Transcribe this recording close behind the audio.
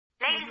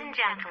and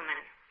gentlemen,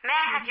 may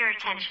I have your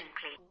attention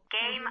please?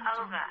 Game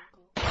over.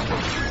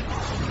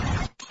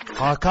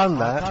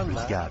 Hakan'la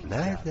Rüzgar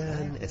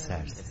nereden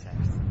eserse.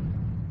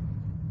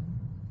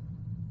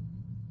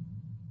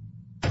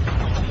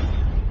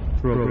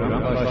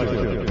 Program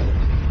başlıyor.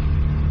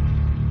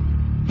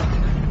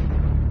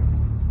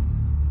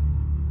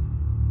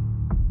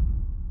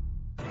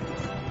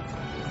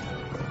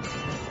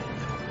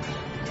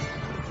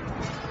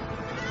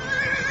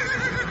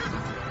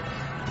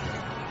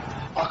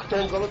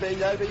 Aktolgalı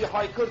Beylerbeyi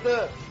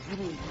haykırdı.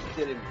 Durun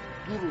yiğitlerim,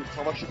 durun,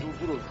 savaşı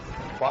durdurun.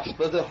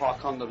 Başladı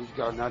Hakan'la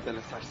Rüzgar nereden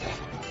eserse.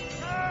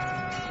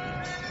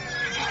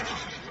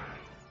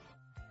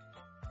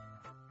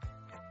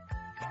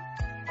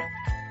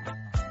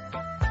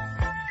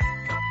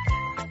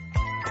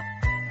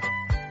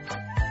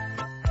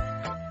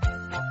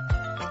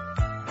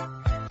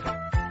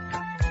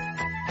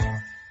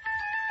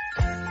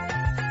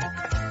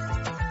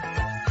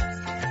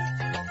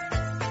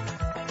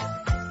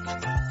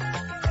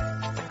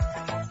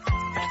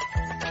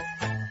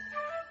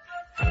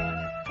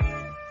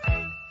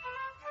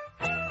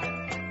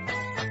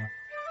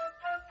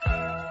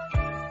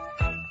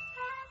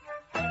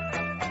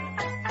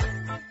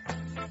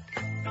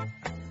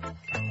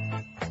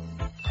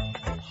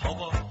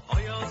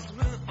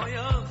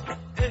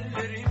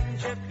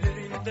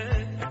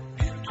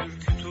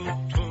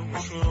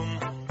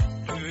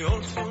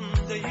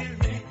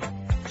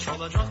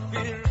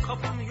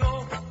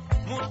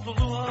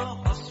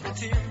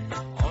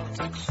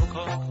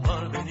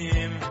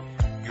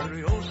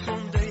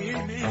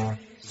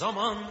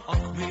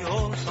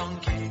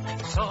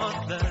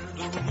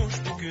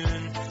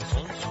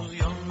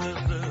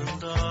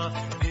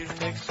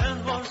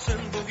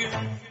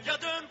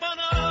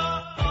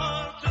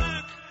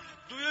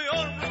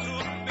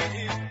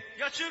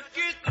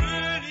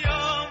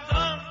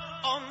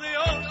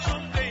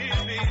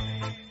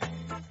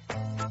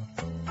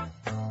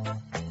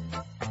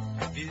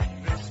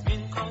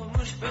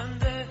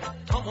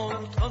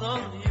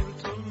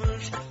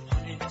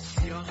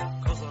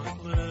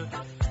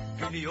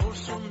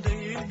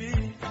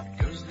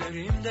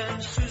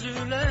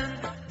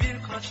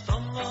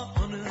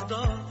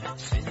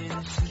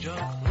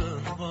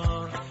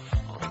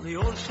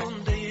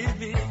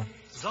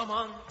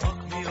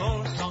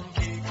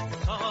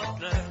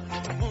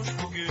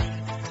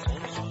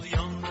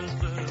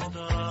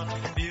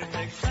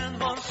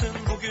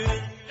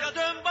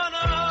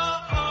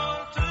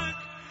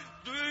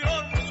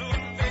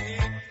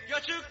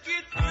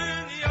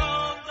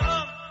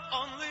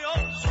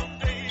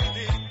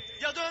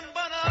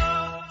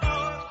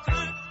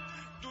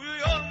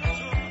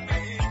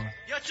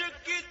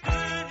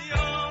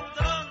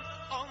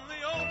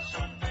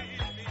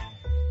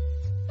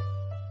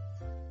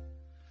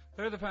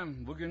 Evet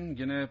efendim, bugün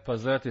yine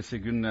pazartesi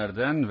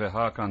günlerden ve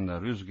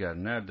Hakan'la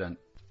Rüzgar nereden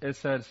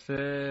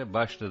eserse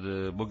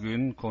başladı.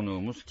 Bugün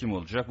konuğumuz kim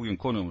olacak? Bugün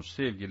konuğumuz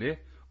sevgili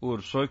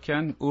Uğur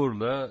Soyken.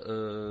 Uğur'la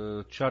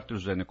chart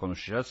üzerine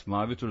konuşacağız,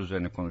 mavi tur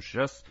üzerine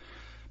konuşacağız.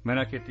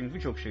 Merak ettiğimiz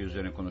birçok şey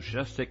üzerine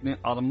konuşacağız. Tekne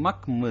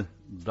almak mı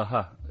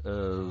daha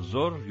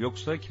zor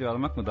yoksa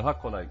kiralamak mı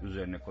daha kolay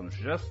üzerine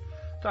konuşacağız.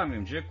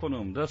 Tahminimce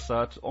konuğum da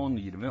saat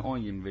 10.20,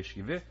 10.25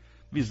 gibi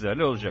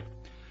bizlerle olacak.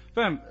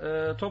 Ben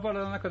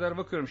toparlanana kadar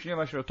bakıyorum. Şimdi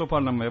yavaş yavaş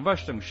toparlanmaya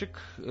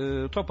başlamışık.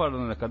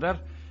 Toparlanana kadar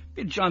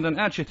bir Candan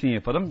Erçetin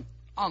yapalım.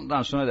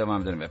 Ondan sonra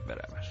devam edelim hep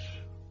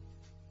beraber.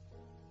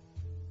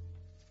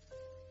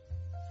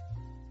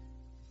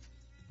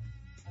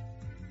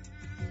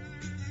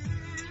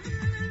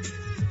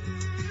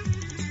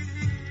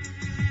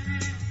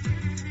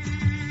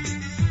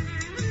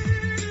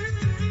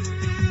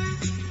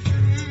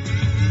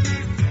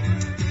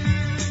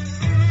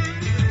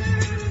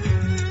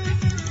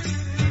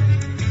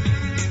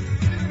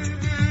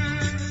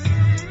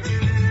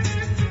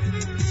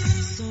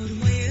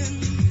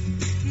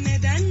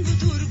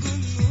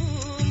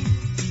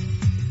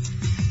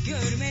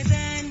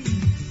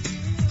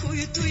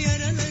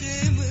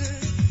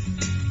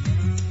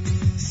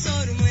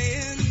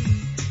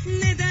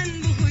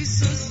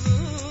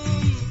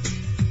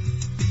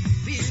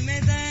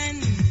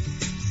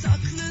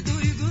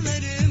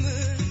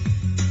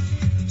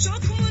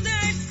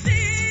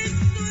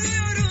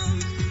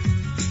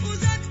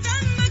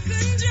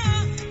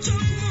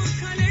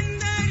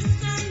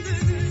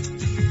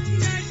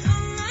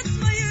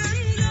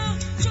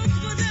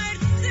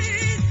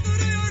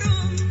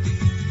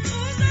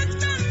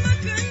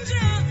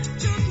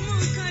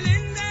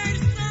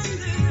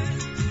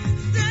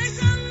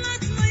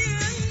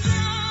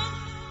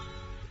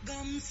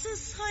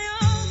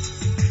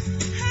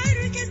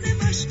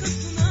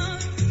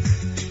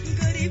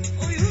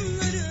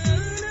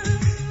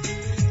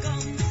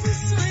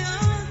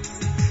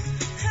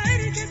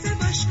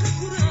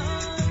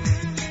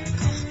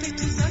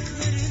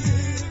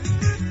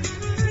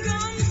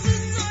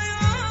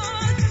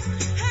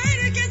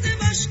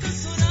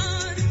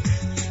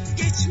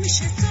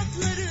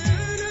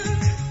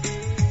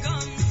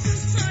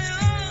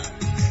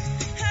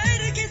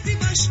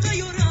 Başta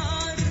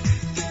yorar,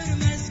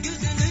 görmez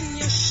gözünün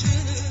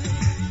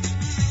yaşını.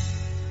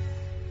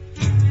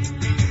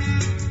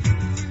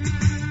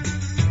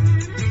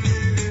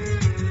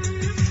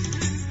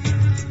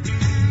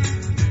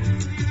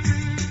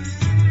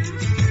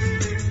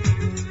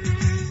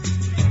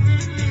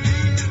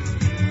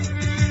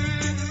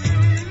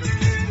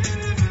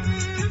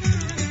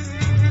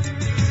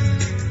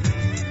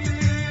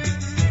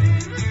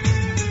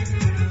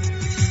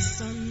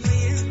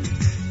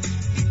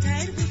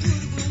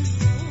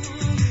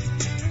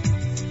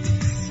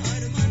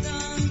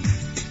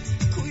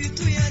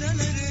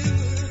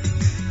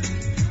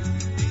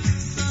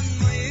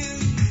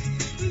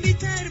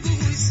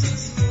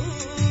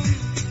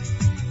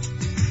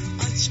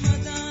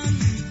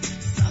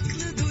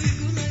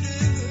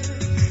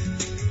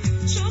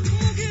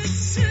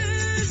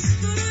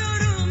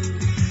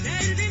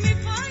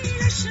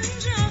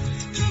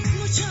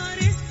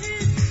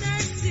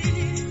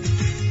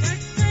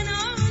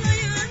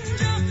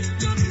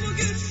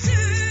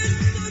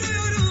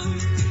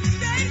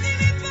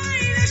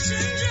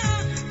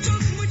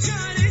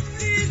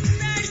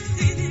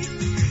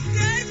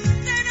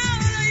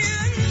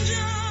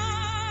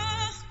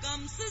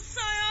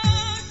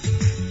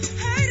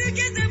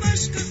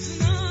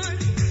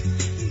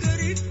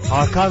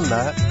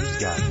 Hakan'la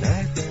Rüzgar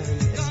nereden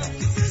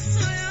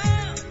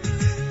eser?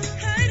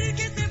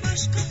 Herkese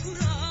başka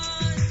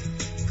kurar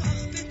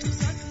kahve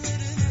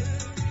tuzaklarını,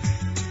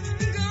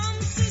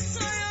 gamsız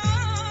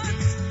sayar,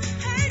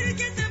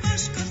 herkese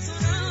başka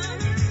sorar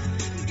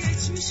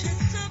geçmiş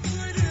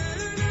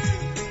hesaplarını,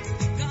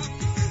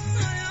 gamsız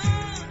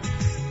sayar,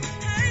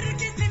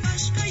 herkese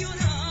başka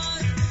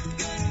yorar,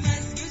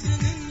 görmez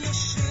gözünün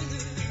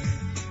yaşını.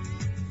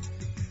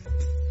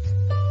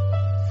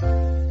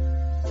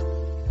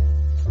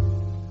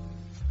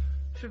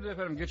 Şimdi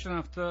efendim geçen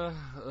hafta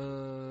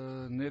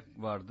ne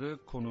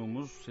vardı?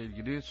 Konuğumuz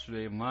sevgili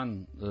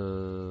Süleyman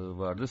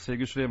vardı.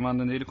 Sevgili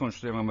Süleyman'la neyli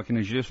konuştuk? Süleyman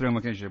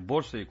Makineci'yle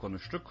borsayı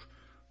konuştuk.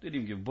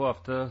 Dediğim gibi bu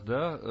hafta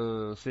da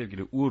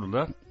sevgili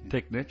Uğur'la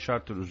tekne,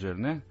 charter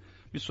üzerine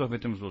bir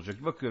sohbetimiz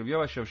olacak. Bakıyorum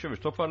yavaş yavaş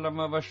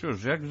toparlanmaya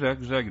başlıyoruz ya.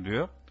 Güzel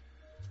gidiyor.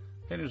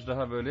 Henüz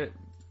daha böyle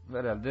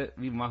herhalde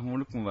bir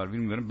mahmurluk mu var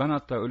bilmiyorum. Ben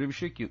hatta öyle bir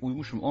şey ki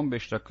uyumuşum,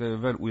 15 dakika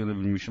evvel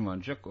uyanabilmişim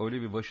ancak.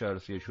 Öyle bir baş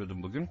ağrısı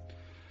yaşıyordum bugün.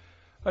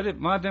 Hadi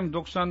madem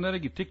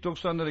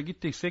 90'lara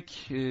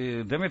gittiysek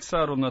Demet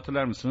Sağaroğlu'nu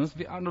hatırlar mısınız?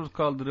 Bir Arnavut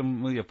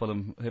kaldırımı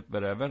yapalım hep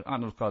beraber.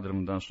 Arnavut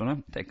kaldırımından sonra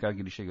tekrar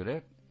girişe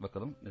göre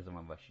bakalım ne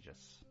zaman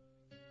başlayacağız.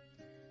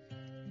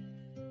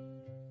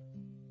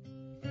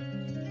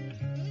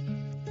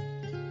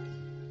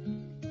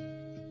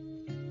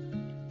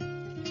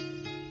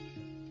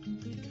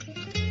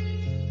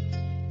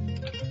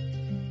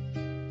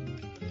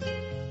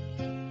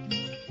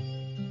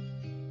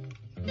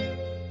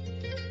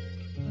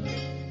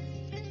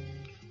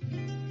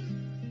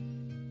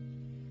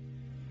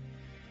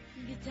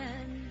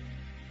 Biten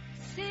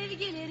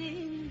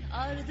sevgilerin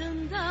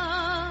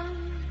ardından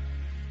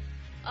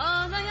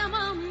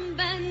ağlayamam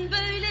ben,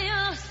 böyle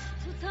yas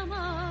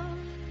tutamam.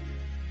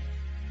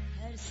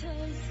 Her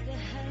sözde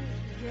her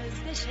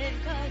gözde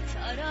şefkat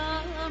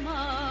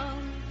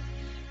aramam.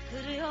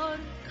 Kırıyor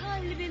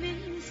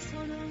kalbimin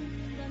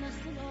sonunda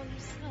nasıl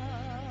olsa.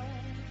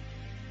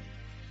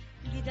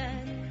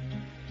 Giden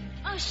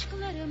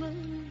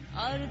aşklarımın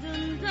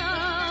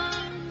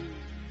ardından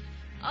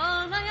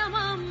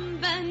ağlayamam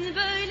ben,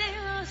 böyle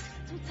yas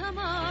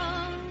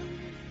tutamam.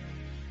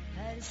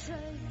 Her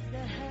sözde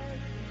her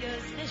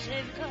gözde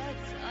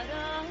şefkat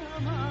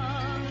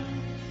aramam.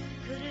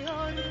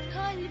 Kırıyor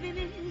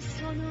kalbimin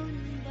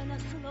sonunda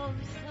nasıl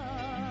olsa.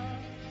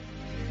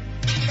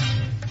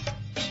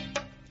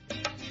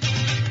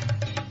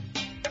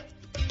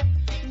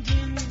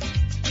 Dün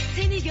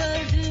seni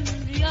gördüm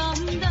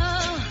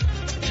rüyamda,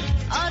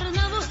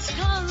 Arnavut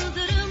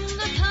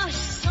kaldırımda taş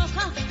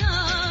sokakta.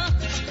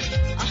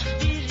 Ah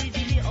bir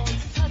dili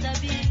olsa da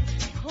bir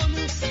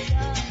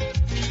konuşsa,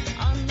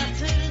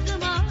 anlatırdım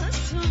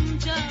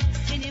masumca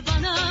seni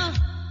bana.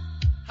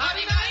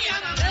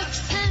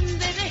 Öpsem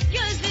bebek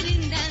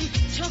gözlerinden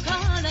çok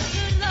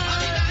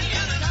ağlatırlar.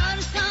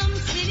 Sarsam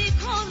seni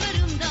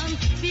kollarımdan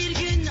bir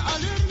gün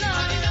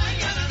alırlar.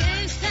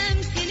 Sevsem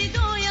seni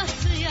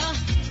doyasıya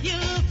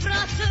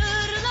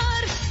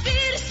yıpratırlar.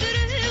 Bir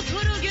sürü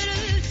kuru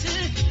gürültü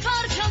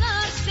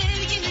parçalar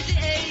sevgimizi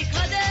ey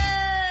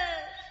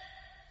kader.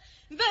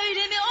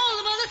 Böyle mi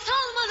olmalı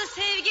salmalı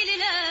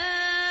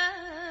sevgililer,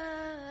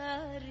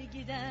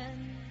 giden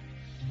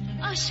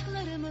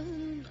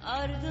aşklarımın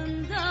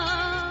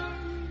ardından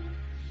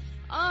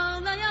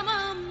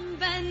ağlayamam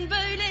ben,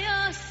 böyle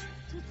yas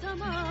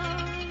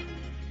tutamam.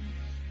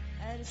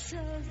 Her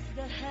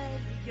sözde her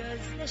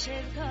gözde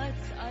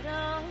şefkat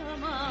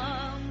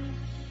aramam.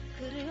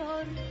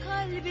 Kırıyor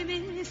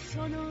kalbimin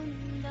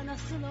sonunda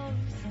nasıl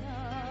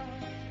olsa.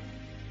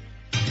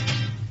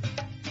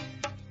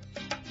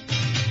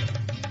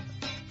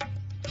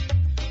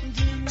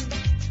 Dün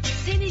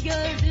seni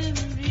gördüm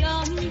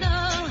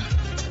rüyamda,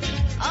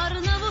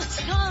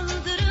 Arnavut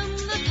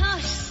kaldırımlı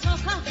taş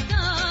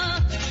sokakta.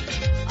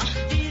 Ah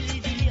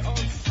bir dili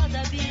olsa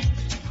da bir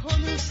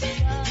konuşsa,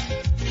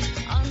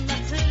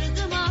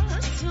 anlatırdım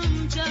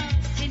masumca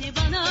seni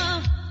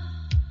bana.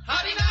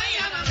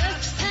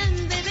 Öpsem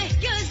bebek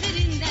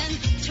gözlerinden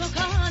çok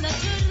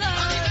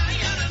ağlatırlar.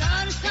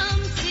 Sarsam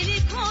seni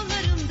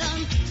kollarımdan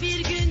bir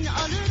gün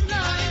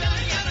alırlar.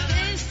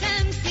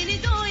 Sevsem seni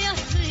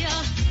doyasıya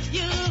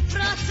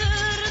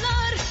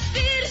yıpratırlar.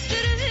 Bir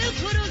sürü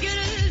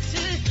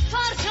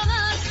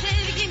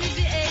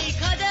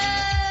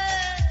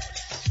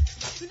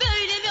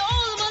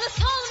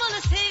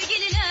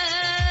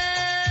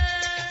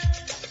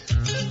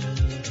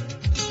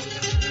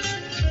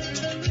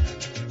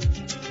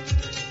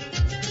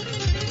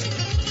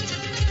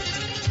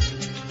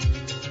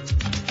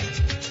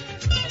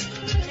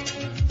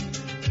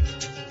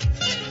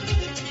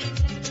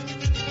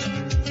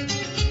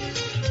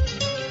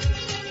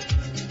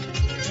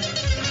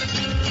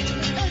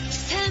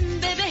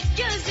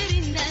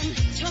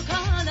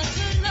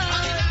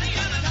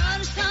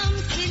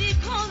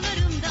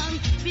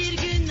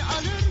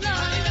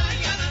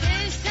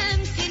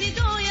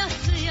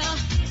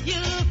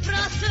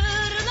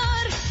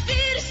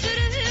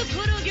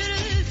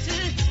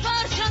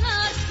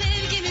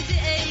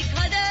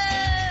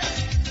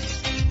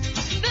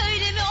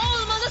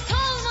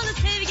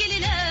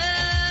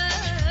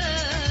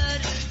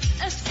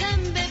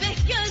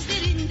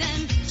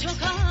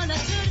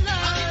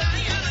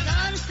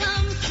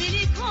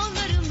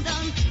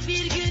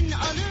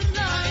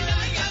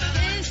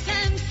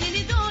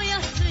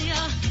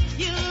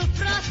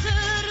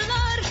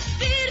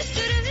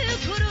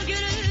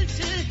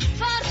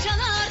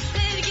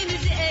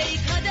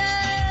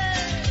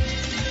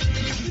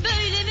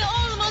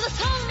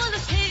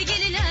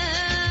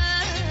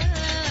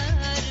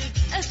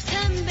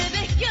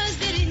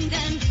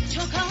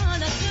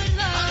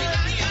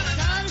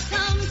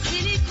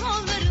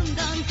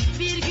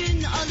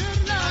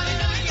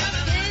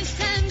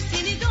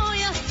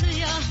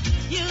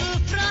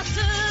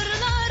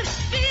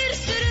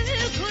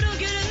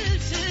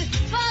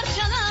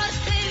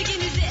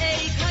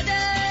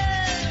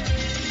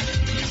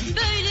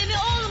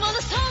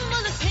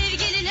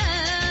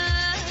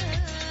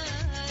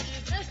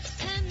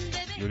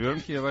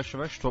görüyorum ki yavaş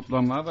yavaş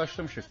toplanmaya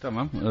başlamıştık.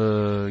 Tamam.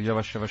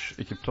 Yavaş yavaş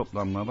ekip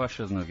toplanmaya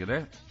başladığına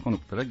göre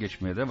konuklara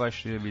geçmeye de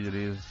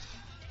başlayabiliriz.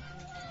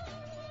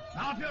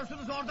 Ne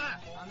yapıyorsunuz orada?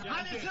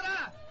 Hani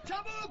sıra?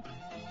 Çabuk!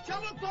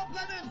 Çabuk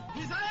toplanın!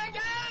 Hizaya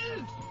gel!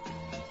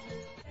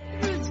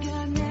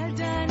 Rüzgar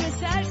nereden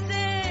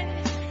eserse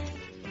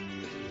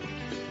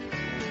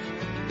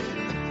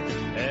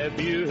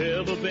Have you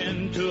ever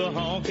been to a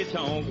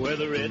honky-tonk where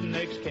the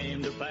rednecks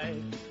came to fight?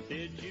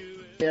 Did you...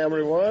 Hey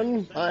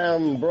everyone, I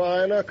am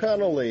Brian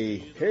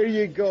O'Connelly. Here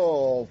you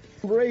go,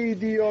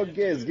 Radio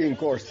Gezgin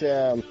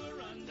Korsan.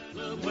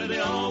 Where they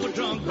all were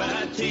drunk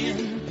by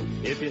 10.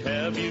 If you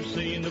have, you've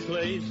seen the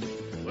place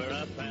where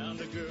I found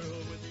a girl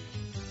with...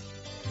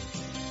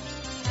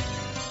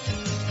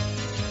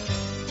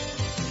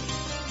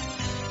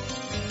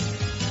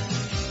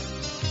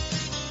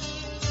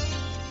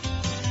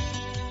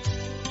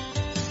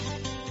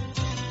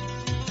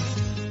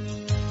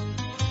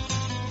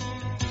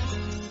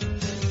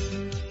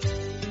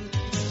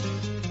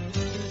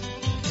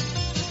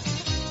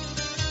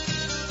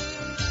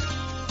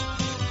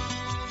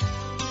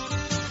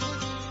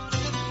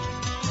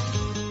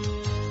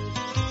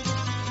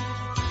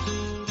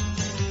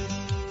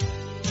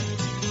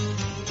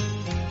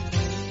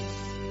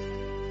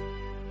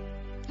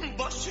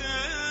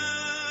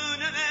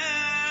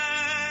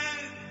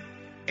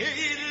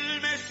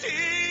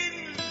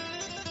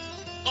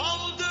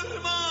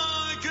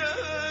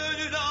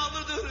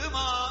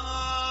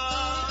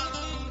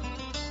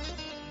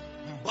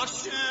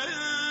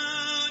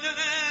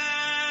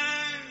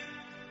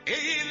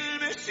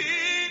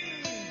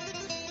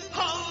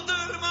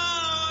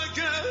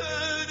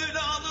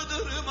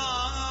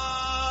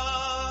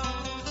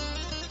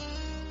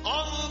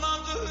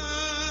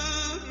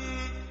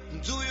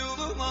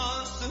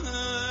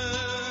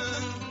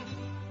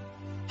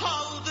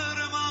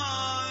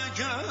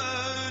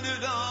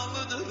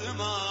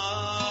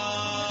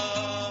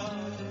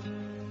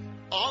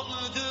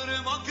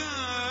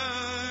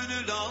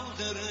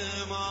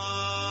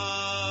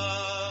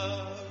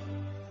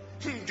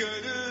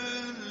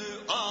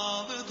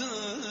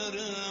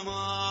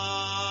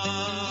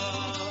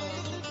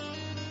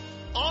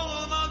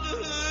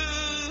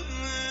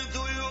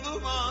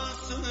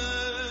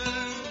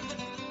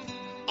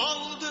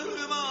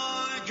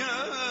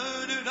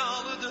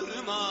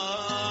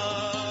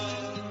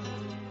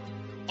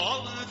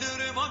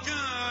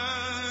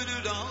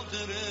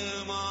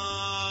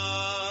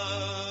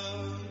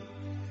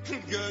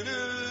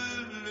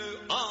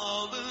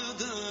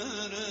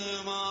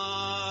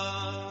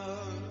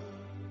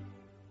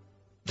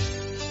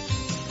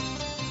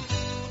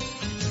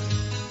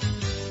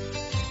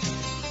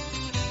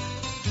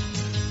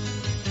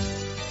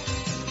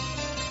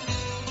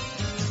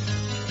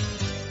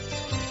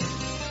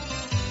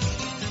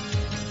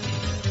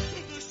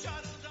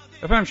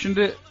 Efendim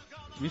şimdi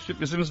bir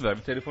sürprizimiz var,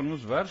 bir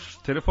telefonumuz var.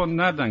 Telefon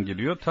nereden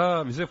geliyor?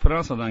 Ta bize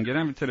Fransa'dan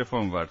gelen bir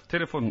telefon var.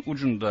 Telefonun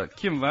ucunda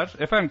kim var?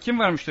 Efendim kim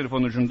varmış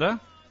telefonun ucunda?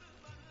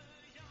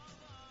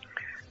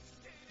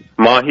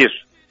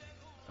 Mahir.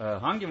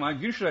 Hangi Mahir?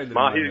 Günşiray'dır.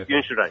 Mahir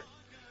Günşiray.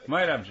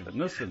 Mahir abicim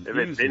nasılsın?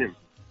 Evet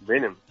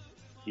benim.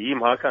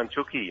 İyiyim Hakan,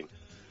 çok iyiyim.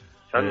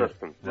 Sen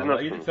nasılsın? Siz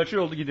nasılsınız? Kaç ay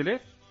oldu gideli?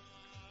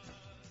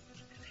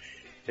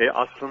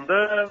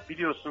 Aslında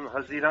biliyorsun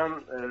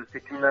Haziran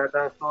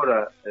seçimlerden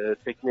sonra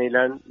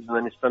tekneyle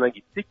Yunanistan'a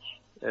gittik.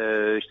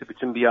 İşte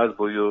bütün bir yaz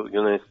boyu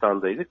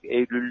Yunanistan'daydık.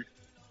 Eylül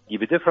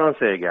gibi de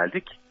Fransa'ya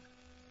geldik.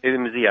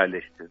 Evimizi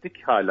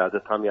yerleştirdik. Hala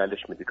da tam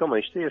yerleşmedik ama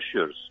işte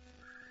yaşıyoruz.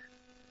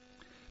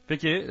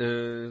 Peki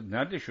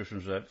nerede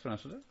yaşıyorsunuz abi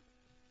Fransa'da?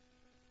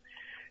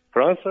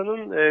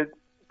 Fransa'nın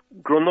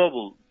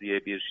Grenoble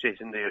diye bir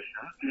şehrinde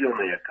yaşıyoruz.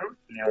 Lyon'a yakın.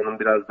 Lyon'un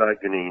biraz daha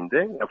güneyinde.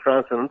 Ya,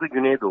 Fransa'nın da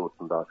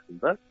güneydoğusunda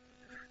aslında.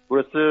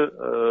 Burası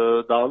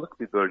dağlık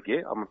bir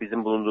bölge ama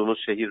bizim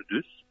bulunduğumuz şehir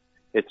düz.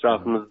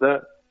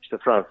 Etrafımızda işte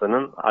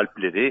Fransa'nın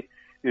Alpleri,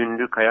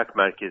 ünlü kayak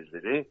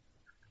merkezleri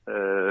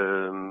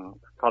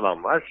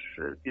falan var.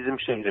 Bizim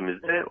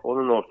şehrimizde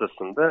onun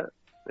ortasında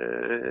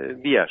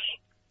bir yer.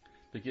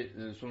 Peki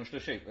sonuçta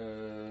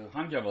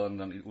hangi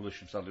havaalanından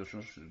ulaşım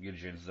sağlıyorsunuz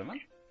geleceğiniz zaman?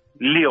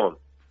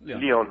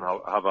 Lyon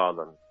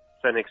havaalanı.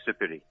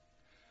 Saint-Exupéry.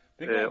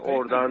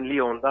 Oradan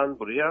Lyon'dan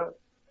buraya.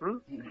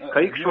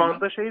 Kayık şu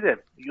anda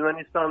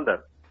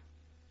Yunanistan'da.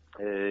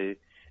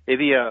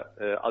 Evia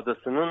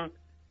adasının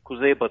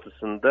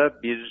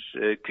kuzeybatısında bir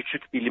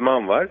küçük bir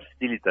liman var.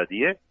 Stilita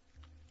diye.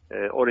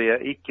 Oraya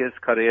ilk kez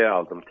karaya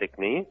aldım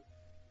tekneyi.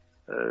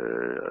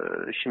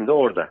 Şimdi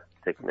orada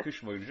tekne.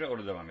 Kış boyunca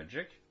orada devam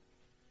edecek.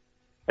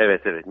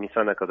 Evet.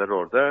 Nisan'a kadar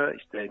orada.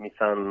 İşte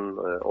Nisan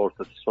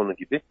ortası sonu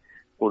gibi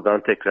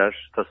buradan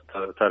tekrar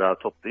tarağı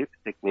toplayıp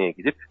tekneye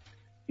gidip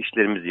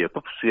işlerimizi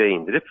yapıp suya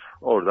indirip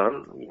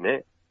oradan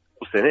yine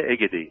bu sene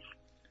Ege'deyiz.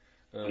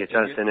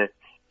 Geçen sene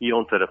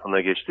İyon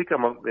tarafına geçtik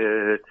ama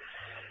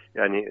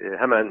yani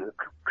hemen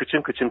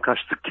kıçın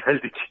kaçtık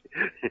geldik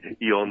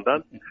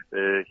İyon'dan.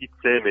 Hiç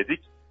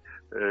sevmedik.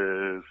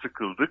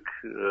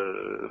 sıkıldık.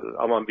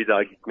 Aman bir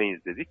daha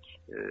gitmeyiz dedik.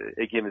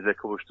 Ege'mize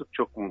kavuştuk.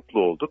 Çok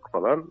mutlu olduk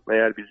falan.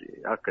 Meğer biz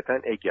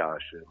hakikaten Ege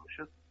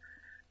aşığıymışız.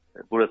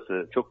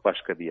 Burası çok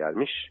başka bir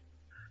yermiş.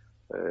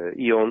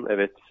 İyon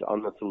evet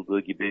anlatıldığı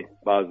gibi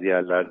bazı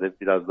yerlerde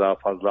biraz daha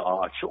fazla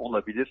ağaç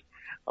olabilir.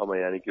 Ama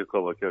yani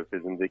Gökova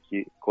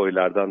Körfezi'ndeki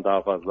koylardan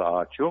daha fazla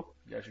ağaç yok.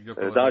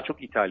 Daha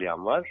çok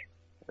İtalyan var.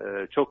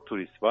 Çok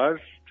turist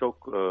var.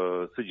 Çok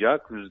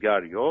sıcak,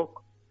 rüzgar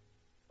yok.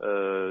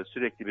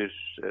 Sürekli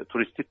bir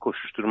turistik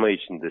koşuşturma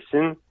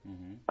içindesin.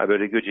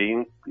 Böyle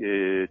Göcek'in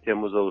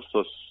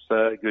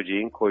Temmuz-Ağustos'ta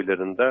Göcek'in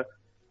koylarında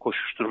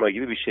koşuşturma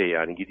gibi bir şey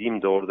yani.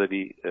 Gideyim de orada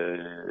bir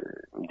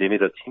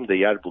demir atayım da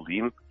yer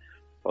bulayım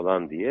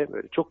falan diye.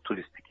 Böyle çok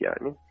turistik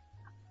yani.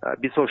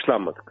 Biz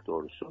hoşlanmadık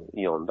doğrusu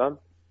İyon'dan.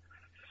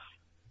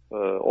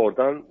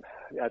 Oradan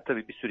yani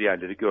tabii bir sürü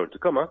yerleri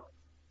gördük ama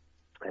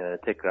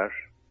tekrar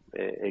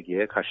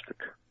Ege'ye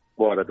kaçtık.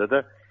 Bu arada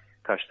da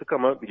kaçtık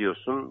ama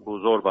biliyorsun bu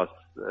Zorbas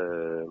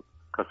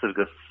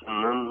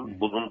kasırgasının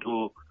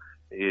bulunduğu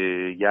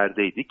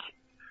yerdeydik.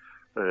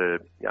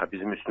 Yani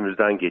bizim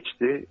üstümüzden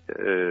geçti.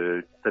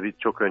 Tabii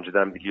çok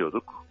önceden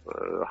biliyorduk.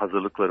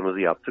 Hazırlıklarımızı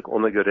yaptık.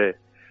 Ona göre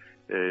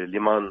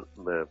liman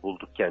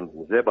bulduk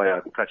kendimize.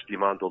 Bayağı birkaç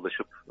liman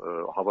dolaşıp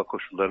hava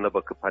koşullarına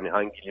bakıp hani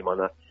hangi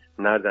limana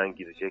nereden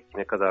girecek,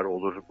 ne kadar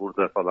olur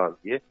burada falan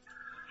diye.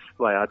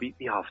 Bayağı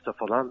bir hafta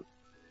falan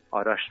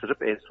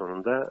araştırıp en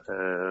sonunda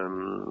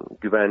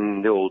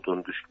güvenli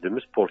olduğunu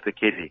düşündüğümüz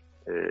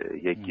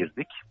Portekeli'ye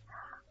girdik.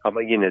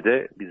 Ama yine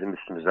de bizim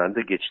üstümüzden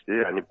de geçti.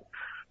 Yani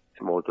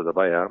bizim orada da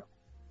bayağı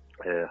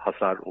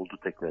hasar oldu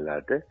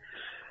teknelerde.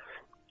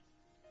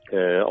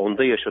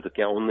 Onda yaşadık.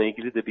 Yani onunla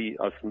ilgili de bir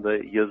aslında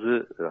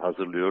yazı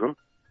hazırlıyorum.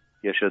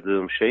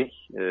 Yaşadığım şey,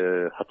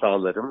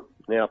 hatalarım,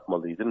 ne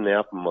yapmalıydım, ne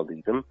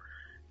yapmamalıydım,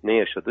 ne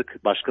yaşadık,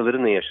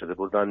 başkaları ne yaşadı,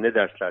 buradan ne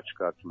dersler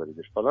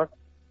çıkartılabilir falan.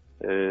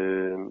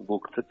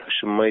 Bu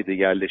taşınmaydı,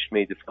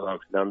 yerleşmeydi falan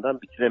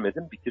filandan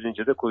bitiremedim.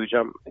 Bitirince de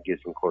koyacağım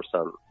Gezgin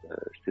Korsan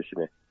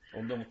sitesine.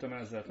 Onda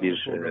muhtemelen zaten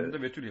bir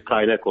programında Betül yapıyor.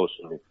 Kaynak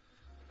olsun diye.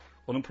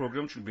 Onun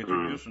programı çünkü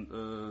Betül biliyorsun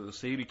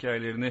seyir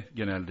hikayelerini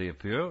genelde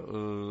yapıyor.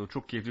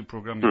 Çok keyifli bir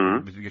program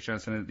yapıyor. Biz geçen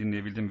sene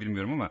dinleyebildim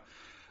bilmiyorum ama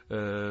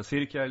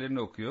seyir hikayelerini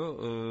okuyor.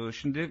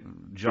 Şimdi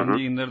canlı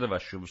yayınları da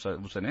başlıyor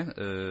bu sene.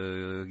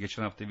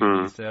 Geçen hafta bir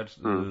bilgisayar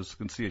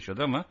sıkıntısı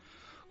yaşadı ama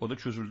o da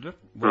çözüldü.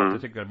 Bu hafta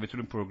tekrar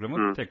Betül'ün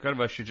programı tekrar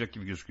başlayacak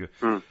gibi gözüküyor.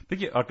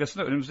 Peki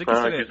arkasında önümüzdeki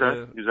sene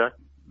güzel.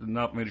 Ne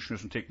yapmayı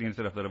düşünüyorsun? Tekniğini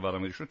taraflara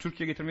bağlamayı düşünüyorsun.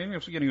 Türkiye getirmeyi mi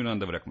yoksa gene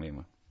Yunan'da bırakmayı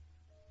mı?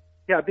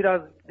 Ya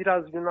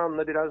biraz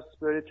Yunan'la biraz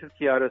böyle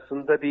Türkiye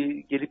arasında bir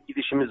gelip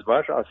gidişimiz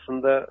var.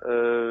 Aslında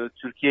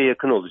Türkiye'ye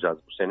yakın olacağız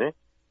bu sene.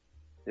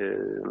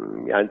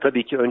 Yani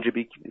tabii ki önce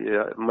bir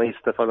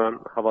Mayıs'ta falan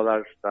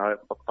havalar daha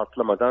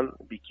patlamadan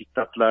bir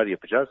kickstoplar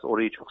yapacağız.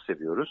 Orayı çok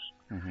seviyoruz.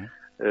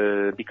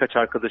 Birkaç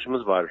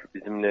arkadaşımız var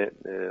bizimle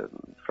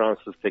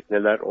Fransız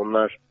tekneler.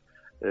 Onlar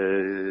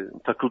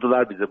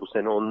takıldılar bize bu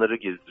sene. Onları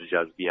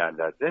gezdireceğiz bir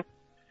yerlerde.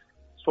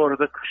 Sonra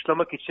da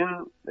kışlamak için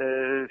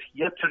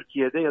ya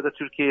Türkiye'de ya da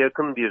Türkiye'ye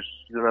yakın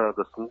bir Yunan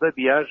adasında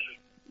bir yer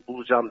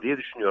bulacağım diye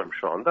düşünüyorum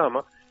şu anda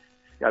ama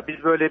ya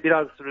biz böyle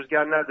biraz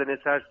rüzgar nereden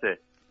eserse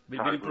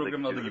benim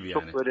programın adı gibi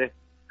çok yani. Böyle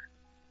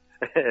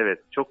evet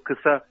çok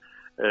kısa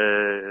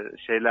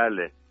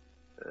şeylerle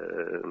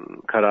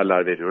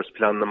kararlar veriyoruz.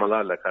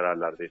 Planlamalarla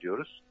kararlar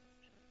veriyoruz.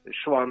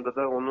 Şu anda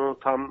da onu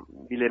tam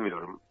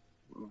bilemiyorum.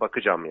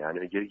 Bakacağım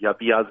yani. Ya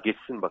bir yaz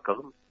geçsin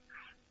bakalım.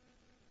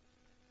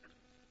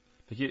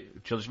 Peki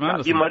çalışmalar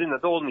nasıl? Bir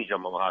marinada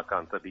olmayacağım ama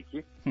Hakan tabii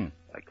ki.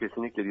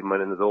 Kesinlikle bir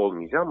marinada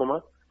olmayacağım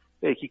ama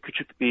belki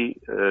küçük bir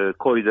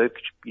koyda,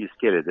 küçük bir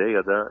iskelede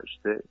ya da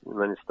işte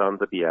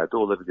Yunanistan'da bir yerde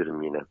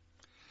olabilirim yine.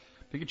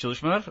 Peki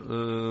çalışmalar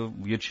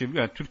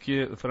yetişebiliyor. Yani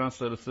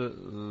Türkiye-Fransa arası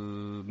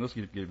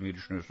nasıl gidip gelmeyi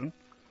düşünüyorsun?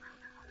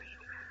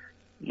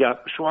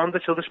 Ya şu anda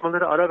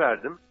çalışmaları ara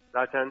verdim.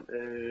 Zaten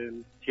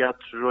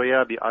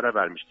tiyatroya bir ara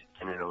vermiştik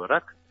genel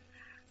olarak.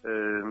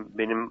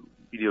 Benim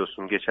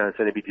biliyorsun geçen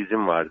sene bir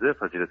dizim vardı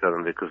Fazilet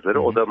Hanım ve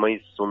Kızları. O da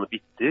Mayıs sonu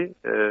bitti.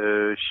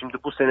 Şimdi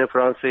bu sene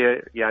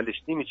Fransa'ya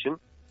yerleştiğim için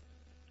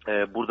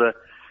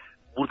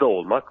burada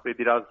olmak ve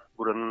biraz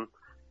buranın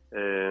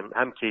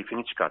hem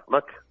keyfini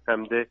çıkartmak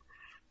hem de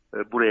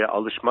buraya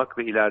alışmak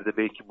ve ileride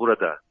belki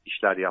burada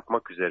işler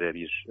yapmak üzere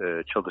bir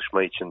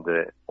çalışma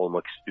içinde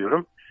olmak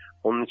istiyorum.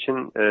 Onun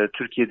için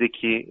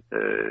Türkiye'deki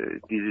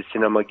dizi,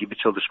 sinema gibi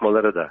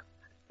çalışmalara da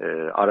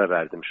ara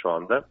verdim şu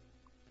anda.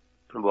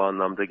 Bu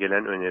anlamda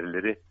gelen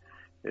önerileri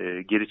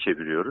geri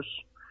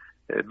çeviriyoruz.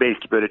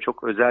 Belki böyle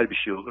çok özel bir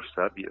şey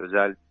olursa, bir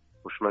özel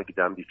hoşuma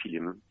giden bir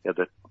film ya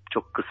da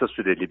çok kısa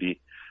süreli bir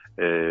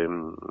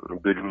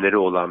bölümleri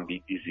olan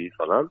bir dizi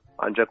falan.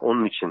 Ancak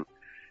onun için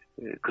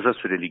kısa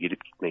süreli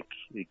gelip gitmek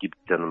gibi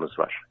planımız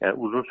var. Yani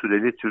uzun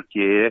süreli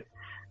Türkiye'ye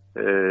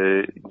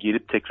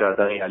gelip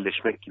tekrardan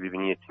yerleşmek gibi bir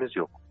niyetimiz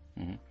yok.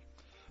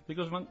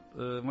 Peki o zaman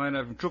Mahir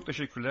abim çok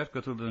teşekkürler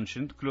katıldığın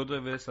için.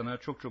 Claude'a ve sana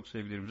çok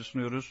sevgilerimizi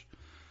sunuyoruz.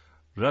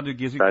 Radyo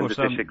Gezgin ben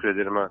Korsan, de teşekkür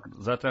ederim Hakan.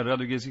 Zaten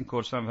Radyo Gezgin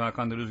Korsan ve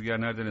Hakan da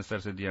Rüzgar nereden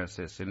eserse diyen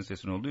ses senin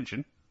sesin olduğu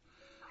için.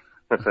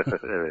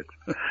 Evet.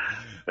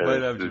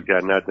 Bayramcığım.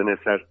 Rüzgar nereden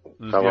eserse.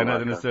 Rüzgar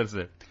nereden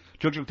eserse.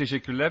 Çok çok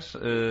teşekkürler.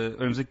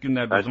 Önümüzdeki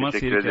günlerde o zaman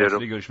seyir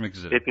hikayesiyle görüşmek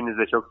üzere.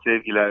 Hepinize çok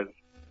sevgiler.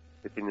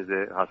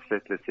 Hepinize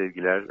hasretle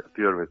sevgiler.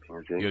 Öpüyorum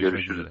hepinizi.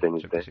 Görüşürüz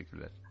denizde. Çok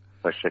teşekkürler.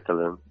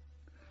 Hoşçakalın.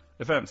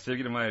 Efendim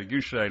sevgili Mahir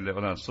Günşira ile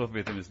olan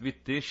sohbetimiz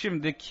bitti.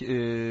 Şimdi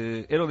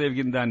Erol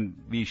Evgin'den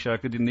bir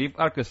şarkı dinleyip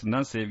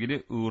arkasından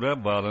sevgili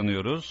Uğur'a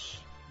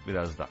bağlanıyoruz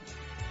birazdan.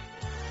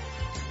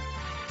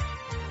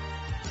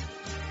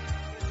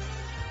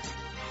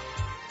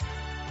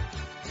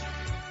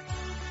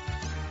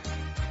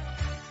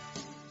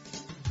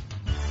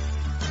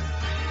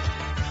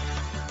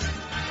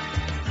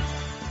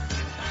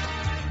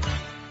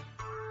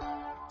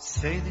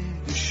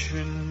 Seni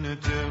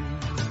düşündüm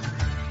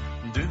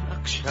dün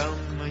akşam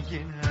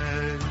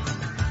yine,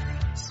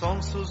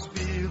 sonsuz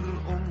bir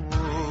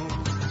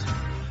umut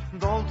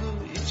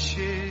doldu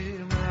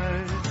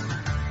içime.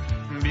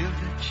 Bir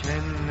de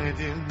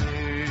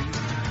kendimi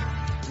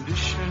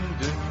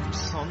düşündüm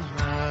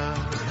sonra,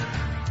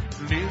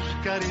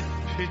 bir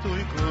garip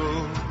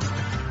duygu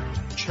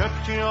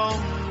çöktü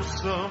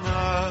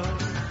omzuma.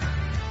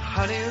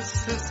 Hani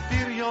ıssız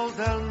bir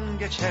yoldan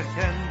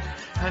geçerken,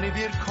 hani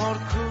bir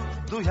korku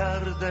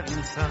duyar da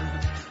insan,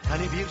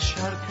 hani bir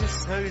şarkı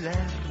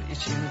söyler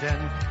içinden,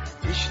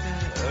 işte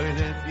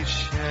öyle bir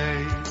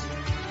şey.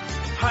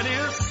 Hani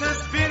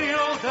ıssız bir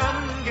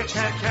yoldan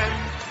geçerken,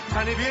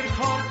 hani bir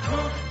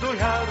korku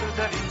duyar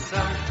da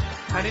insan,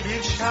 hani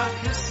bir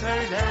şarkı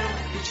söyler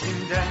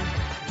içinden,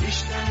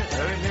 işte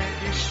öyle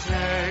bir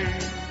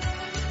şey.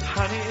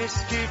 Hani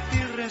eski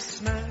bir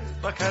resme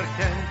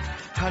bakarken,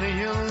 hani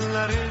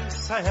yılları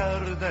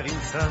sayar da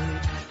insan,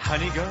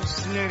 hani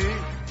gözleri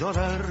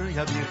dolar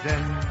ya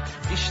birden,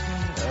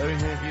 işte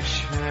öyle bir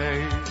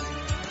şey.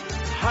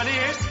 Hani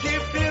eski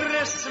bir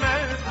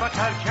resme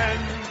bakarken,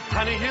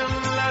 hani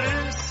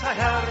yılları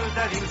sayar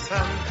da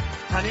insan,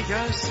 hani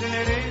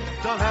gözleri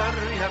dolar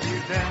ya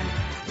birden,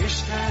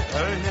 işte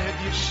öyle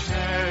bir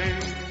şey.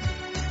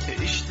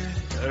 İşte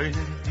öyle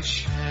bir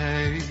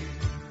şey.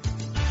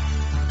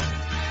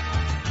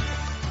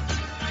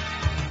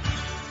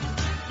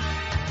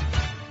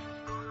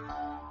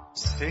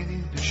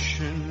 Seni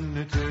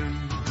düşündüm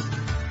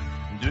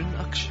dün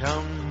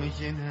akşam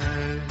yine,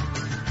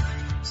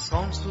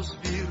 sonsuz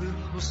bir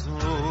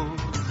huzur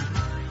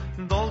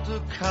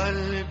doldu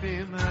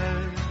kalbime.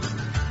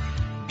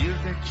 Bir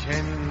de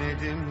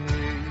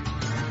kendimi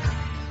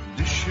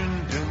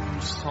düşündüm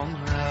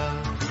sonra,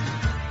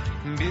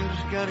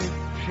 bir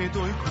garip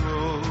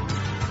duygu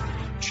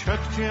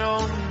çöktü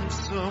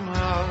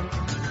omzuma.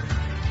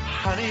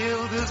 Hani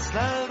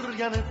yıldızlar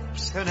yanıp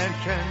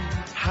sönerken,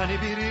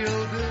 hani bir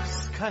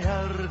yıldız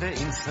kayar da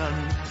insan,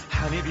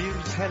 hani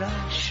bir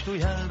telaş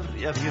duyar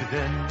ya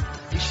birden,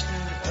 işte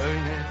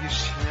öyle bir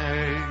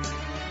şey.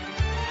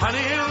 Hani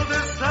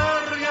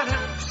yıldızlar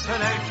yanıp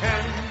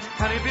sönerken,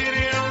 hani bir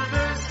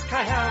yıldız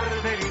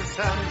kayar da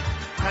insan,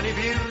 hani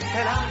bir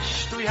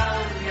telaş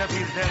duyar ya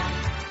birden,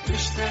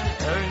 işte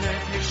öyle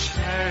bir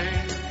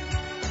şey.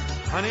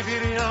 Hani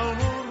bir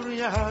yağmur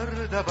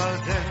yağar da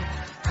bazen,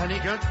 hani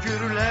gök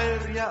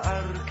gürler ya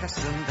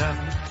arkasından,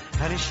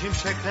 hani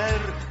şimşekler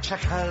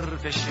çakar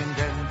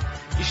peşinden,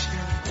 işte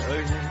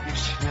öyle bir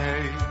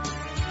şey.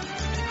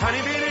 Hani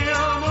bir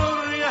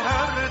yağmur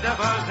yağar da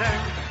bazen,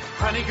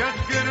 hani gök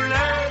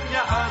gürler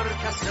ya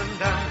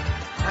arkasından,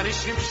 hani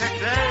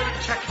şimşekler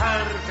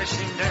çakar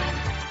peşinden,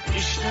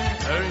 işte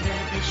öyle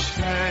bir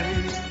şey.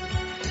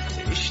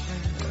 İşte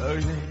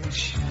öyle bir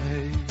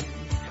şey.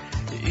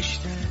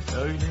 İşte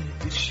öyle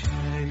bir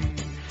şey.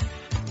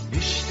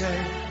 İşte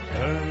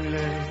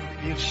öyle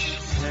bir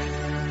şey.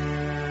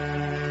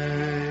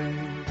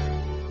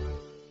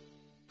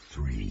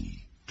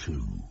 3, 2,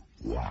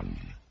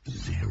 1,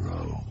 0.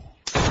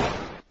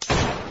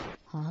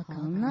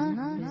 Hakan'la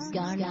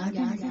Rüzgar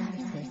nereden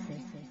eserse.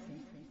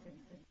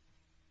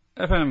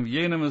 Efendim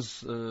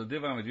yayınımız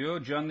devam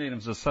ediyor. Canlı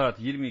yayınımızda saat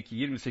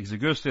 22:28'i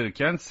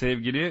gösterirken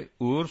sevgili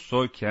Uğur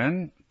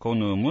Soyken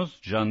konuğumuz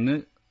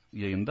canlı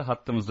yayında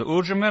hattımızda.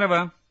 Uğur'cum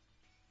merhaba.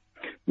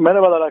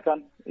 Merhabalar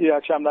Hakan. İyi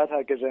akşamlar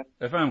herkese.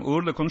 Efendim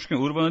Uğur'la konuşurken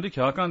Uğur bana dedi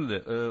ki Hakan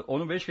dedi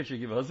onu 5 geçe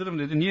gibi hazırım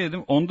dedi. Niye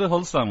dedim? Onda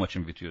halı saha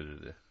maçım bitiyor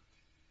dedi.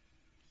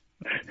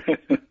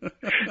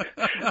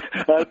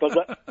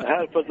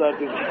 her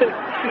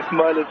pazartesi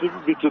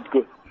maalesef bir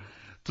tutku.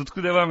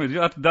 Tutku devam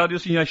ediyor. Artık daha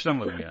diyorsun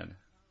yaşlanmadım yani.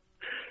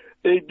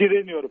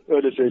 Direniyorum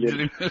öyle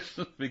söyleyeyim.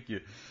 Direniyorsun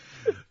peki.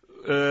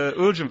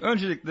 Uğur'cum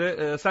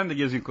öncelikle sen de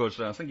gezgin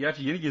korsansın.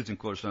 Gerçi yeni gezgin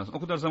korsansın. O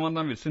kadar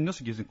zamandan beri sen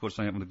nasıl gezgin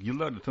korsan yapmadık?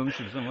 Yıllardır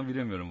tanışırız ama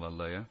bilemiyorum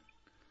vallahi ya.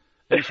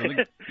 En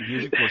sonunda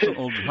gezgin korsan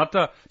oldu.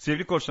 Hatta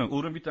sevgili korsan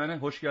Uğur'un bir tane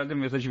hoş geldin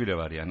mesajı bile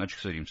var yani açık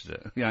söyleyeyim size.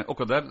 Yani o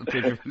kadar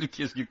tecrübeli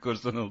gezgin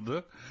korsan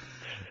oldu.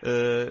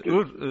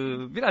 Uğur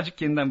birazcık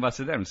kendinden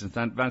bahseder misin?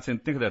 Ben seni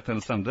ne kadar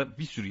tanısam da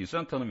bir sürü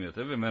insan tanımıyor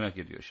tabii ve merak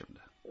ediyor şimdi.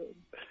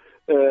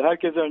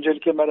 Herkese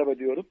öncelikle merhaba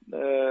diyorum.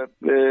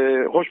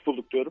 Hoş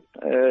bulduk diyorum.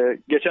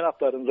 Geçen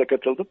hafta aranıza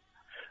katıldım.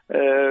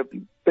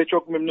 ve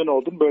çok memnun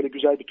oldum. Böyle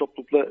güzel bir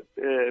toplulukla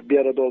bir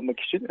arada olmak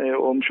için,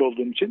 olmuş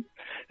olduğum için.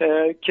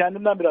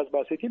 Kendimden biraz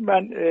bahsedeyim.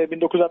 Ben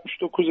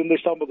 1969 yılında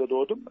İstanbul'da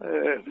doğdum.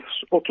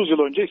 30 yıl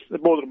önce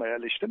Bodrum'a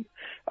yerleştim.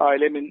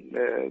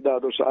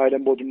 Daha doğrusu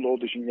ailem Bodrum'da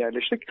olduğu için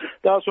yerleştik.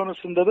 Daha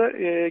sonrasında da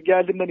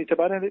geldiğimden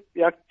itibaren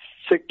yak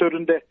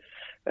sektöründe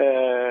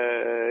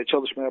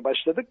çalışmaya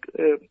başladık.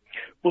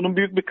 Bunun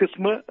büyük bir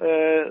kısmı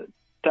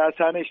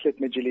tersane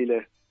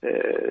işletmeciliğiyle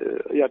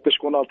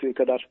yaklaşık 16 yıl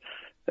kadar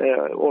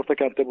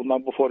Ortakent'te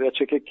bulunan Bufor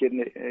Çekek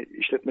yerini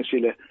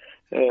işletmesiyle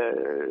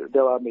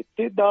devam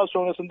etti. Daha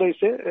sonrasında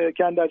ise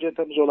kendi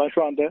acentamız olan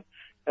şu anda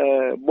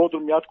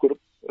Bodrum Yat Grup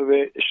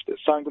ve işte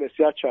Sangres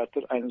Yat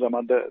Charter, aynı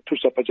zamanda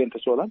TÜRSAP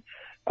acentası olan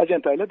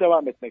acentayla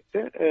devam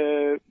etmekte.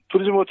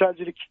 Turizm ve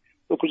Otelcilik,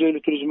 9 Eylül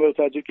Turizm ve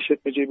Otelcilik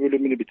İşletmeciliği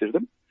bölümünü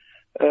bitirdim.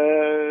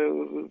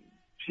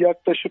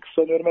 Yaklaşık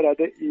sanıyorum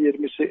herhalde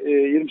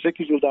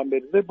 28 yıldan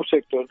beri de bu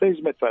sektörde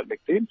hizmet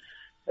vermekteyim.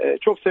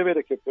 Çok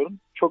severek yapıyorum.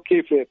 Çok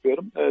keyifle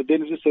yapıyorum.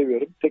 Denizi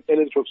seviyorum.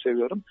 Tekneleri çok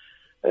seviyorum.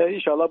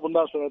 İnşallah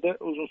bundan sonra da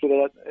uzun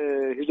süreler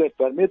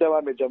hizmet vermeye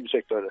devam edeceğim bu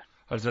sektörde.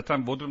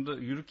 Zaten Bodrum'da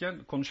yürürken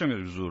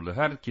konuşamıyoruz Uğur'la.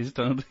 Herkesi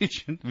tanıdığı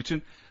için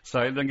bütün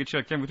sahilden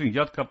geçerken bütün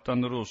yat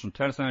kaptanları olsun,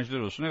 tersaneciler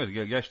olsun. Evet,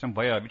 gerçekten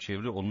bayağı bir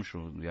çevre olmuş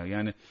oldu.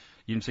 Yani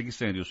 28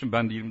 sene diyorsun.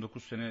 Ben de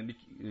 29 senelik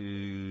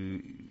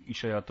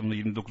iş hayatımda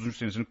 29.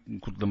 senesini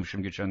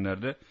kutlamışım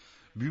geçenlerde.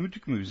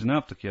 Büyüdük mü biz? Ne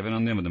yaptık ya? Ben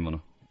anlayamadım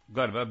onu.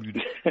 Galiba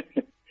büyüdük.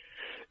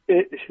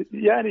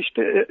 Yani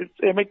işte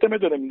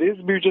emekleme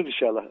dönemindeyiz. Büyüyeceğiz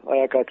inşallah.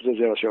 Ayağa kalkacağız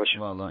yavaş yavaş.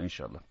 Vallahi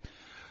inşallah.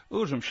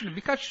 Uğur'cum, şimdi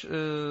birkaç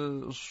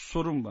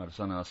sorum var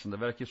sana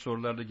aslında. Belki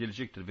sorular da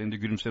gelecektir. Beni de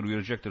gülümser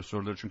uyaracaktır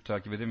soruları, çünkü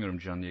takip edemiyorum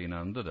canlı yayın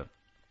anında da.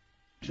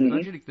 Şimdi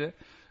öncelikle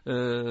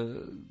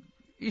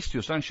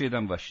istiyorsan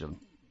şeyden başlayalım.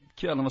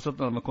 Kiralama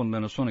satın alma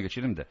konularına sonra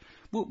geçelim de.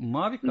 Bu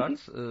mavi kart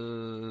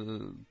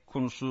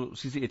konusu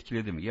sizi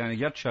etkiledi mi? Yani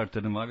yat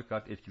charter'ını mavi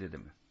kart etkiledi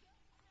mi?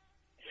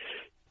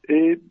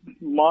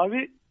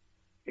 Mavi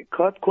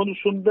kart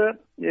konusunda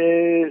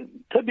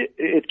tabii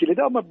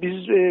etkiledi ama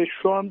biz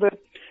şu anda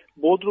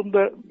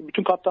Bodrum'da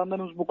bütün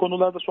kaptanlarımız bu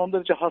konularda son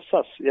derece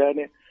hassas.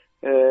 Yani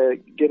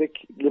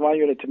gerek liman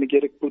yönetimi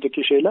gerek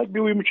buradaki şeyler bir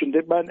uyum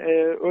içinde. Ben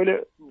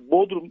öyle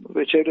Bodrum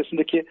ve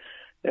çevresindeki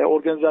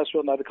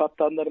organizasyonlarda,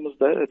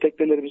 kaptanlarımızda,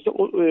 teknelerimizde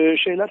o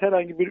şeyler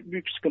herhangi bir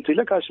büyük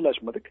sıkıntıyla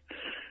karşılaşmadık.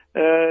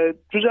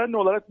 Düzenli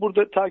olarak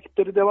burada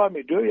takipleri devam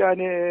ediyor.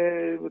 Yani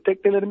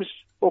teknelerimiz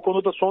o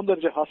konuda son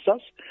derece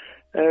hassas.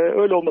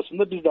 Öyle olmasını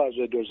da biz de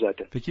arzu ediyoruz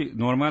zaten. Peki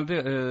normalde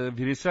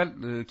bireysel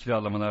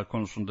kiralamalar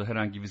konusunda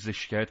herhangi bize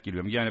şikayet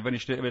geliyor mu? Yani ben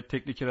işte evet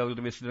tekne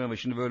kiralıyordum eskiden ama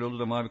şimdi böyle oldu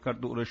da mavi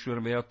kartla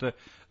uğraşıyorum veyahut da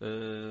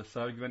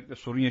sahil güvenlikle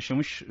sorun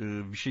yaşamış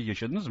bir şey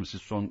yaşadınız mı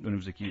siz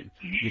önümüzdeki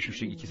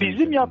geçmişteki 2 sene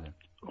içerisinde?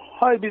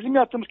 Hayır, bizim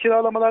yaptığımız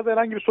kiralamalarda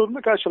herhangi bir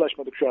sorunla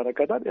karşılaşmadık şu ana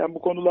kadar. Yani bu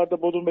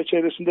konularda Bodrum ve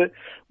çevresinde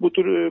bu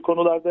tür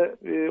konularda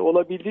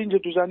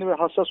olabildiğince düzenli ve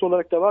hassas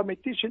olarak devam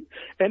ettiği için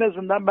en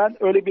azından ben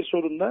öyle bir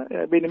sorunla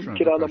benim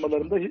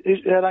kiralamalarımda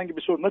herhangi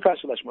bir sorunla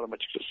karşılaşmadım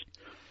açıkçası.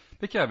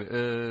 Peki abi,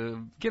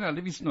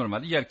 genelde biz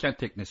normalde yelken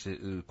teknesi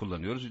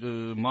kullanıyoruz.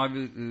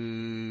 Mavi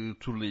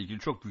turla ilgili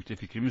çok büyük de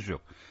fikrimiz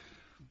yok.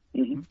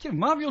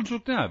 Mavi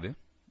yolculuk ne abi?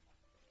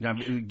 Yani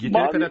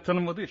yeteri kadar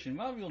tanınmadığı için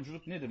mavi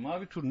yolculuk nedir?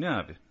 Mavi tur ne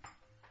abi?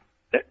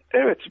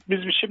 Evet, biz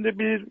şimdi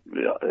bir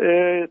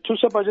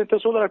TÜRSAP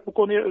acentası olarak bu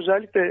konuya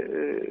özellikle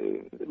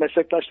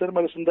meslektaşlarım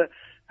arasında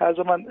her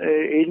zaman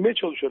eğilmeye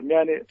çalışıyorum.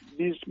 Yani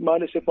biz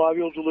maalesef mavi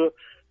yolculuğu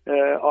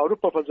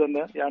Avrupa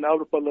pazarına, yani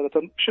Avrupalılara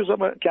tanıtmışız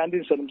ama kendi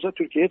insanımıza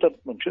Türkiye'ye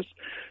tanıtmamışız.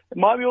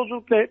 Mavi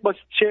yolculuk ne?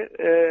 Basitçe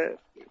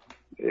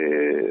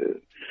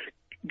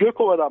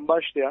Gökova'dan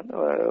başlayan,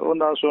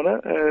 ondan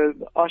sonra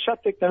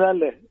ahşap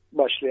teknelerle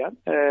başlayan,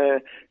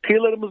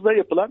 kıyılarımızda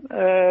yapılan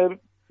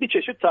bir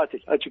çeşit tatil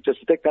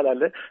açıkçası,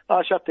 teknelerle,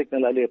 ahşap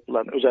teknelerle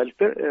yapılan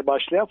özellikle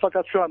başlayan,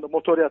 fakat şu anda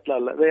motor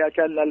yatlarla ve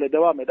yelkenlerle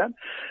devam eden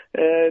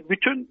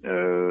bütün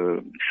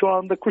şu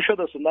anda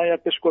Kuşadası'ndan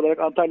yaklaşık olarak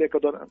Antalya'ya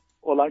kadar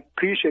olan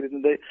kıyı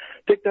şeridinde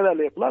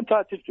teknelerle yapılan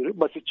tatil türü,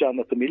 basitçe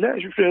anlatımıyla.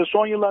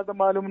 Son yıllarda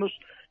malumunuz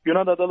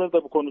Yunan adaları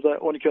da bu konuda,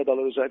 12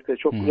 adalar özellikle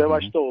çok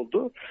revaçta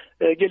oldu.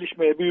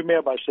 Gelişmeye,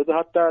 büyümeye başladı.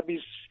 Hatta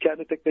biz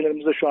kendi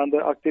teknelerimizde şu anda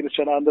Akdeniz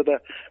çanağında da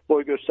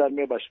boy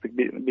göstermeye başladık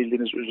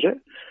bildiğiniz üzere.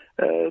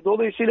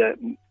 Dolayısıyla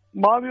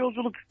mavi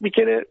yolculuk bir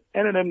kere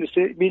en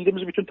önemlisi,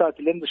 bildiğimiz bütün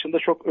tatillerin dışında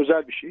çok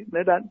özel bir şey.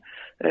 Neden?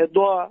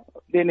 Doğa,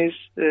 deniz,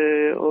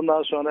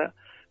 ondan sonra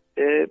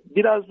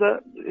biraz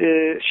da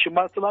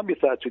şımartılan bir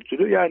tatil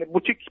türü. Yani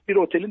butik bir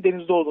otelin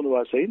denizde olduğunu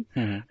varsayın.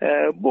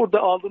 Burada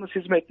aldığınız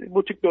hizmet,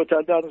 butik bir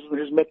otelde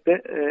aldığınız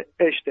hizmetle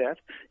eşdeğer.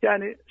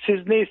 Yani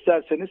siz ne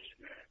isterseniz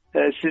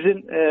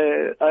sizin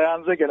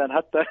ayağınıza gelen,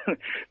 hatta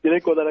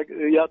direkt olarak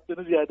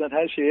yattığınız yerden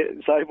her şeye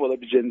sahip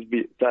olabileceğiniz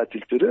bir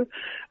tatil türü.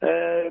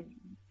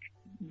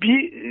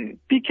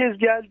 bir kez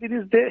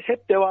geldiğinizde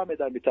hep devam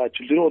eden bir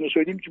tatildir. Onu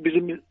söyleyeyim ki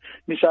bizim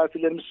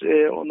misafirlerimiz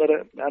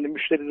onlara yani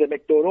müşteri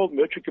demek doğru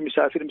olmuyor. Çünkü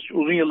misafirimiz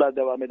uzun yıllar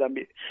devam eden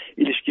bir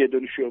ilişkiye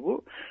dönüşüyor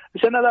bu.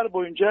 Seneler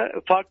boyunca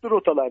farklı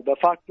rotalarda,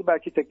 farklı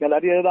belki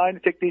tekneler ya da aynı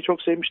tekneyi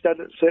çok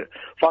sevmişlerse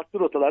farklı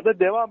rotalarda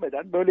devam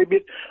eden, böyle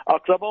bir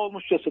akraba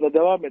olmuşçasına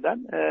devam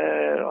eden,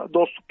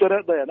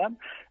 dostluklara dayanan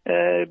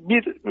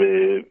bir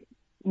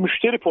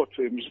müşteri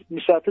portföyümüz,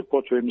 misafir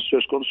portföyümüz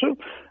söz konusu.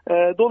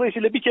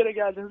 Dolayısıyla bir kere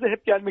geldiğinizde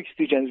hep gelmek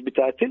isteyeceğiniz bir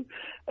tatil.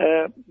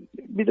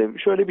 Bir de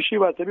şöyle bir şey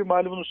var tabii,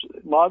 malumunuz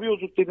Mavi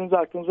Yolculuk dediğinizde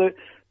aklınıza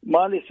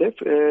maalesef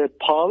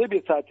pahalı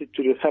bir tatil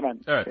türü hemen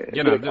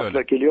genelde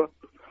öyle geliyor.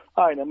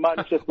 Aynen,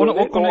 maalesef.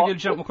 O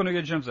konuya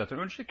geleceğim zaten.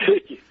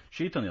 Öncelikle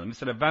şeyi tanıyalım.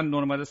 Mesela ben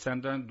normalde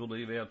senden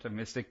dolayı veya da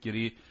meslek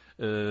gereği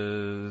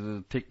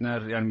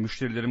tekneler, yani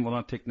müşterilerim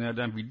olan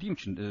teknelerden bildiğim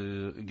için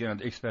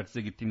genelde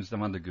ekspertize gittiğimiz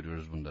zaman da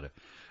görüyoruz bunları.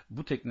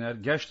 Bu tekneler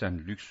gerçekten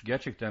lüks.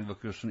 Gerçekten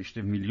bakıyorsun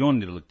işte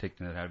milyon liralık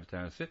tekneler her bir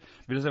tanesi.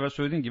 Biraz evvel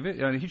söylediğin gibi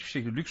yani hiçbir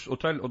şekilde lüks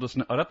otel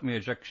odasını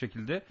aratmayacak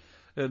şekilde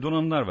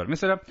donanımlar var.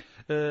 Mesela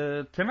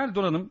temel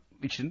donanım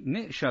için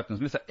ne iş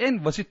yaptınız? Mesela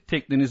en basit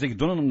teknenizdeki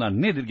donanımlar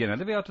nedir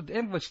genelde? Veyahut da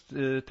en basit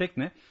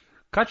tekne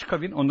kaç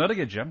kabin, onlara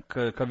geleceğim.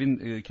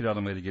 Kabin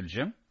kiralamaya da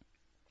geleceğim.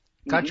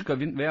 Kaç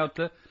kabin veyahut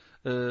da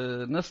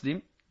nasıl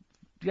diyeyim?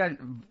 Yani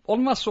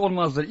olmazsa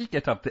olmazları ilk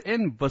etapta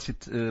en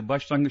basit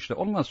başlangıçta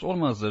olmazsa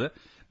olmazları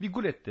bir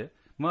Goulet'te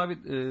mavi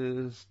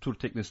tur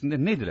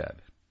teknesinde nedir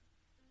abi?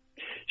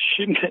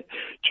 Şimdi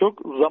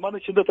çok zaman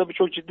içinde tabii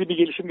çok ciddi bir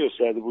gelişim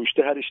gösterdi bu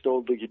işte, her işte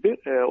olduğu gibi.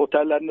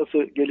 Oteller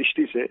nasıl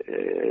geliştiyse,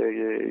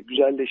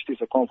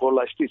 güzelleştiyse,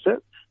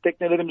 konforlaştıysa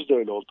teknelerimiz de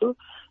öyle oldu.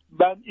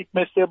 Ben ilk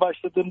mesleğe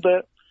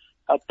başladığımda,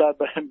 hatta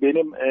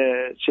benim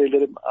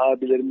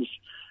abilerimiz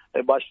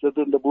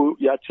başladığında bu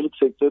yatçılık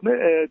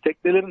sektörüne,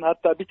 teknelerin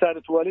hatta bir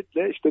tane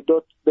tuvaletle işte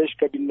 4-5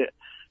 kabinli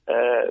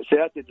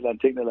seyahat edilen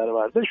tekneler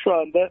vardı. Şu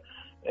anda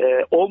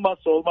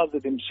olmazsa olmaz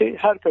dediğim şey,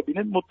 her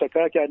kabinin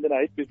mutlaka kendine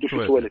ait bir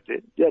duşu,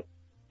 tuvaleti,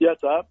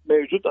 yatağı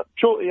mevcut.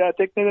 Yani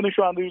teknelerin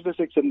şu anda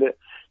 %80'inde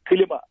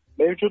klima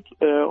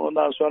mevcut.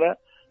 Ondan sonra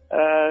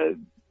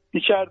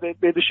içeride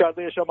ve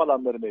dışarıda yaşam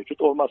alanları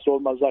mevcut. Olmazsa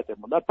olmaz zaten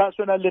bunlar.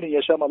 Personellerin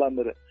yaşam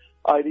alanları,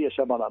 ayrı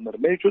yaşam alanları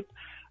mevcut.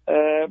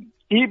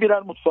 İyi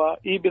birer mutfağı,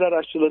 iyi birer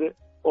aşçıları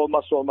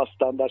olmazsa olmaz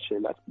standart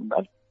şeyler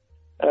bunlar.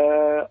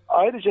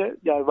 Ayrıca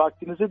yani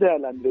vaktinizi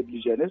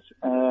değerlendirebileceğiniz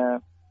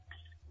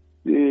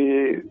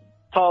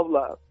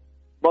tavla,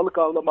 balık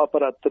avlama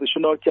aparatları,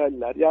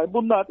 şnorkeller, yani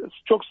bunlar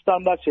çok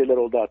standart şeyler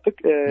oldu artık.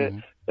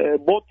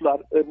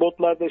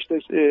 Botlarda işte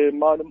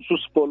malum su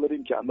sporları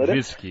imkanları.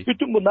 Riski.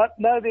 Bütün bunlar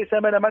neredeyse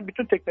hemen hemen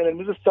bütün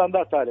teknelerimizde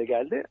standart hale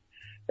geldi.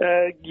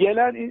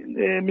 Gelen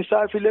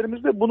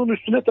misafirlerimiz de bunun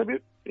üstüne tabii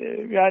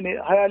yani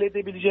hayal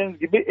edebileceğiniz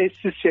gibi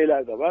eşsiz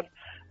şeyler de var.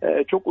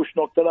 Çok uç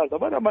noktalar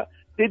da var ama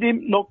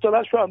dediğim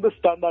noktalar şu anda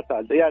standart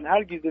halde. Yani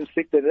her girdiğiniz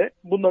teknede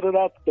bunları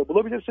rahatlıkla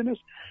bulabilirsiniz.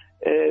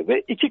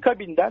 Ve 2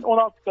 kabinden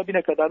 16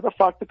 kabine kadar da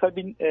farklı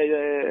kabin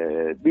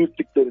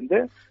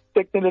büyüklüklerinde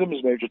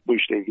teknelerimiz mevcut bu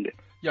işle ilgili.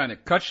 Yani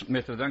kaç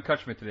metreden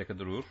kaç metreye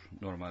kadar olur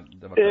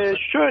normalde bakarsak?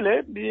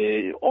 Şöyle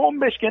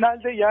 15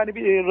 genelde, yani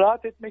bir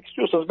rahat etmek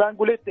istiyorsanız, ben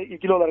Goulet'le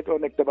ilgili olarak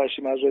örnekle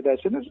başlayayım arzu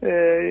ederseniz.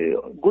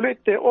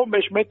 Goulet'te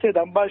 15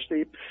 metreden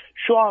başlayıp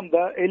şu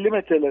anda 50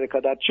 metrelere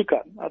kadar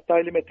çıkan, hatta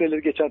 50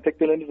 metreleri geçen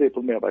teknelerimiz de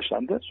yapılmaya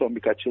başlandı son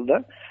birkaç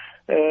yılda.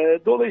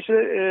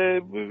 Dolayısıyla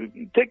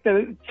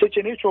tekne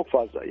seçeneği çok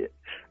fazla.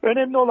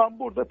 Önemli olan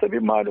burada tabii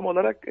malum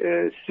olarak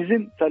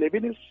sizin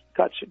talebiniz,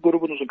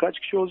 grubunuzun kaç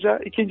kişi olacağı.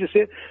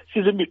 İkincisi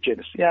sizin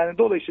bütçeniz. Yani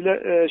dolayısıyla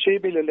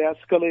şeyi belirleyen,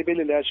 skalayı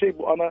belirleyen şey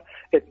bu ana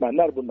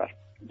etmenler bunlar.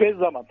 Ve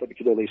zaman tabii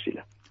ki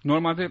dolayısıyla.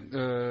 Normalde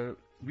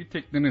bir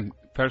teknenin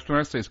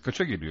personel sayısı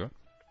kaça geliyor?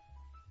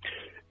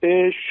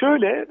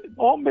 Şöyle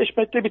 15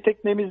 metre bir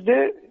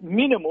teknemizde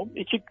minimum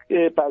 2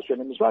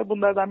 personelimiz var.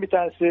 Bunlardan bir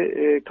tanesi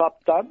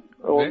kaptan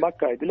olmak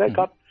kaydıyla.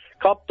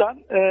 Kaptan,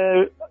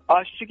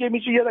 aşçı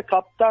gemici ya da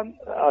kaptan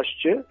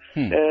aşçı.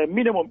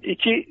 Minimum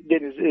 2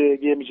 deniz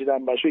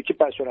gemiciden başlıyor. 2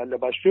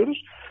 personelle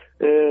başlıyoruz.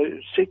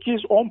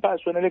 8-10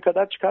 personele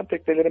kadar çıkan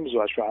teknelerimiz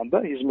var şu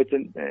anda,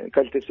 hizmetin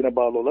kalitesine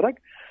bağlı olarak.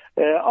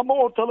 Ama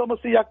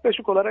ortalaması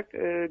yaklaşık olarak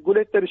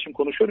Goulet'ler için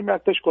konuşuyorum.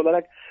 Yaklaşık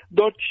olarak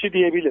 4 kişi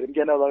diyebilirim.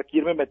 Genel olarak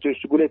 20 metre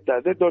üstü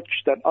Goulet'lerde 4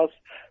 kişiden az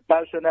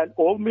personel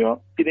olmuyor.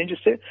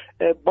 Birincisi,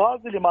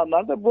 bazı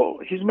limanlarda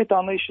bu hizmet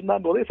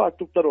anlayışından dolayı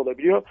farklılıklar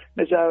olabiliyor.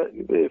 Mesela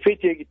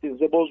Fethiye'ye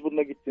gittiğinizde,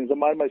 Bozburun'a gittiğinizde,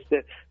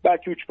 Marmaris'te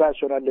belki 3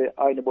 personelle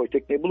aynı boy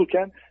tekneyi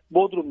bulurken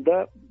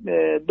Bodrum'da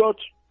 4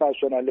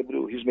 personelle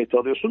bu hizmeti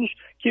alıyorsunuz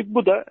ki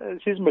bu da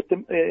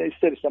hizmetin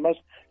ister istemez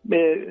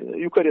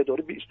yukarıya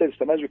doğru ister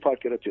istemez bir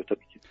fark yaratıyor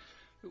tabii ki.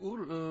 Uğur,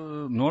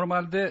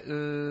 normalde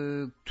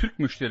Türk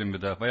müşteri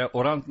mi daha veya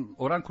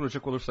oran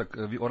kuracak olursak,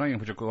 bir oran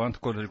yapacak, oran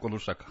kuracak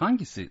olursak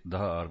hangisi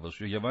daha ağır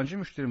basıyor? Yabancı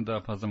müşteri mi daha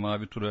fazla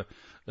mavi tura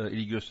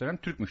ilgi gösteren,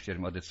 Türk müşteri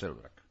mi adetsel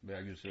olarak veya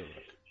yüzdesel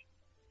olarak?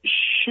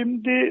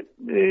 Şimdi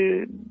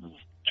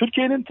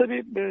Türkiye'nin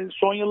tabii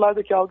son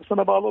yıllardaki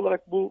algısına bağlı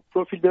olarak bu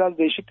profil biraz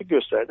değişiklik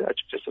gösterdi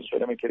açıkçası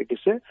söylemek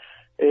gerekirse.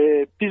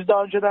 Biz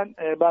daha önceden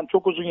ben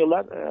çok uzun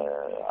yıllar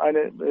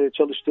aynı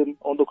çalıştığım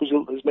 19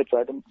 yıl hizmet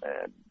verdim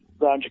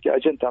daha önceki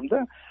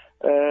acentemde.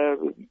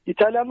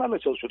 İtalyanlarla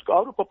çalışıyorduk.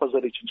 Avrupa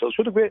pazarı için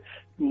çalışıyorduk ve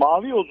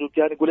mavi yolculuk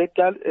yani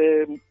guletler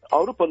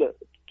Avrupalı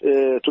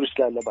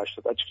turistlerle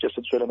başladı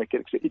açıkçası söylemek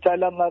gerekirse.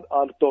 İtalyanlar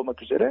ağırlıklı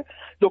olmak üzere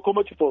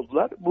lokomotif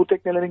oldular. Bu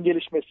teknelerin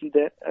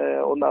gelişmesinde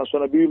ondan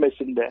sonra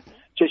büyümesinde,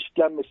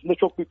 çeşitlenmesinde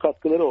çok büyük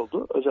katkıları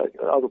oldu.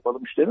 Özellikle Avrupalı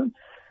müşterinin.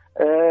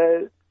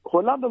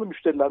 Hollandalı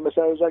müşteriler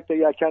mesela özellikle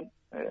yelken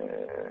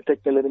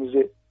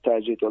teknelerimizi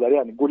tercih ediyorlar.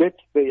 Yani gulet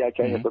ve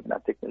yelken yapabilen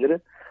tekneleri.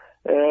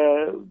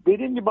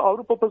 Dediğim gibi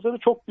Avrupa pazarı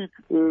çok büyük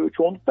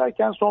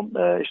çoğunluktayken son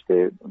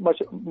işte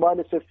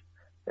maalesef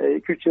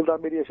 2-3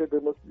 yıldan beri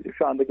yaşadığımız,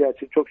 şu anda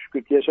gerçi çok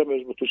şükür ki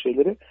yaşamıyoruz bu tür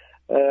şeyleri.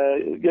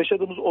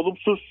 Yaşadığımız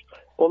olumsuz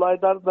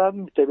olaylardan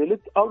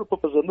mütevellit Avrupa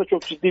pazarında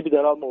çok ciddi bir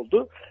daralma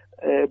oldu.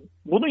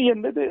 Bunun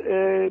yerine de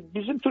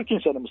bizim Türk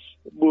insanımız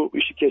bu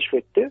işi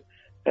keşfetti.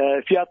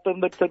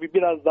 Fiyatlarında tabii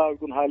biraz daha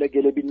uygun hale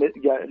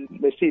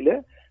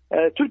gelmesiyle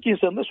Türk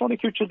insanında son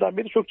 2-3 yıldan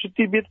beri çok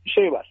ciddi bir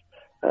şey var.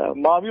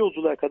 Mavi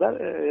yolculuğa kadar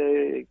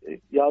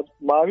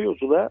mavi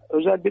yolculuğa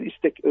özel bir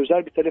istek,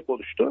 özel bir talep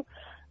oluştu.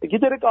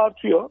 Giderek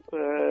artıyor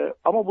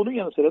ama bunun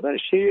yanı sıra da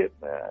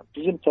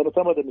bizim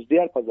tanıtamadığımız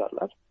diğer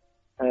pazarlar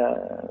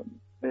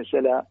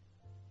mesela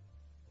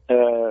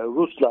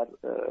Ruslar,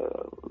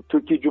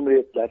 Türkiye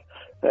Cumhuriyetler,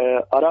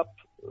 Arap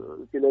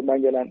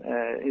ülkelerinden gelen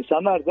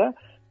insanlar da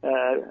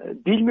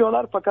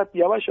bilmiyorlar fakat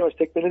yavaş yavaş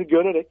tekneleri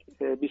görerek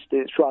biz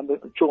de şu anda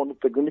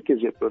çoğunlukla günlük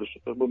gezi yapıyoruz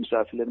bu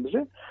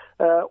misafirlerimizi.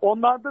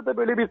 Onlarda da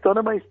böyle bir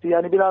tanıma isteği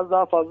yani biraz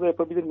daha fazla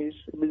yapabilir miyiz,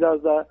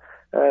 biraz daha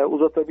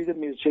uzatabilir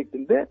miyiz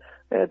şeklinde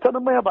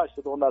tanınmaya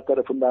başladı onlar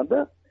tarafından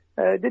da.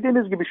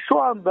 Dediğiniz gibi şu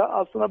anda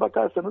aslına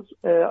bakarsanız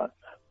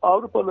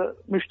Avrupalı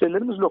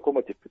müşterilerimiz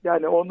lokomotif.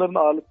 Yani onların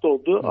ağırlıkta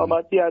olduğu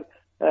ama diğer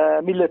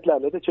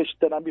milletlerle de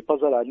çeşitlenen bir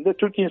pazar halinde.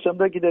 Türk insanı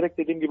da giderek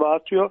dediğim gibi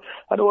artıyor.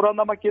 Hani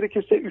oranlamak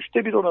gerekirse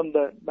 1/3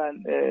 oranında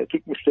ben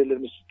Türk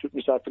müşterilerimiz, Türk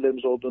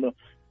misafirlerimiz olduğunu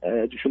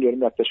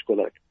düşünüyorum yaklaşık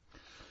olarak.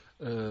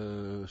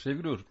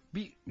 Sevgili Uğur,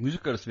 bir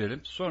müzik arası verelim.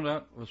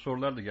 Sonra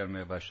sorular da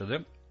gelmeye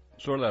başladı.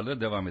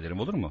 Sorularla devam edelim,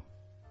 olur mu?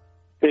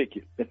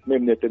 Peki,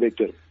 memnuniyetle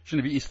bekliyorum.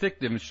 Şimdi bir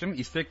istek demiştim.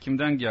 İstek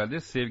kimden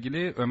geldi?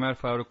 Sevgili Ömer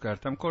Faruk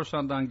Ertem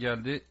Korsan'dan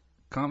geldi.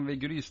 Kan ve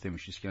Gürü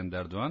istemiş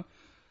İskender Doğan.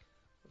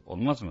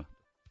 Olmaz mı?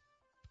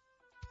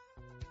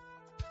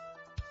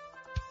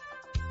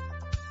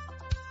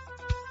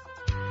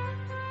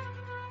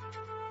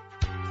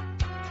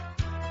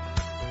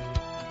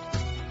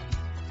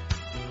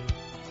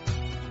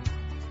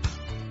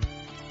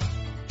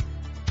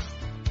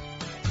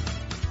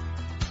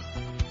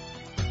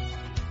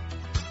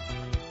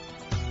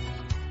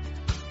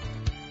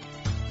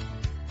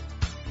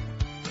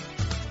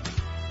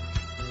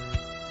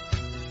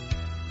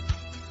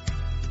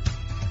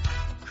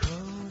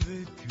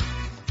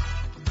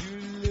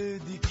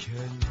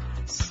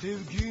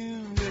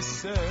 Sevgimle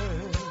sen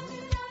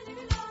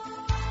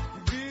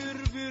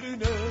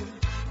birbirine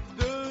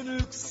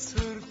dönük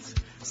sırt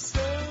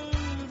sen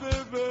ve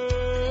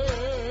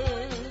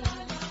ben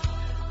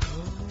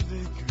kan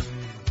ve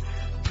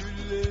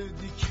gülle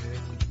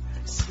diken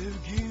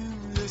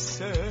sevgimle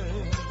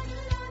sen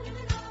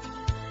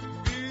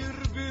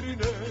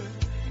birbirine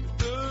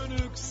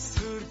dönük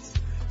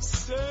sırt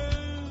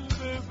sen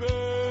ve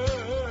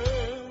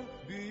ben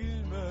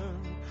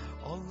bilmem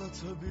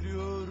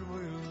anlatabiliyor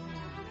muyum?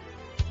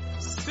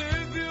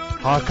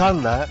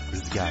 Hakan'la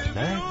Rüzgar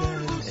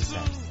nereden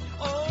esersin?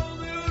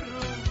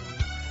 Ağlıyorum,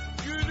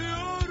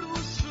 gülüyor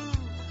musun?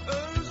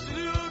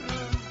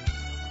 Özlüyorum,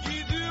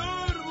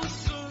 gidiyor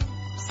musun?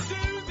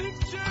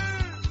 Sevdikçe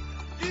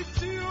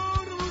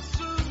itiyor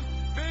musun?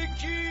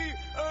 Peki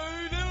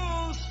öyle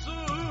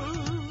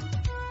olsun.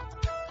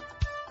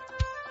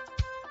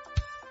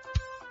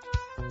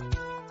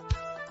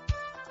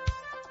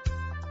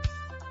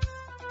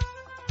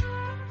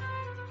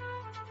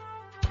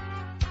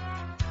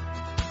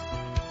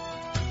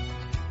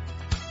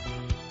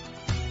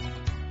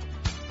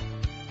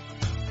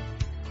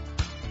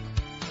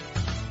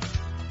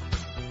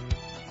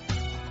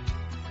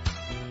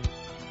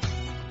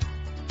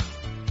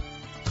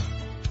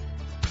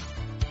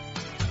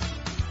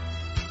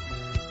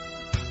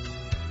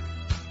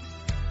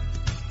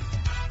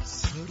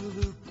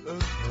 Sarılıp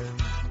öpen,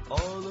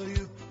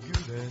 ağlayıp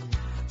gülen,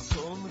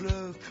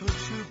 sonra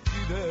kaçıp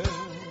giden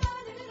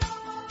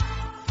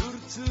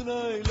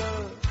fırtınayla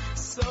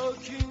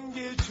sakin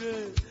gece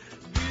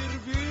bir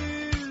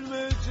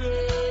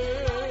bilmece.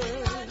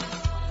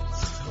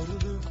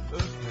 Sarılıp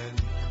öpen,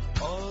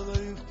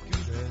 ağlayıp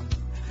gülen,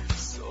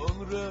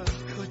 sonra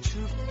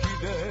kaçıp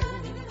giden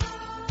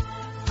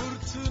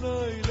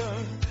fırtınayla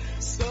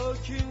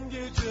sakin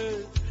gece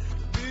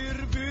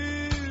bir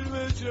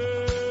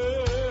bilmece.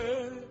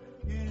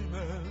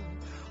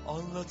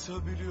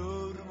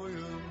 Anlatabiliyor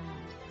muyum?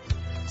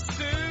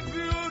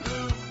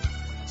 Seviyorum,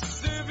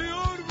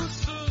 seviyor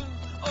musun?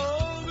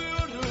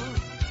 Ağlıyorum,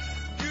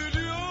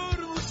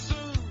 gülüyor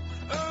musun?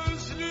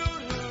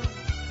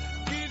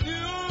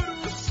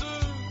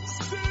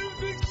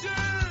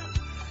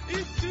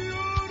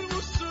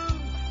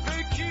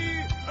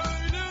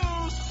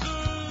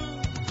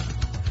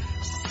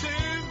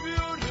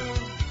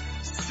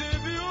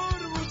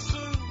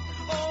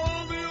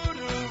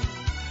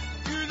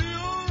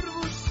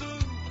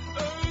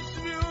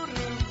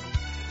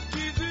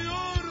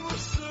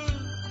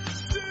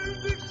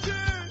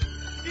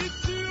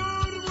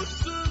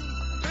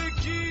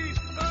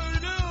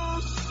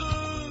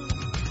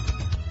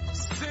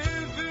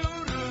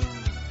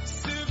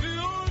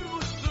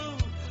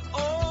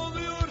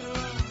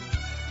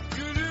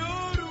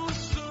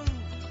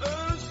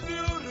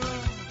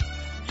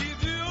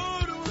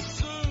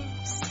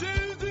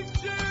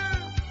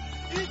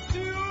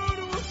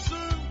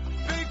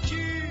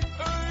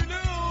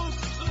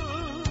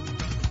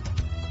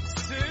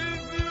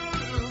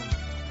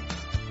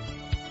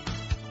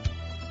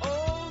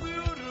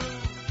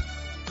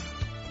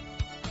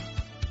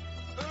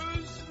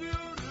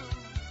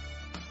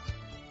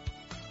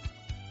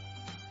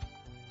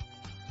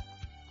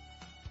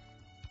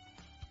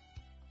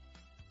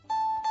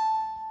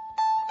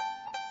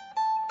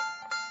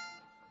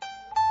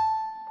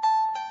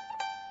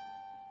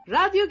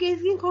 Radyo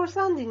Gezgin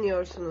Korsan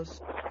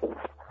dinliyorsunuz.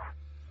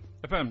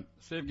 Efendim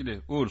sevgili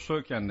Uğur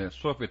Soyken'le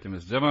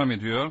sohbetimiz devam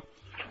ediyor.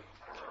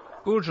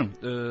 Uğur'cum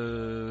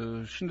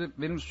şimdi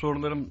benim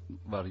sorularım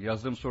var,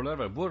 yazdığım sorular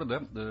var. Bu arada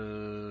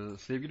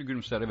sevgili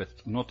Gülümser, evet,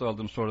 not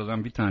aldığım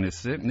sorulardan bir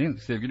tanesi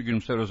sevgili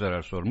Gülümser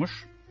Özerer sormuş.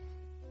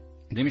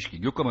 Demiş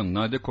ki Gökova'nın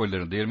nadide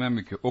koyları,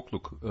 Değirmenbükü,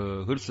 Okluk,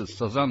 Hırsız,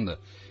 Sazanlı,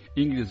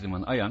 İngiliz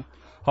Limanı, Ayan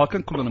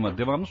halkın kullanıma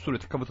devamlı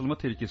sureti kapatılma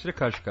tehlikesiyle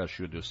karşı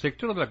karşıya diyor.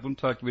 Sektör olarak bunu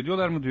takip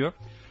ediyorlar mı diyor.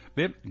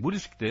 Ve bu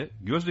riskte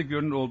gözle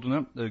görünür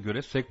olduğuna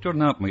göre sektör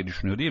ne yapmayı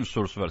düşünüyor diye bir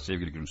sorusu var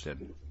sevgili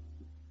Gülümser'in.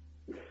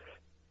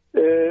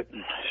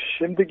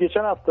 Şimdi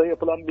geçen hafta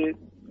yapılan bir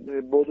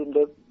Bodrum'da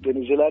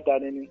Denizciler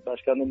Derneği'nin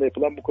başkanlığında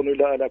yapılan bu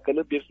konuyla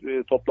alakalı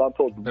bir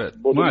toplantı oldu. Evet,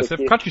 Bodrum'daki...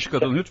 Maalesef kaç kişi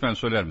katıldı lütfen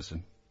söyler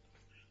misin?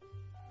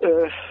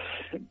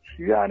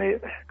 Yani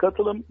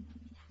katılım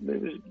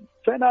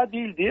fena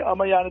değildi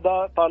ama yani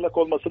daha parlak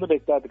olmasını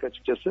beklerdik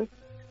açıkçası.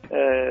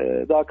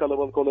 Daha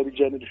kalabalık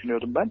olabileceğini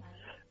düşünüyordum ben.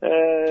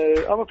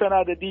 Ama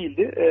fena da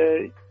değildi.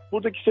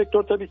 Buradaki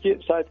sektör tabii ki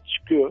sahip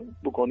çıkıyor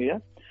bu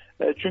konuya.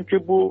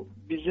 Çünkü bu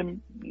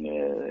bizim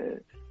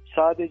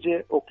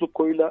sadece okluk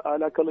koyuyla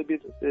alakalı bir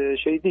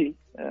şey değil.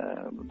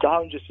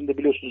 Daha öncesinde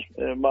biliyorsunuz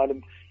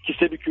malum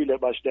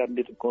Kisebükü'yle başlayan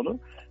bir konu.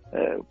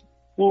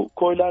 Bu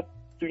koylar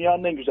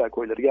dünyanın en güzel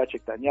koyları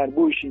gerçekten. Yani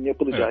bu işin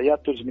yapılacağı, evet,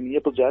 yat turizminin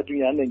yapılacağı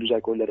dünyanın en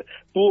güzel koyları.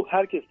 Bu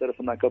herkes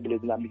tarafından kabul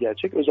edilen bir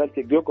gerçek.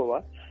 Özellikle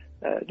Gökova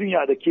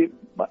dünyadaki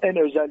en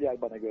özel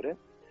yer bana göre.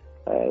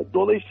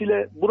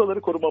 Dolayısıyla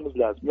buraları korumamız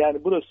lazım. Yani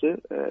burası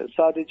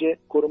sadece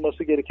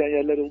korunması gereken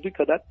yerler olduğu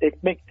kadar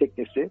ekmek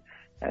teknesi,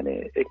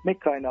 yani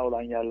ekmek kaynağı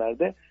olan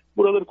yerlerde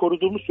buraları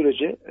koruduğumuz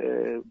sürece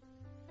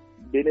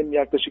benim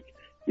yaklaşık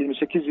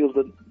 28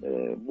 yıldır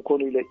bu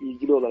konuyla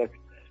ilgili olarak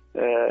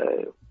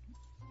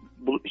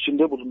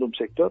içinde bulunduğum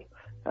sektör,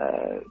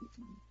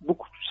 bu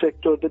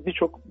sektörde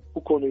birçok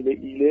bu konuyla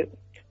ilgili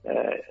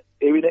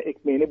evine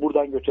ekmeğini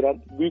buradan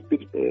götüren büyük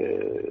bir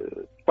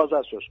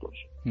pazar söz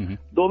konusu. Hı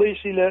hı.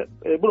 Dolayısıyla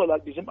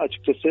buralar bizim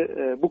açıkçası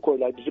bu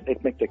koylar bizim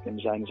ekmek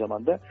teknemiz aynı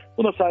zamanda.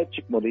 Buna sahip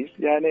çıkmalıyız.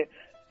 Yani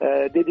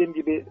dediğim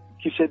gibi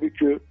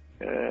Kisebükü,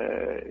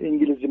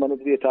 İngiliz Limanı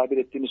diye tabir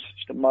ettiğimiz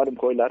işte malum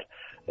koylar,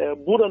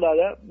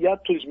 buralara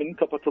yat turizminin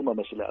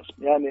kapatılmaması lazım.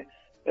 Yani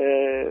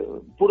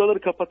buraları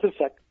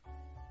kapatırsak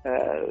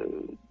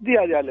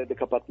diğer yerleri de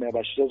kapatmaya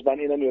başlayacağız.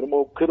 Ben inanıyorum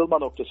o kırılma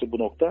noktası bu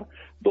nokta.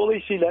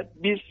 Dolayısıyla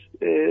biz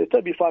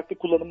tabii farklı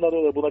kullanımlar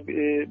var. Buna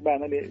ben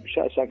hani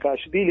şahsen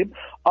karşı değilim.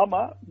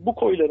 Ama bu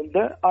koyların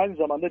da aynı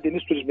zamanda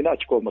deniz turizmine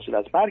açık olması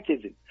lazım.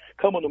 Herkesin,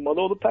 kamunun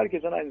malı olup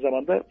herkesin aynı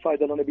zamanda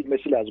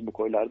faydalanabilmesi lazım bu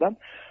koylardan.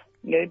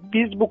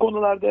 Biz bu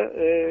konularda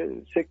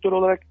sektör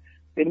olarak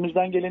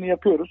elimizden geleni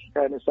yapıyoruz.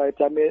 Yani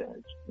sahiplenmeye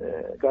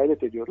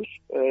gayret ediyoruz.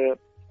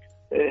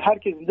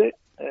 Herkesin de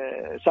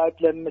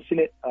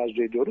sahiplenmesini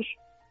arzu ediyoruz.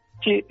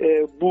 Ki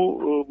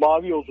bu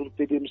mavi yolculuk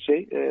dediğimiz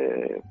şey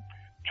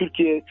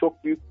Türkiye'ye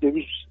çok büyük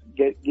döviz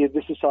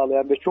girdisi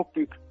sağlayan ve çok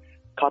büyük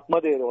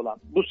katma değeri olan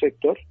bu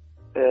sektör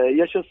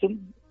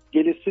yaşasın,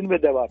 gelişsin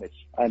ve devam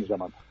etsin aynı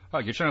zamanda.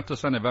 Geçen hafta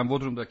senle ben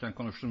Bodrum'dayken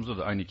konuştuğumuzda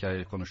da aynı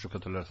hikayeyi konuştuk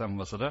hatırlarsan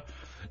masada.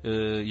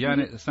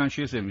 Yani sen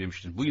şey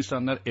demiştin. Bu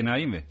insanlar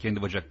enayi mi?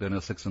 Kendi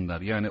bacaklarına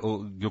sıksınlar. Yani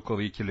o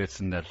Gökova'yı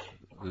kirletsinler.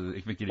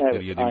 Ekmek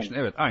yedikleri evet, demiştin.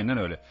 Evet, aynen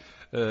öyle.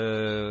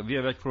 Bir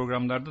evvelki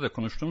programlarda da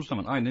konuştuğumuz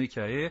zaman aynı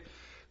hikaye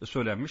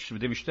söylenmiş.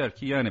 Demişler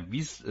ki yani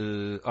biz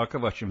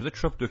arka bahçemize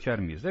çöp döker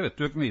miyiz? Evet,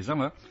 dökmeyiz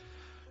ama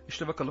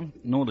işte bakalım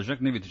ne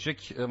olacak, ne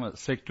bitecek. Ama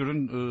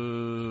sektörün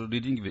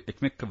dediğin gibi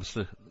ekmek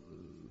kapısı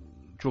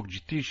çok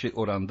ciddi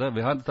oranda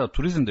ve hatta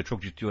turizm de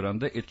çok ciddi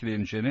oranda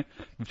etkileneceğini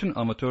bütün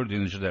amatör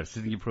denizciler,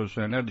 sizin gibi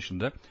profesyoneller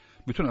dışında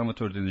bütün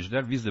amatör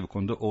denizciler biz de bu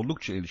konuda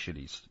oldukça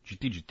endişeliyiz.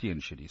 Ciddi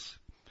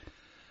endişeliyiz.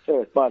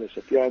 Evet,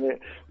 maalesef. Yani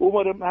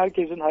umarım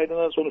herkesin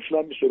hayrına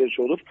sonuçlanan bir süreç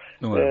olur.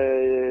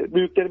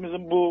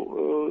 Büyüklerimizin bu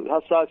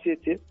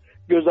hassasiyeti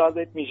göz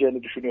ardı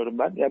etmeyeceğini düşünüyorum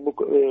ben. Yani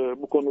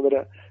bu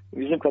konulara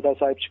bizim kadar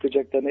sahip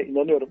çıkacaklarına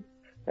inanıyorum.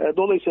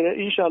 Dolayısıyla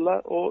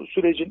inşallah o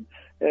sürecin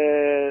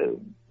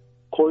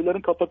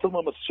koyların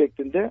kapatılmaması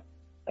şeklinde,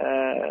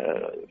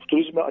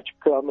 turizme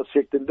açık kalması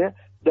şeklinde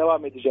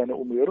devam edeceğini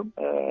umuyorum.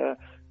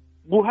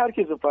 Bu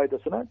herkesin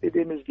faydasına,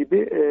 dediğimiz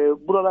gibi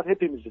buralar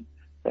hepimizin.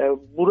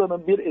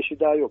 Buranın bir eşi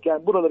daha yok.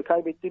 Yani buraları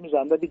kaybettiğimiz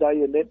anda bir daha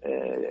yerine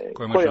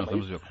koyma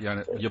şansımız yok.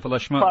 Yani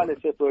yapılaşma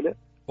maalesef öyle.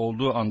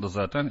 Olduğu anda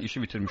zaten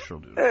işi bitirmiş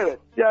oluyoruz. Evet.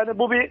 Yani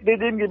bu bir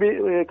dediğim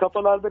gibi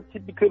kafalarda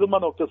bir kırılma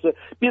noktası.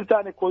 Bir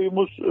tane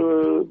koyumuz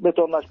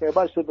betonlaşmaya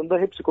başladığında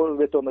hepsi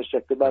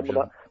betonlaşacaktır. Ben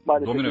buna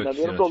maalesef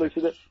inanıyorum.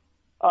 Dolayısıyla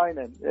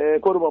aynen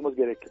korumamız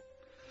gerekli.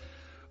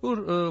 Uğur,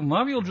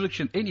 mavi yolculuk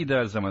için en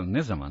ideal zaman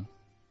ne zaman?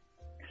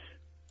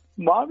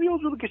 Mavi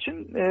yolculuk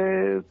için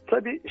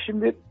tabii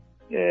şimdi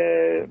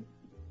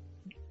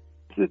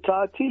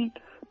tatil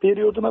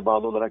periyoduna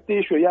bağlı olarak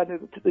değişiyor. Yani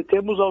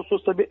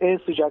Temmuz-Ağustos tabii en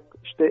sıcak,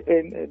 işte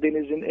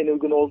denizin en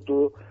uygun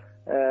olduğu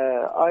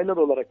aylar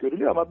olarak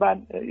görülüyor ama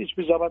ben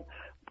hiçbir zaman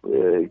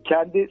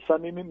kendi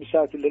samimi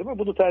misafirlerime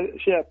bunu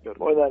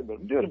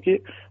önermiyorum. Diyorum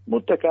ki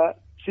mutlaka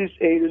siz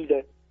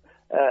Eylül'de,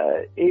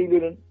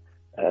 Eylül'ün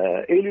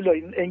Eylül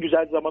ayının en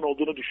güzel zaman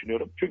olduğunu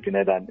düşünüyorum. Çünkü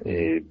neden?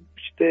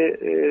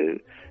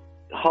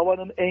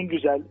 Havanın en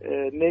güzel,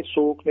 ne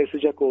soğuk ne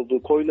sıcak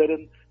olduğu,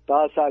 koyların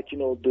daha sakin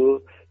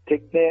olduğu,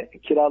 tekne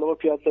kiralama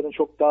fiyatlarının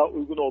çok daha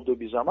uygun olduğu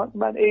bir zaman.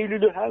 Ben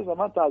Eylül'ü her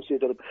zaman tavsiye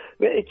ederim.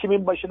 Ve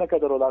Ekim'in başına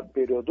kadar olan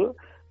periyodu.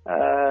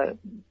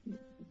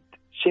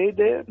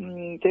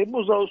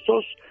 Temmuz,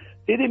 Ağustos,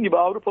 dediğim gibi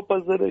Avrupa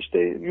pazarı, işte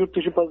yurt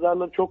dışı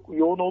pazarları çok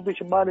yoğun olduğu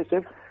için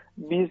maalesef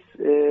biz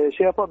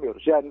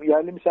yapamıyoruz. Yani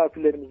yerli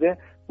misafirlerimize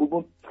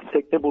bugün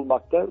tekne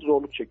bulmakta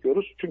zorluk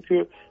çekiyoruz.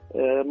 Çünkü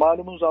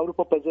malumunuz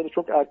Avrupa pazarı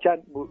çok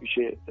erken bu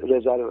işi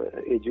rezerv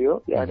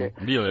ediyor. Yani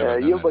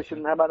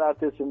yılbaşının hemen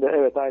ertesinde,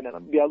 evet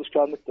aynen, bir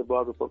alışkanlıktır bu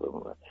Avrupa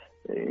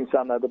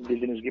insanlarda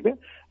bildiğiniz gibi.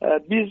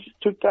 Biz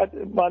Türkler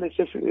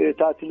maalesef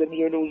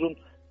tatillerimizi öyle uzun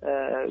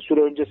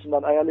süre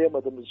öncesinden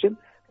ayarlayamadığımız için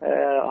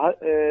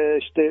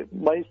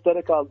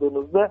Mayıs'lara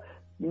kaldığımızda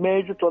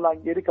mevcut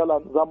olan geri kalan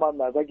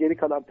zamanlarda, geri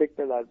kalan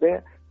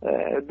teknelerde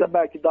da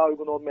belki daha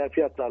uygun olmayan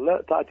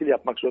fiyatlarla tatil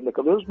yapmak zorunda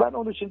kalıyoruz. Ben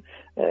onun için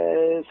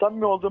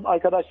samimi olduğum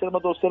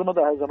arkadaşlarıma, dostlarıma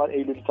da her zaman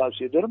Eylül'ü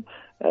tavsiye ediyorum.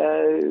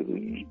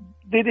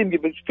 Dediğim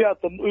gibi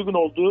fiyatların uygun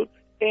olduğu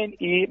en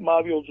iyi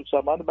mavi yolculuk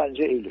zamanı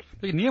bence Eylül.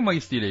 Peki niye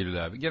Mayıs değil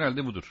Eylül abi?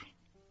 Genelde budur.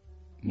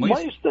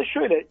 Mayıs'ta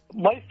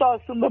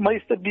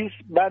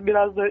ben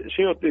biraz da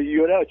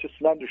yöre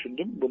açısından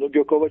düşündüm bunu.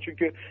 Gökova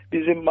çünkü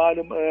bizim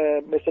malum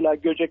mesela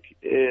Göcek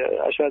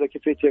aşağıdaki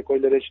Fethiye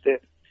koyları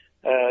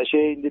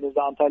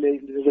indiğinizde, Antalya'ya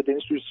indiğinizde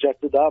deniz suyu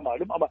sıcaklığı daha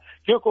malum ama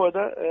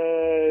Gökova'da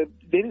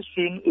deniz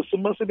suyunun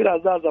ısınması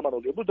biraz daha zaman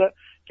oluyor. Bu da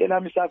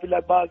gelen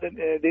misafirler bazen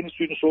deniz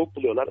suyunu soğuk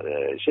buluyorlar.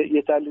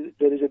 Yeterli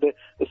derecede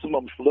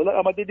ısınmamış buluyorlar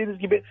ama dediğiniz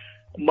gibi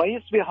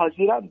Mayıs ve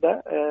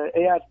Haziran'da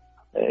eğer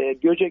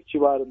Göcek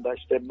civarında,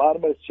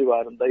 Marmaris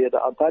civarında ya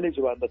da Antalya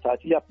civarında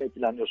tatil yapmayı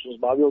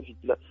planlıyorsunuz, mavi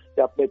yolculuk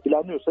yapmayı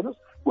planlıyorsanız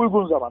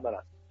uygun zamanlar.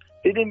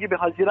 Dediğim gibi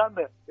Haziran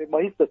ve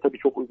Mayıs da tabii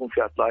çok uygun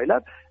fiyatlı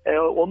aylar.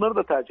 Onları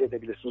da tercih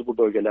edebilirsiniz bu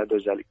bölgelerde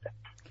özellikle.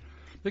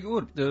 Peki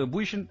Uğur,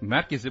 bu işin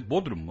merkezi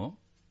Bodrum mu?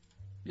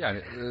 Yani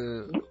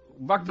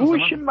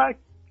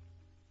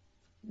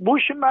bu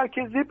işin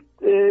merkezi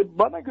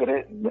bana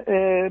göre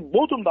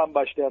Bodrum'dan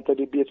başlayan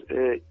tabii bir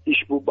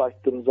iş bu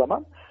baktığınız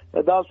zaman.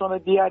 Daha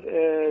sonra diğer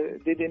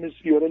dediğimiz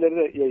yörelere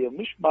de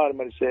yayılmış.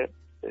 Marmaris'e,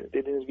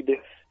 dediğiniz gibi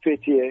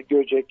Fethiye,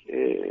 Göcek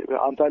ve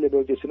Antalya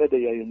bölgesine de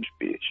yayılmış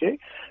bir şey.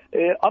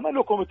 Ana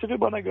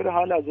lokomotifi bana göre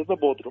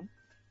halihazırda Bodrum.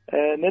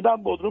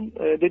 Neden Bodrum?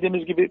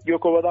 Dediğimiz gibi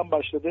Gökova'dan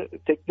başladı.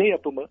 Tekne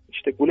yapımı,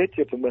 gulet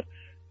yapımı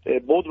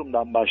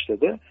Bodrum'dan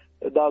başladı.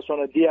 Daha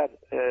sonra diğer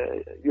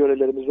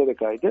yörelerimizde de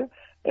kaydı.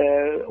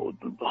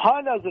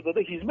 Halihazırda da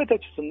hizmet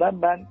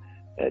açısından ben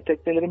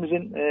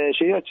teknelerimizin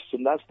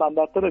açısından,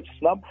 standartlar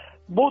açısından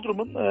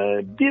Bodrum'un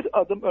bir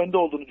adım önde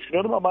olduğunu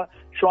düşünüyorum ama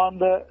şu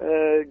anda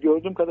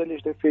gördüğüm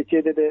kadarıyla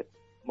Fethiye'de de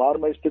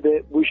Marmaris'te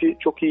de bu işi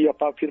çok iyi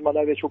yapan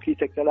firmalar ve çok iyi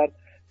tekneler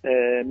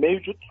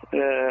mevcut.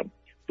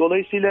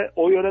 Dolayısıyla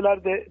o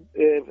yöreler de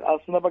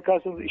aslına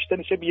bakarsanız içten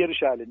içe bir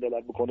yarış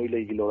halindeler bu konuyla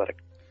ilgili olarak.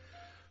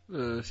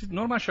 Siz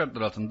normal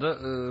şartlar altında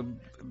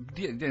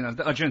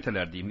genelde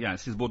acenteler diyeyim, yani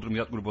siz Bodrum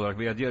Yat Grubu olarak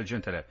veya diğer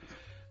acenteler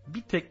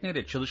bir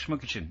tekneyle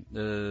çalışmak için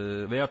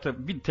veya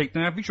da bir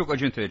tekneler birçok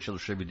acenteyle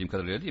çalışıyor bildiğim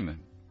kadarıyla, değil mi?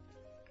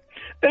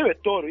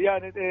 Evet, doğru.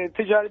 Yani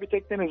ticari bir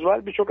tekneniz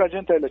var. Birçok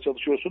acenteyle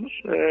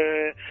çalışıyorsunuz.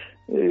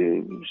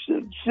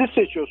 Siz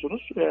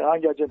seçiyorsunuz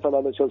hangi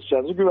acentelerle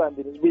çalışacağınızı.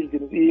 Güvendiğiniz,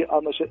 bildiğiniz, iyi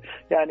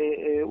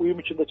uyum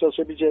içinde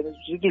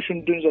çalışabileceğinizi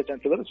düşündüğünüz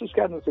acenteleri siz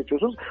kendiniz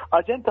seçiyorsunuz.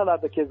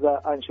 Acenteler de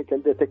keza aynı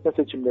şekilde tekne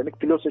seçimlerini,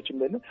 pilot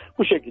seçimlerini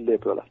bu şekilde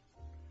yapıyorlar.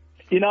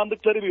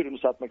 İnandıkları bir ürünü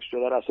satmak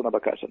istiyorlar aslına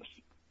bakarsanız.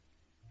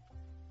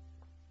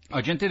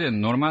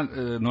 Acentelerin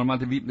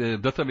normalde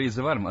bir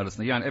database'i var mı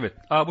arasında? Yani evet,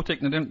 bu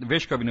tekneden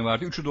 5 kabini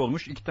vardı, 3'ü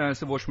dolmuş, 2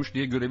 tanesi boşmuş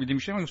diye görebildiğim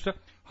bir şey mi, yoksa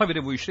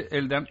habire bu işi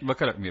elden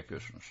bakarak mı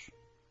yapıyorsunuz?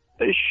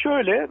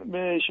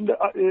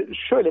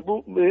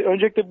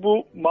 Öncelikle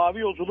bu mavi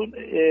yolculuğun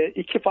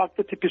iki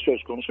farklı tipi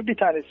söz konusu. Bir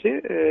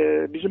tanesi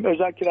bizim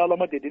özel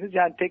kiralama dediğiniz,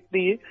 yani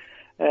tekneyi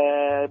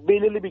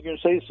belirli bir gün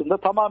sayısında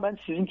tamamen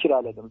sizin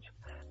kiraladığınız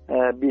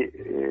bir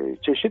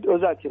çeşit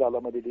özel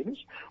kiralama dediğimiz.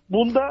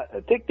 Bunda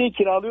tekneyi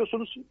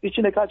kiralıyorsunuz.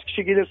 İçine kaç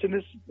kişi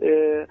gelirsiniz?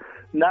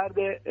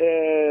 Nerede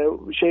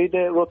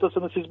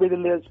rotasını siz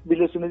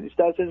belirleyebilirsiniz.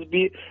 İsterseniz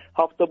bir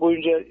hafta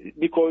boyunca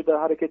bir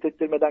koyda hareket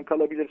ettirmeden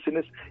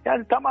kalabilirsiniz.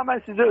 Yani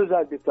tamamen size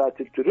özel bir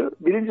tatil türü.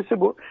 Birincisi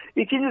bu.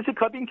 İkincisi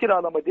kabin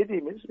kiralama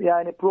dediğimiz,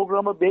 yani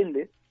programı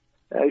belli.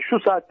 Şu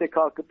saatte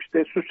kalkıp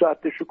şu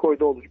saatte şu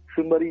koyda olur,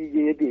 şunları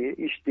yediği,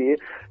 içtiği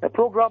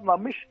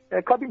programlanmış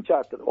kabin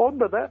charter.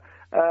 Onda da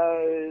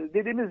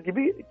dediğimiz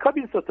gibi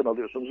kabin satın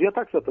alıyorsunuz,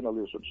 yatak satın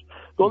alıyorsunuz.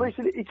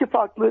 Dolayısıyla iki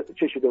farklı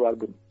çeşidi var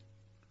bunun.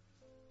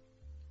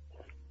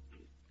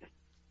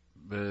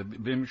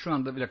 Benim şu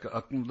anda bir dakika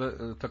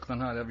aklımda takılan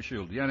hala bir şey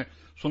oldu. Yani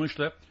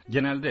sonuçta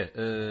genelde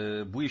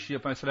bu işi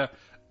yapan mesela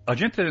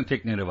acentelerin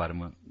tekneleri var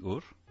mı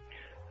Uğur?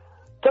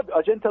 Tabii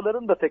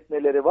acentaların da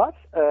tekneleri var.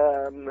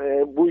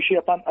 Bu işi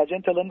yapan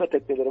acentaların da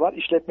tekneleri var.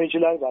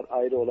 İşletmeciler var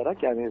ayrı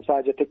olarak. Yani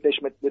sadece tekne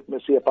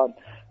işletmesi yapan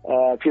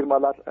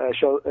firmalar,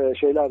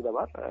 şeyler de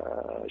var.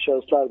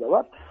 Şahıslar da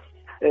var.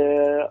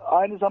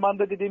 Aynı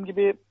zamanda dediğim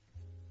gibi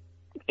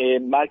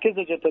merkez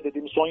acenta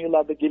dediğimiz son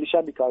yıllarda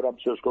gelişen bir kavram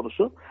söz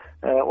konusu.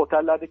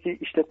 Otellerdeki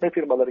işletme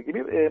firmaları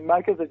gibi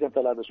merkez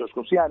acentalarda söz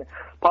konusu. Yani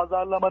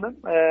pazarlamanın,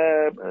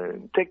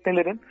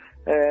 teknelerin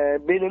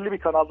belirli bir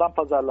kanaldan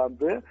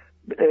pazarlandığı,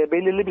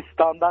 belirli bir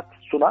standart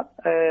sunan,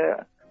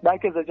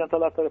 merkez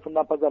acentalar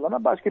tarafından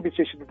pazarlanan başka bir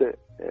çeşidi de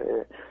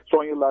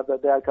son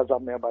yıllarda değer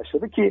kazanmaya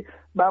başladı ki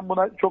ben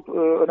buna çok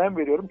önem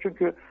veriyorum.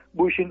 Çünkü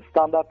bu işin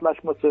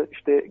standartlaşması,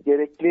 işte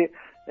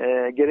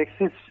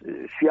gereksiz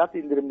fiyat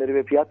indirimleri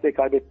ve fiyat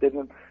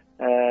rekabetlerinin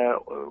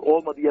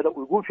olmadığı ya da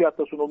uygun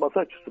fiyatta sunulması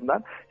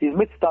açısından,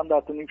 hizmet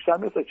standartının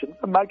yükselmesi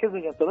açısından merkez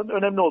acentaların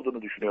önemli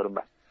olduğunu düşünüyorum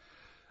ben.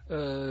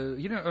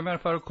 Yine Ömer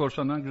Faruk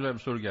Korsan'dan güzel bir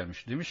soru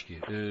gelmiş. Demiş ki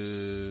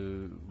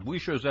bu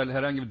işe özel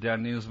herhangi bir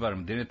derneğiniz var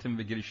mı? Denetim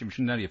ve gelişim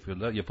için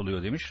neler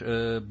yapılıyor demiş.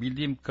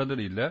 Bildiğim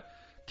kadarıyla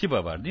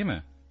TİBA var değil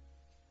mi?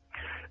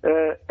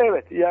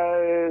 Evet.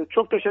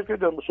 Çok teşekkür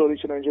ediyorum bu soru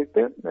için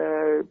öncelikle.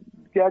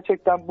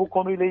 Gerçekten bu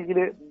konuyla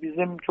ilgili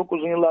bizim çok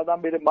uzun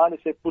yıllardan beri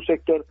maalesef bu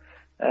sektör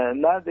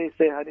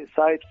neredeyse hani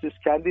sahipsiz,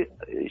 kendi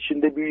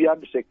içinde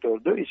büyüyen bir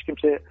sektördü.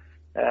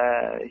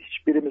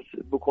 Hiçbirimiz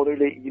bu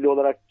konuyla ilgili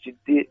olarak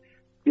ciddi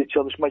bir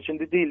çalışma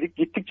içinde değildik.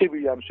 Gittikçe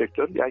büyüyen bir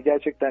sektör. Yani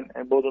gerçekten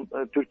Bodrum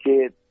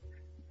Türkiye'ye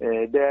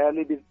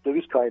değerli bir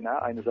döviz kaynağı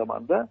aynı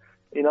zamanda.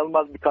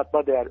 İnanılmaz bir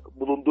katma değer,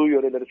 bulunduğu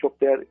yörelere çok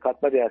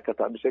katma değer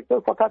katan bir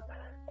sektör. Fakat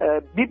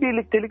bir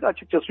birliktelik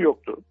açıkçası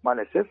yoktu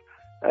maalesef.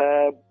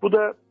 Bu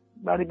da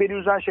hani beni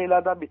üzen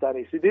şeylerden bir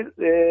tanesidir.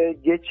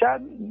 Geçen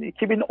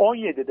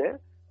 2017'de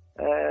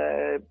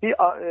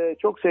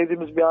çok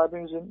sevdiğimiz bir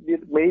abimizin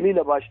bir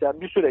mailiyle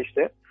başlayan bir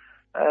süreçte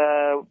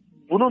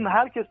bunun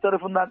herkes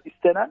tarafından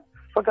istenen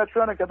fakat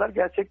şu ana kadar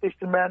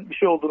gerçekleştirmeyen bir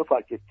şey olduğunu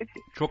fark ettik.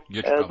 Çok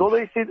geç kalmış.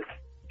 Dolayısıyla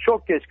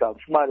çok geç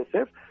kalmış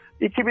maalesef.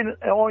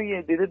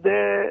 2017'de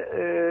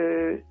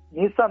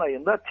Nisan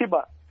ayında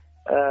TİBA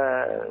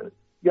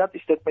Yat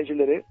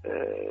İşletmecileri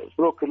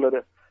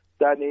Brokerları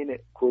Derneği'ni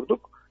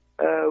kurduk.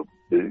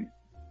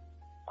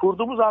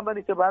 Kurduğumuz andan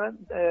itibaren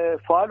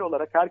faal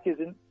olarak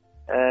herkesin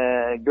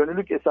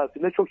gönüllülük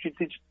esasıyla çok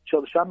ciddi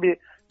çalışan bir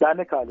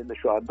dernek halinde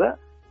şu anda.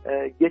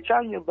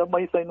 Geçen yılda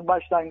Mayıs ayının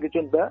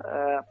başlangıcında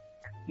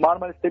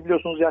Marmaris'te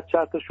biliyorsunuz Yacht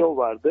Charter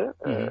Show vardı.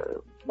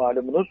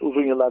 Malumunuz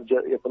uzun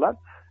yıllarca yapılan.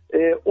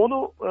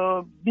 Onu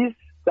biz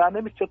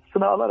derneğimiz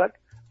çatısına alarak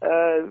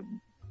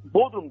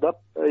Bodrum'da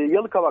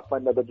Yalıkavak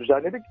Marina'da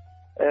düzenledik.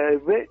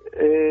 Ve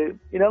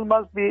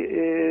inanılmaz bir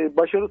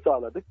başarı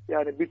sağladık.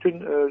 Yani bütün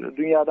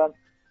dünyadan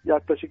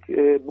yaklaşık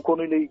bu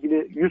konuyla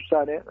ilgili 100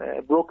 tane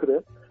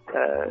broker'ı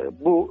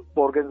bu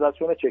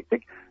organizasyona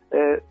çektik.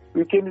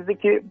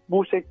 Ülkemizdeki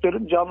bu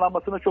sektörün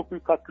canlanmasına çok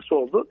büyük katkısı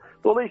oldu.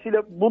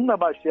 Dolayısıyla bununla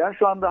başlayan,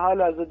 şu anda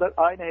halihazırda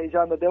aynı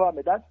heyecanla devam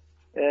eden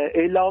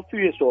 56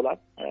 üyesi olan,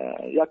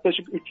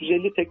 yaklaşık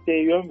 350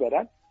 tekneye yön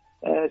veren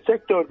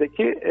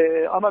sektördeki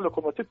ana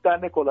lokomotif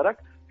dernek olarak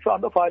şu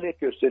anda faaliyet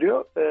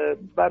gösteriyor.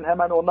 Ben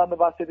hemen ondan da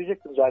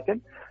bahsedecektim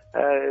zaten.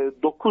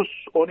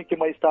 9-12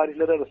 Mayıs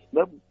tarihleri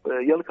arasında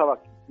Yalıkavak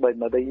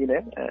Marina'da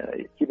yine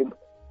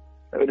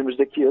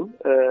önümüzdeki yıl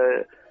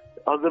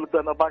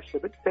hazırlıklarına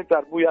başladık.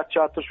 Tekrar bu Yacht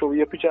Charter Show'u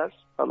yapacağız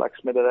Allah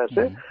kısmet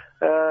ederse.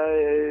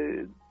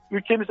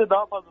 Ülkemize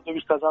daha fazla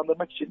döviz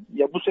kazandırmak için,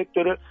 ya bu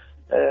sektörü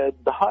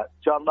daha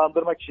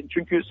canlandırmak için,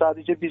 çünkü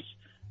sadece biz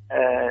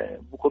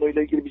bu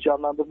konuyla ilgili bir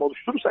canlandırma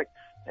oluşturursak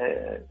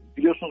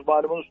biliyorsunuz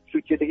malumunuz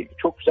Türkiye'de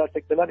çok güzel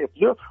tekneler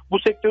yapılıyor. Bu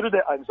sektörü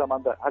de aynı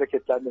zamanda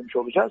hareketlendirmiş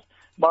olacağız.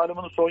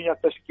 Malumunuz son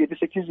yaklaşık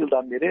 7-8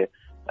 yıldan beri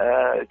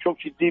çok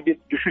ciddi bir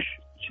düşüş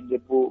içinde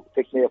bu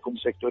tekne yapımı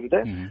sektörü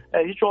de.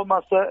 Hiç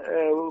olmazsa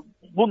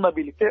bununla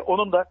birlikte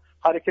onun da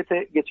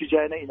harekete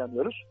geçeceğine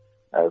inanıyoruz.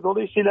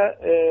 Dolayısıyla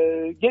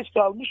geç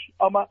kalmış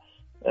ama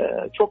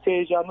çok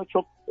heyecanlı,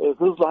 çok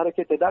hızlı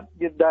hareket eden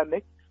bir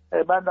dernek.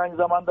 Ben de aynı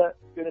zamanda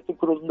yönetim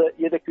kurulunda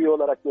yedek üye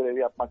olarak görev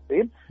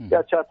yapmaktayım.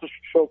 Yacht Charter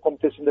Show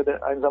komitesinde de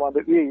aynı zamanda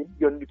üyeyim.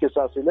 Gönüllülük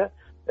esasıyla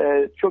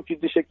çok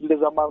ciddi şekilde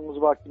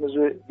zamanımızı,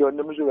 vaktimizi,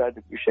 gönlümüzü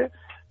verdik bu işe.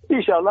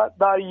 İnşallah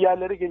daha iyi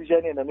yerlere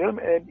geleceğine inanıyorum.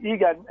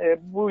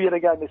 Bu yere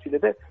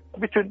gelmesiyle de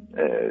bütün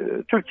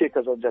Türkiye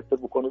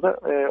kazanacaktır bu konuda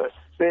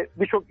ve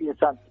birçok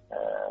insan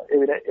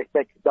evine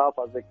daha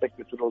fazla ekmek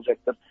götürür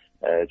olacaktır.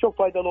 Çok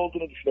faydalı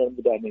olduğunu düşünüyorum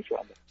bu derneğin şu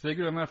anda.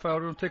 Sevgili Ömer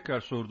Faruk'un tekrar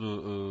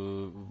sorduğu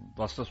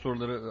aslında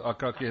soruları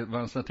arka arkaya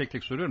ben sana tek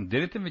tek soruyorum.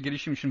 Denetim ve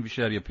gelişim için bir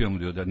şeyler yapıyor mu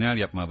diyor. Neler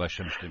yapmaya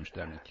başlamış demiş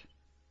dernek.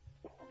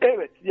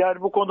 Evet,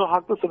 yani bu konuda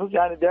haklısınız.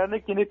 Yani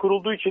dernek yeni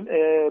kurulduğu için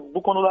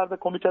bu konularda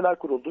komiteler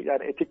kuruldu.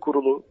 Yani etik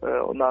kurulu,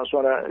 ondan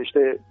sonra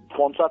işte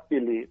kontrat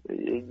birliği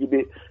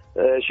gibi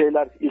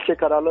şeyler, ilke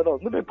kararları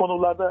alındı ve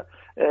konularda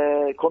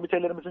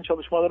komitelerimizin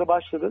çalışmaları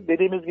başladı.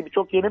 Dediğimiz gibi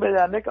çok yeni bir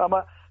dernek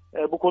ama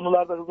bu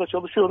konularda hızla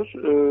çalışıyoruz.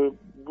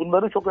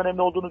 Bunların çok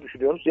önemli olduğunu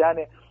düşünüyoruz.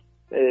 Yani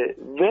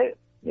ve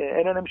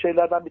en önemli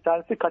şeylerden bir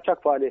tanesi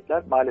kaçak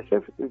faaliyetler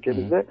maalesef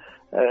ülkemizde.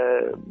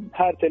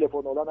 Her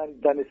telefonu olan, her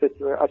internet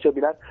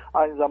açabilen,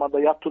 aynı zamanda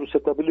yat turu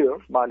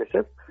satabiliyor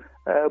maalesef.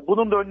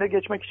 Bunun da önüne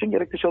geçmek için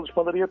gerekli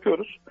çalışmaları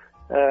yapıyoruz.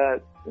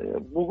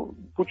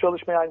 Bu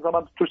çalışmaya aynı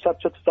zamanda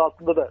TÜRSAT çatısı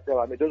altında da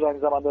devam ediyoruz. Aynı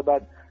zamanda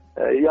ben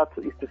Yat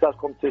İhtisas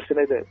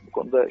Komitesi'ne de bu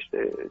konuda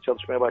işte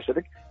çalışmaya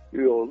başladık,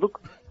 üye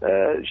olduk.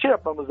 Şey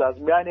yapmamız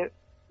lazım, yani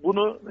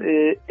bunu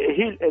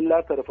ehil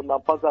eller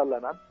tarafından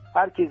pazarlanan,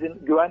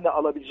 herkesin güvenle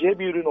alabileceği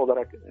bir ürün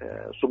olarak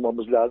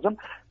sunmamız lazım.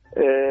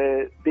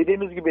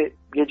 Dediğimiz gibi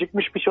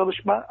gecikmiş bir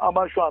çalışma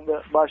ama şu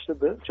anda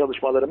başladı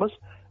çalışmalarımız.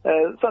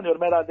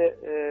 Sanıyorum herhalde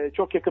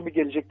çok yakın bir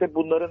gelecekte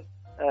bunların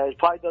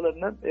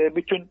faydalarını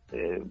bütün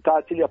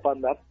tatil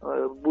yapanlar,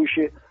 bu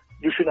işi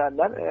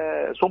düşünenler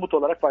somut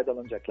olarak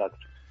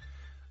faydalanacaklardır.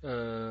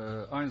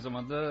 Aynı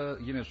zamanda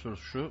yine soru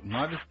şu,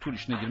 mavi tur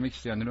işine girmek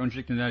isteyenlerin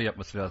öncelikle neler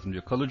yapması lazım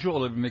diyor. Kalıcı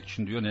olabilmek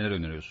için diyor, neler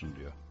öneriyorsun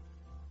diyor.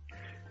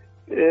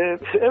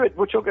 Evet,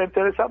 bu çok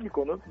enteresan bir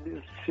konu. Biz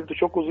şimdi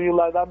çok uzun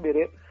yıllardan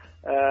beri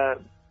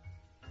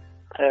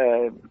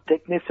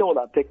teknesi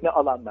olan, tekne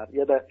alanlar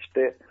ya da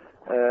işte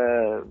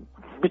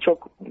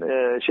birçok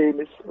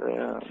şeyimiz,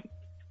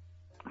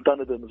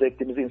 tanıdığımız,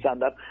 ettiğimiz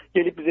insanlar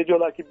gelip bize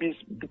diyorlar ki biz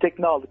bir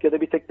tekne aldık ya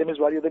da bir teknemiz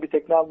var ya da bir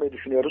tekne almayı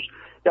düşünüyoruz.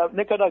 Ya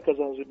ne kadar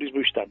kazanırız biz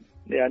bu işten?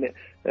 Yani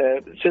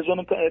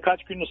sezonun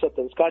kaç gününü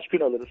satarız, kaç gün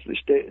alırız,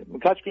 işte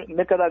kaç gün,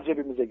 ne kadar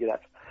cebimize girer?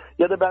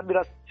 Ya da ben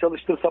biraz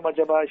çalıştırsam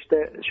acaba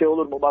işte şey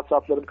olur mu,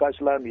 masraflarımı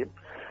karşılar mıyım?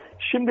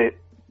 Şimdi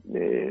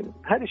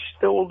her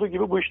işte olduğu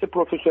gibi bu işte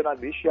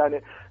profesyonel bir iş.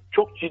 Yani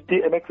çok ciddi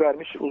emek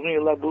vermiş, uzun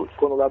yıllar bu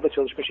konularda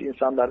çalışmış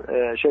insanlar,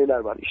 şeyler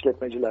var,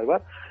 işletmeciler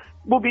var.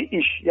 Bu bir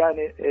iş,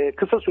 yani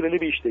kısa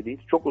süreli bir iş de değil,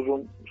 çok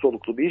uzun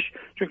soluklu bir iş.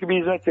 Çünkü bir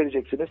hizmet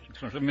vereceksiniz.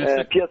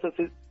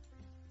 Piyasası...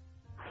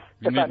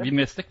 Bir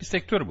meslek, bir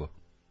sektör bu.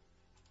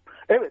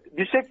 Evet,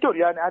 bir sektör,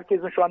 yani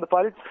herkesin şu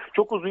anda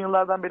çok uzun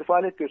yıllardan beri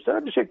faaliyet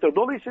gösteren bir sektör.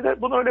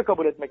 Dolayısıyla bunu öyle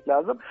kabul etmek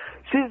lazım.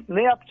 Siz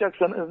ne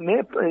yapacaksanız,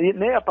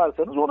 ne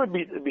yaparsanız onu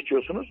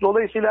biçiyorsunuz.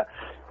 Dolayısıyla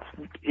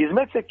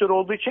hizmet sektörü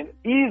olduğu için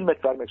iyi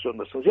hizmet vermek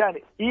zorundasınız.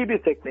 Yani iyi bir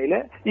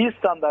tekneyle, iyi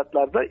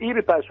standartlarda, iyi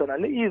bir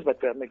personelle iyi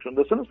hizmet vermek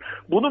zorundasınız.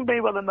 Bunun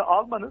meyvelerini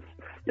almanız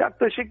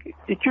yaklaşık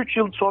 2-3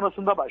 yıl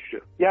sonrasında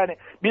başlıyor. Yani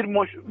bir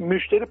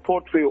müşteri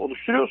portföyü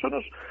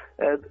oluşturuyorsunuz.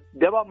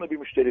 Devamlı bir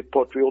müşteri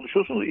portföyü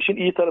oluşturuyorsunuz. İşin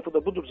iyi tarafı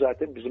da budur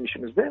zaten bizim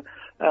işimizde.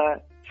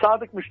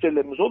 Sadık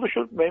müşterilerimiz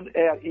oluşur.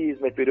 Eğer iyi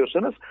hizmet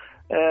veriyorsanız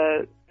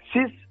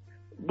siz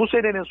bu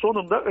senenin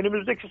sonunda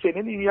önümüzdeki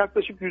senenin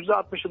yaklaşık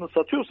 %60'ını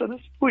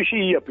satıyorsanız bu işi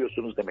iyi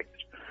yapıyorsunuz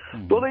demektir.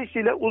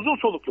 Dolayısıyla uzun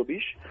soluklu bir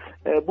iş.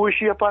 Bu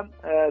işi yapan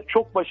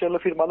çok başarılı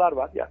firmalar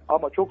var.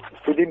 Ama çok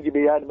dediğim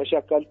gibi yani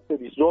meşakkatli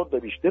bir, zor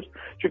da bir iştir.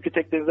 Çünkü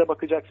teknenize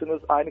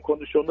bakacaksınız, aynı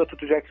kondisyonda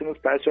tutacaksınız,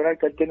 personel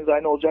kaliteniz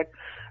aynı olacak.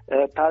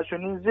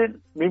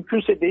 Personelinizin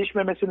mümkünse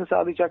değişmemesini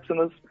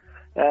sağlayacaksınız.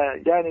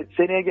 Yani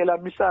seneye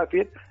gelen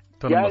misafir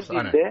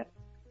geldiğinde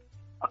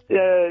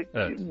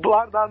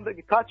bardağında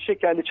kaç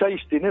şekerli çay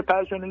içtiğini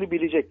personeli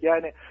bilecek.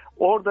 Yani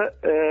orada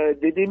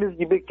dediğimiz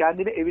gibi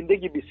kendini evinde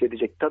gibi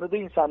hissedecek. Tanıdığı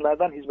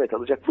insanlardan hizmet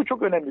alacak. Bu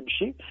çok önemli bir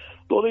şey.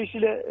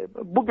 Dolayısıyla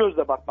bu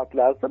gözle bakmak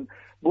lazım.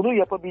 Bunu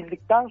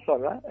yapabildikten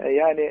sonra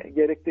yani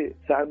gerekli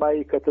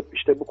sermayeyi katıp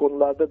işte bu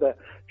konularda da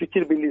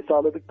fikir birliği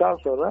sağladıktan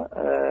sonra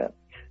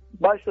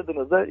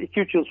başladığınızda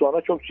 2-3 yıl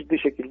sonra çok ciddi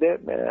şekilde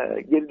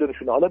geri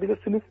dönüşünü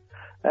alabilirsiniz.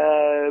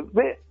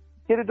 Ve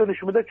geri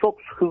dönüşümü de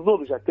çok hızlı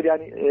olacaktır.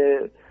 Yani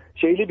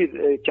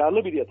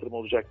karlı bir yatırım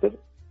olacaktır.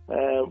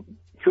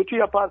 Kötü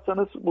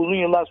yaparsanız uzun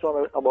yıllar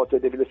sonra amorti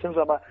edebilirsiniz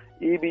ama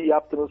iyi bir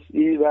yaptığınız,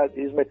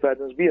 hizmet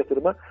verdiğiniz bir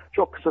yatırımı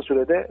çok kısa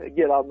sürede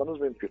geri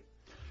almanız mümkün.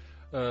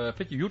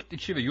 Peki yurt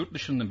içi ve yurt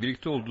dışının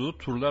birlikte olduğu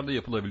turlar da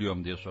yapılabiliyor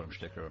mu diye sormuş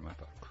tekrar Ömer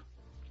Faruk.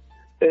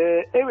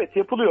 Evet,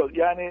 yapılıyor.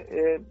 Yani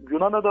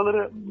Yunan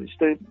adaları,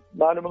 işte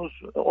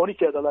malumunuz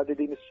 12 adalar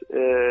dediğimiz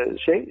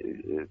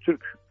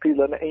Türk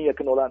kıyılarına en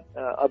yakın olan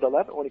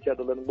adalar, 12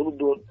 adaların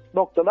bulunduğu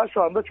noktalar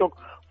şu anda çok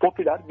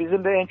popüler.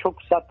 Bizim de en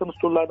çok sattığımız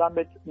turlardan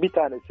bir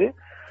tanesi.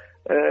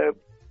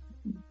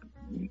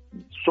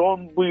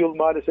 Son bu yıl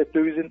maalesef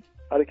dövizin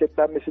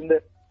hareketlenmesinde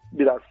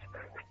biraz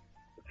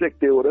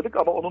sekteye uğradık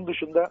ama onun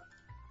dışında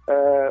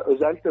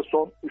özellikle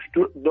son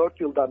 3-4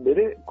 yıldan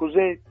beri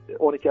Kuzey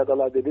 12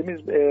 adalar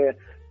dediğimiz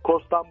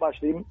Kos'tan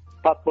başlayayım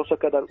Patmos'a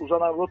kadar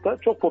uzanan rota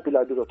çok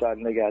popüler bir rota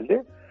haline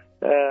geldi.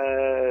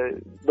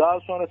 Daha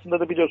sonrasında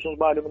da biliyorsunuz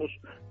malumunuz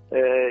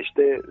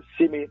işte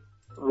Simi,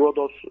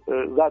 Rodos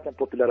zaten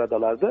popüler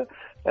adalardı.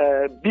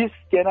 Biz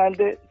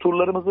genelde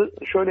turlarımızı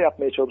şöyle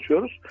yapmaya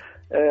çalışıyoruz.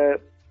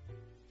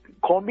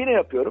 Kombine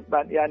yapıyorum.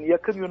 Ben yani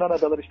yakın Yunan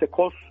adaları işte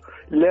Kos,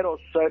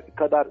 Leros'a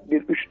kadar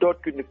bir 3-4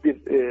 günlük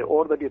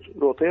orada bir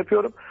rota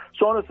yapıyorum.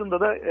 Sonrasında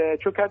da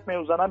çökertmeye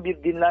uzanan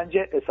bir dinlence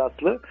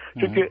esaslı.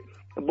 Çünkü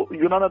bu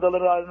Yunan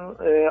adaları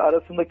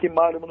arasındaki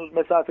malumunuz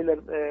mesafeler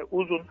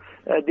uzun.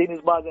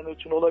 Deniz bazen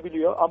için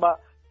olabiliyor ama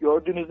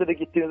gördüğünüzde de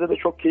gittiğinizde de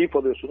çok keyif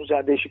alıyorsunuz.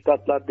 Yani değişik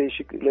tatlar,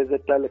 değişik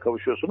lezzetlerle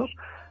kavuşuyorsunuz.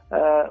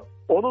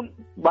 Onun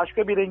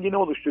başka bir rengini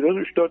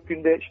oluşturuyoruz. 3-4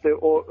 günde işte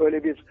o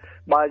öyle bir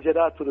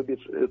macera turu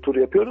bir tur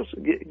yapıyoruz.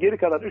 Geri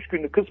kalan 3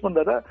 günlük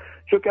kısmında da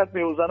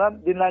çökertmeye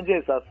uzanan dinlence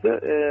esaslı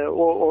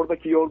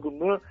oradaki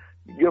yorgunluğu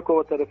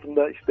Gökova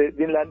tarafında işte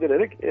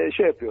dinlendirerek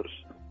şey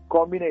yapıyoruz.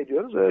 Kombine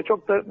ediyoruz.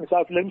 Çok da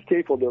misafirlerimiz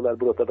keyif alıyorlar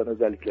bu rotadan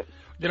özellikle.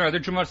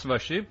 Genelde cumartesi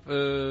başlayıp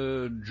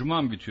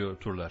cuma mı bitiyor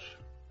turlar?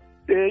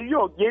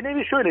 Yok,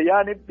 geneli şöyle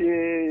yani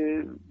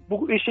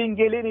bu işin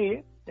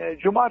geleneği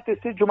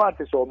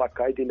cumartesi olmak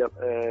kaydıyla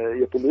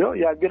yapılıyor.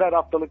 Yani birer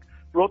haftalık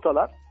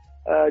rotalar.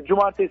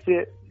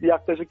 Cumartesi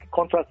yaklaşık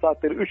kontrat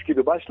saatleri 3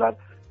 gibi başlar.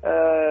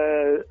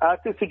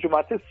 Ertesi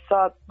cumartesi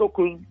saat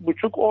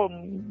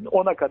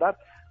 9.30-10'a kadar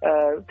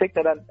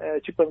tekneden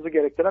çıkmanızı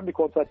gerektiren bir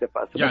kontrat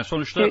yaparsınız. Yani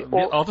sonuçta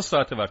 6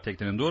 saati var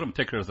teknenin, doğru mu?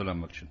 Tekrar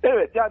hazırlanmak için.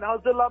 Evet, yani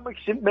hazırlanmak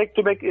için back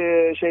to back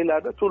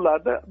şeylerde,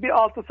 turlarda bir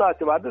 6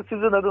 saati vardır.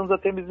 Sizin adınıza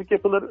temizlik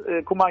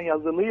yapılır, kumanya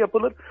hazırlığı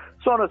yapılır.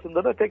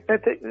 Sonrasında da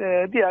tekne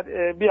diğer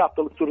bir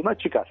haftalık turuna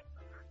çıkar.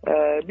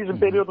 Bizim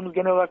periyodumuz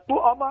genel olarak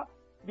bu ama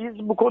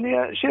biz bu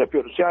konuya şey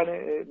yapıyoruz.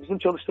 Yani bizim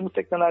çalıştığımız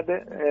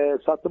teknelerde,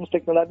 sattığımız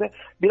teknelerde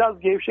biraz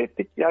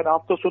gevşettik. Yani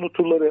hafta sonu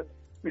turları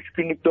 3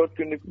 günlük, 4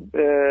 günlük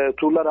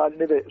turlar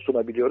halinde de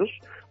sunabiliyoruz.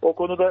 O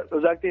konuda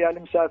özellikle yerli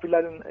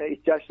misafirlerin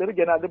ihtiyaçları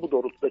genelde bu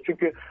doğrultuda.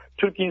 Çünkü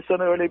Türk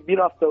insanı öyle bir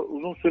hafta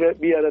uzun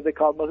süre bir arada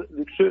kalma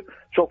lüksü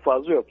çok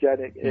fazla yok.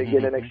 Yani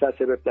geleneksel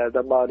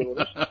sebeplerden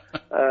malumunuz.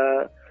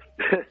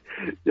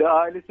 Ya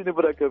ailesini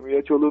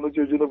bırakamıyor, çoluğunu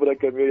çocuğunu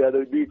bırakamıyor ya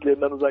da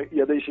büyüklerinden uzak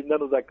ya da işinden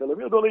uzak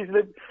kalamıyor.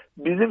 Dolayısıyla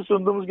bizim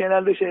sunduğumuz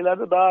genelde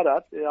şeylerde daha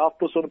rahat.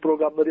 Hafta sonu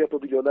programları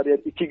yapabiliyorlar.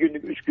 Yani 2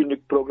 günlük, 3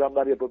 günlük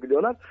programlar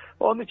yapabiliyorlar.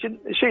 Onun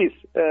için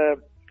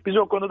biz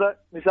o konuda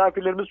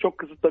misafirlerimizi çok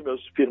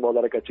kısıtlamıyoruz firma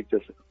olarak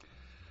açıkçası.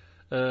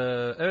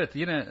 Evet,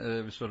 yine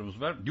bir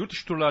sorumuz var. Yurt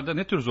dışı turlarda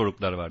ne tür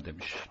zorluklar var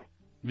demiş.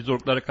 Bir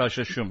zorluklara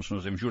karşılaşıyor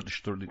musunuz demiş yurt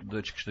dışı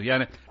turda çıkışta.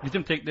 Yani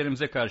bizim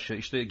teknelerimize karşı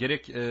işte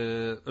gerek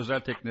özel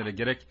teknelere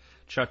gerek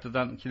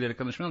charter'dankileri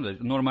konuşmayalım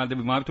da normalde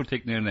bir mavi tur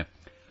teknelerine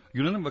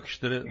Yunan'ın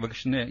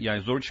bakışı ne?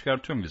 Yani zor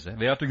çıkartıyor mu bize?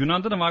 Veyahut da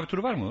Yunan'da da mavi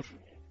tur var mı Uğur?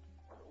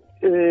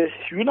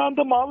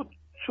 Yunan'da mavi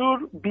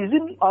tur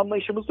bizim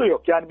anlayışımızda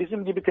yok. Yani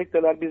bizim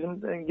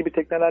gibi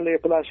teknelerle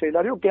yapılan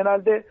şeyler yok.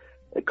 Genelde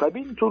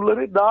kabin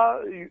turları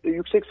daha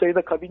yüksek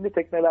sayıda kabinli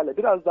teknelerle,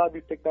 biraz daha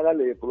büyük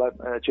teknelerle yapılan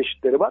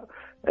çeşitleri var.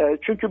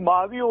 Çünkü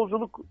mavi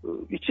yolculuk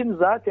için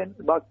zaten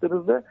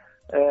baktığınızda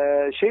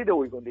şey de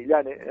uygun değil.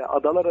 Yani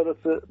adalar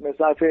arası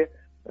mesafe,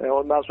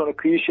 ondan sonra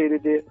kıyı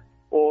şeridi,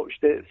 o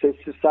işte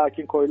sessiz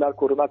sakin koylar,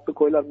 korunaklı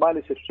koylar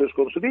maalesef söz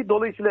konusu değil.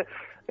 Dolayısıyla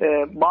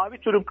mavi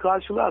turun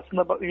karşılığı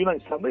aslında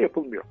Yunanistan'da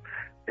yapılmıyor.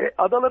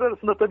 Adalar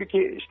arasında tabii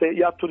ki işte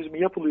yat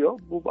turizmi yapılıyor.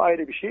 Bu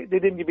ayrı bir şey.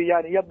 Dediğim gibi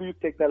yani ya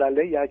büyük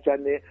teknelerle,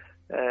 yelkenli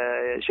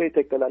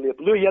teknelerle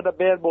yapılıyor ya da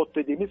bareboat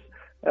dediğimiz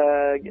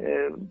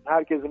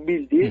herkesin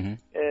bildiği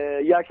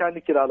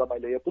yelkenli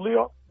kiralamayla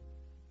yapılıyor.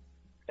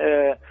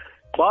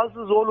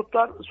 Bazı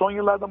zorluklar son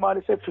yıllarda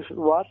maalesef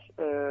var.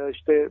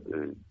 İşte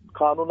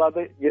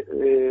kanunlarda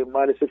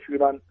maalesef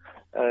Yunan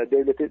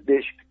devleti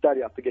değişiklikler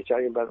yaptı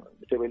geçen yıldan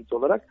mütevellit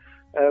olarak.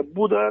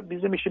 Bu da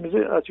bizim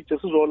işimizi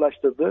açıkçası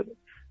zorlaştırdı.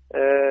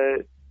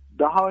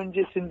 Daha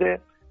öncesinde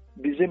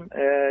bizim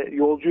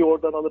yolcuyu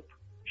oradan alıp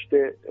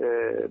işte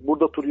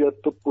burada tur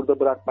yatıp burada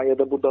bırakma ya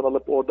da buradan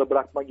alıp orada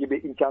bırakma gibi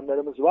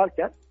imkanlarımız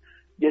varken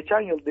geçen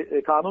yıl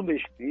kanun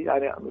değişikliği,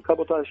 yani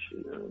kabotaj,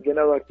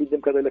 genel olarak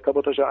bildiğim kadarıyla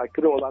kabotaja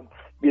aykırı olan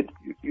bir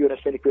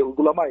yönetmelik ve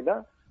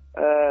uygulamayla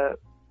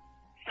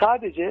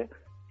sadece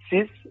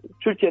siz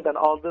Türkiye'den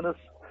aldığınız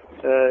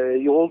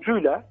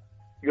yolcuyla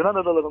Yunan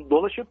adalarını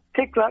dolaşıp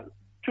tekrar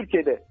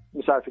Türkiye'de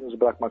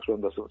misafirinizi bırakmak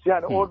zorundasınız.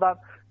 Yani oradan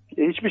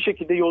hiçbir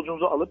şekilde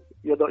yolcunuzu alıp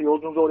ya da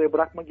yolcunuzu oraya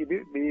bırakma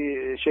gibi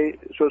bir şey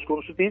söz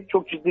konusu değil.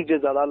 Çok ciddi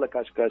cezalarla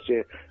karşı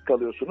karşıya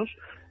kalıyorsunuz.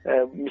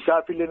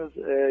 Misafirleriniz,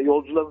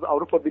 yolcularınız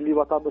Avrupa Birliği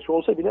vatandaşı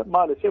olsa bile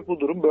maalesef bu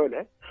durum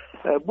böyle.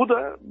 Bu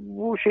da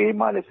bu şeyi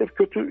maalesef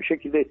kötü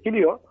şekilde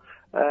etkiliyor.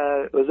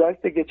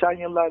 Özellikle geçen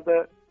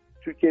yıllarda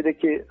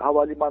Türkiye'deki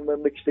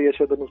havalimanlarındaki işte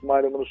yaşadığımız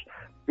malumunuz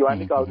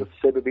güvenlik algısı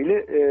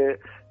sebebiyle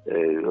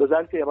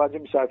özellikle yabancı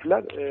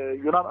misafirler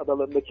Yunan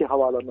adalarındaki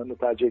havaalanlarını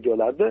tercih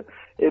ediyorlardı.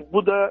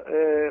 Bu da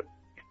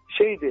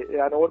şeydi,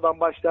 yani oradan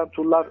başlayan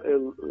turlar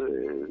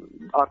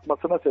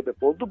artmasına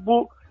sebep oldu.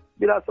 Bu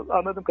biraz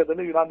anladığım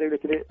kadarıyla Yunan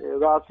devletini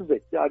rahatsız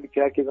etti.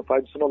 Halbuki herkesin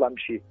faydasına olan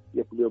bir şey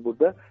yapılıyor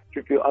burada.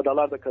 Çünkü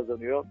adalar da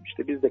kazanıyor,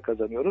 işte biz de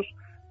kazanıyoruz.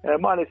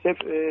 Maalesef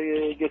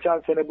geçen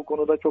sene bu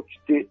konuda çok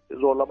ciddi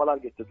zorlamalar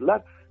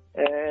getirdiler.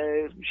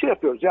 Şey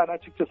yapıyoruz yani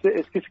açıkçası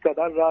eskisi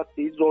kadar rahat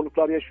değil,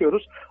 zorluklar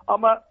yaşıyoruz.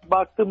 Ama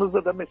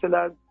baktığımızda da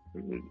mesela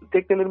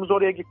teknelerimiz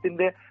oraya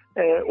gittiğinde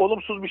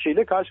olumsuz bir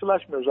şeyle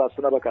karşılaşmıyoruz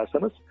aslına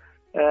bakarsanız.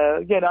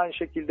 Gene aynı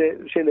şekilde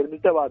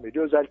şeylerimiz devam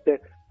ediyor. Özellikle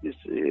biz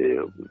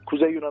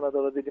Kuzey Yunan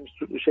adaları dediğimiz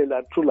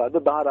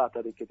turlarda daha rahat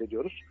hareket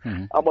ediyoruz.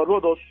 Ama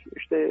Rodos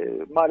işte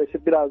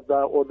maalesef biraz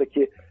daha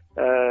oradaki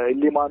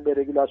liman ve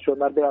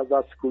regülasyonlar biraz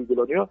daha sık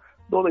uygulanıyor.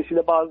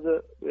 Dolayısıyla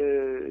bazı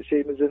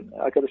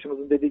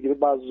arkadaşımızın dediği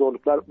gibi bazı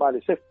zorluklar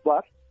maalesef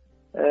var.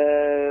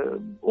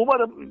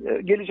 Umarım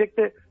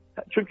gelecekte,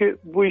 çünkü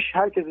bu iş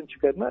herkesin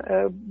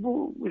çıkarına,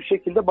 bu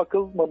şekilde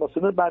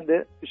bakılmamasını ben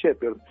de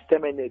yapıyorum,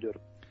 temenni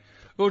ediyorum.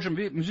 Uğur'cum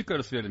bir müzik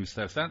arası verelim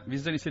istersen.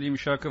 Bizden istediğim bir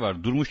şarkı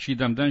var. Durmuş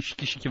Çiğdem'den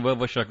Şiki Şiki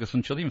Vava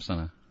şarkısını çalayım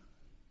sana.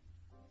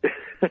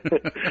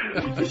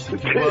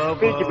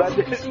 Peki, ben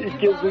de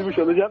ilk kez duymuş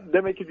olacağım.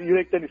 Demek ki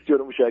yürekten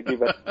istiyorum bu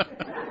şarkıyı ben.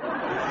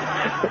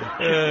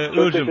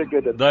 Uğur'cum,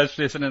 Dire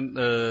Straits'in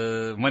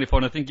Money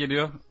for Nothing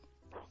geliyor.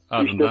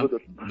 Ardından İşte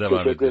budur.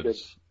 Devam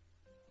ediyoruz.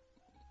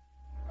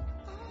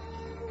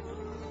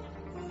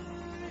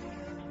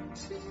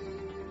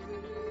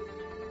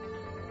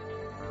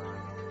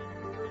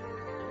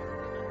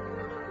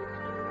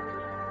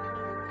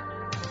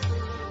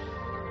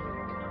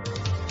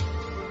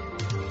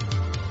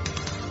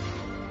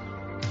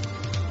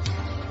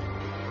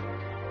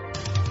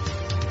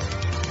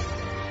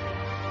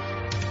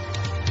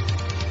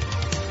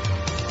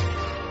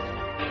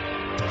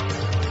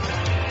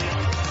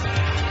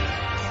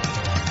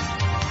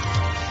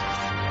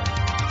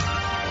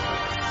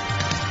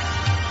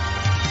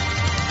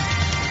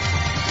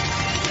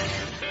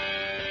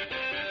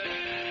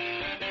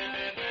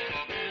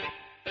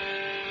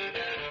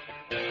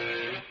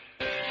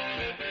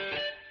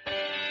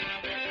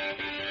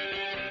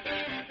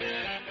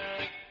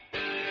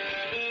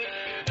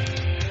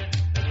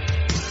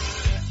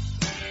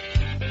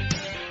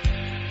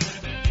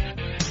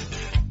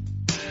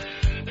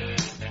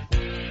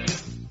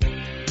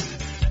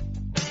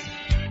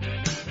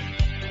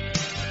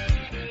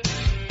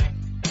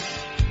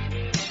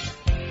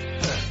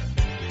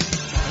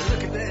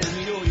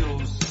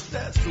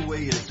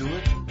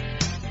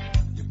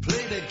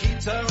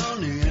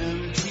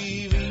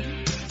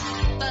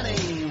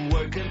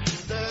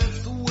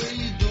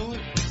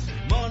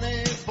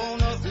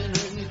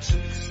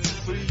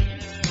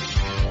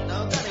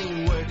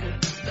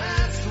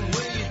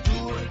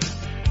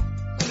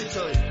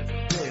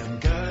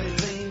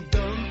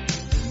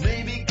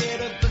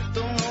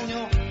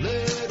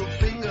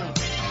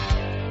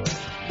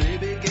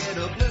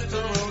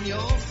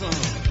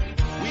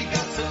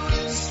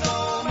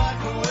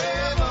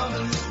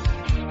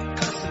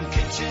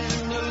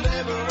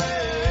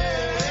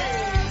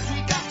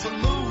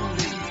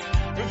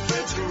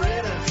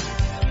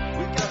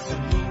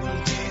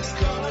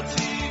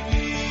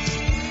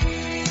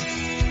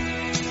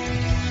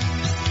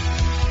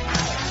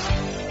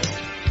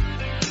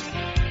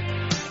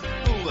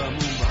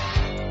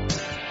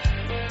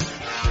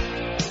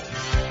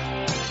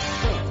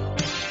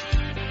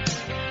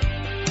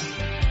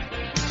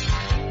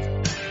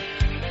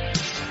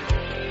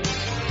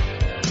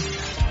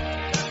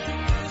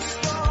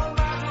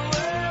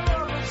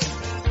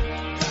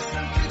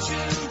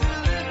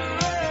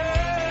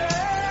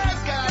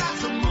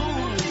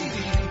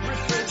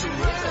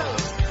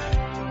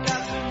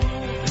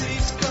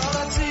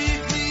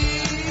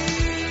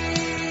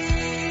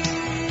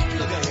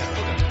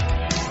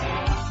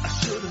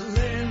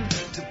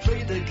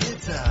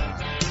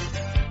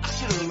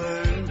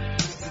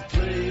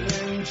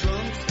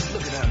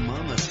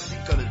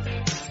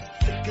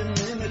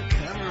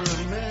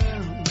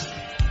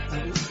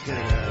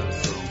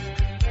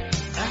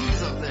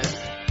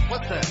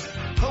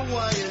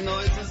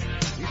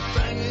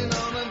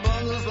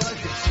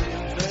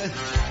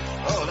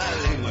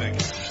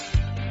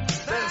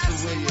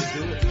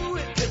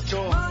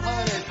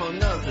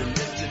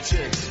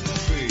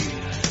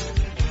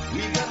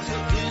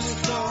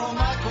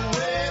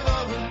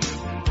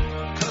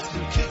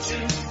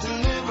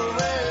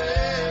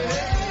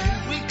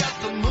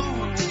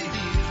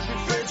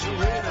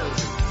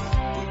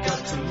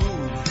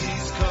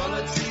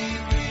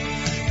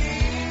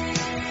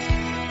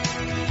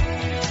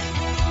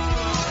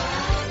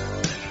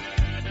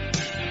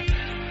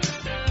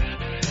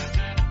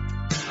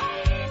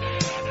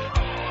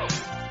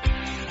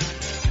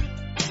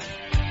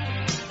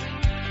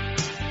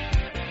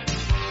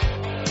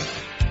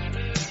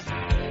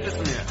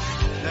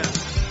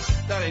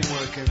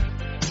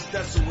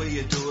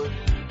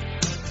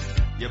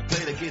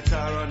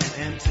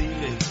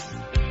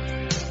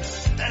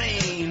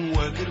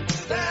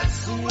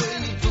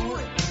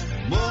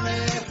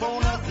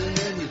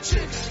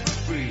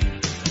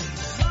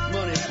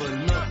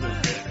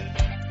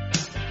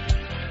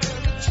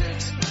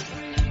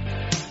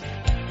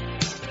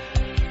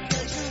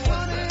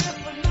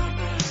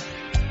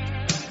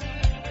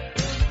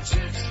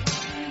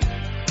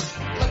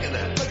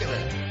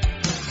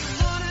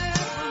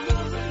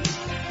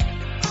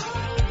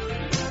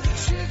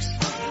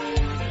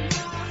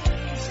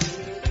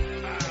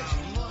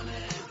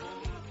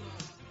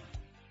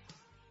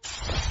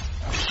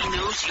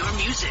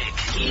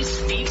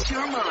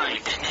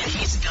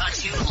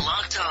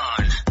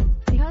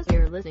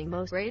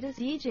 Most greatest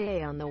DJ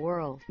on the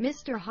world,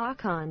 Mr.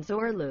 Hakan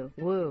Zorlu.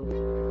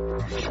 Woo.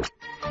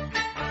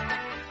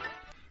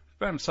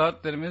 Efendim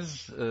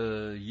saatlerimiz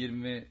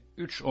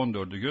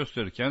 23.14'ü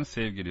gösterirken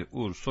sevgili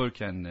Uğur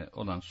Soyken'le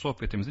olan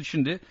sohbetimizin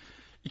şimdi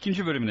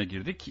İkinci bölümüne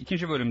girdik.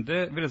 İkinci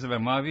bölümde biraz evvel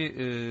Mavi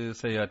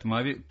Seyahat,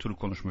 Mavi Turu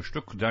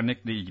konuşmuştuk.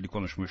 Dernekle ilgili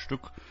konuşmuştuk.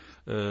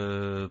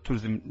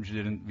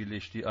 Turizmcilerin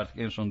birleştiği artık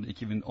en sonunda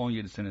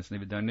 2017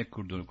 senesinde bir dernek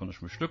kurduğunu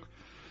konuşmuştuk.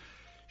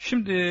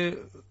 Şimdi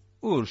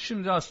Uğur,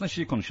 şimdi aslında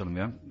şeyi konuşalım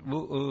ya.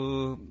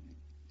 Bu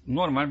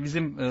normal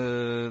bizim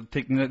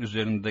tekneler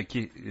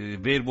üzerindeki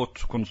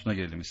bareboat konusuna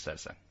gelelim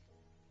istersen.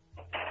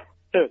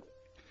 Evet.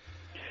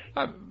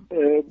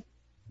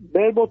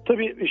 Bareboat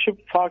tabii işi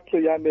farklı.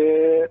 Yani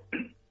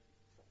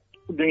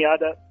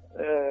dünyada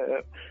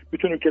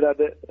bütün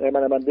ülkelerde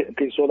hemen hemen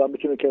kıyısı olan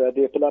bütün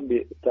ülkelerde yapılan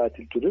bir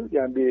tatil türü.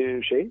 Yani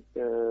bir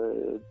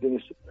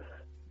deniz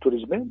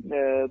turizmi.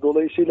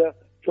 Dolayısıyla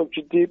çok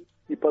ciddi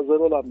bir pazarı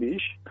olan bir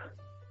iş.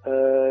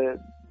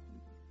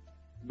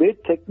 Ve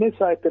tekne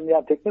sahiplerinin,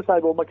 yani tekne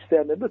sahibi olmak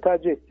isteyenlerin de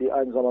tercih ettiği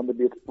aynı zamanda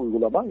bir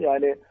uygulama.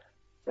 Yani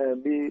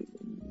bir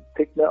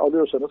tekne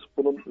alıyorsanız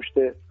bunun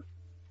işte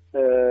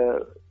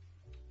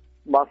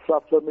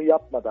masraflarını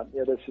yapmadan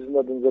ya da sizin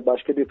adınıza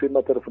başka bir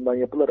firma tarafından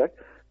yapılarak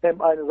hem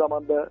aynı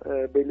zamanda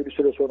belli bir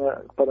süre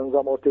sonra paranızı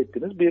amorti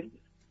ettiğiniz bir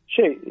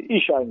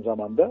iş aynı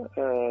zamanda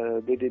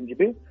dediğim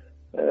gibi.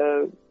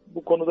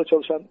 Bu konuda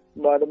çalışan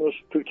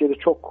malumunuz Türkiye'de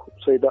çok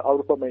sayıda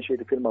Avrupa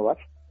menşeli firma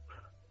var.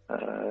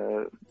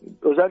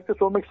 Özellikle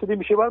sormak istediğim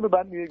bir şey var mı?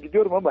 Ben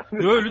gidiyorum ama.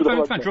 Yok,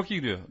 lütfen çok iyi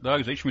gidiyor. Daha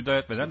güzel, hiç müdahale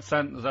etmeden.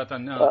 Sen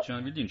zaten ne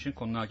anlatacağını bildiğin için,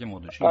 konunun hakim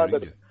olduğu için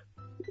gidiyor.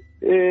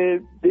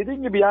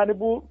 Dediğim gibi yani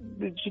bu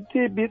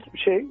ciddi bir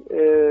şey.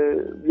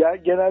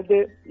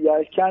 Genelde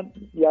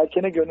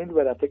yelkene gönül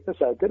veren tekne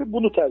sahipleri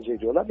bunu tercih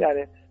ediyorlar.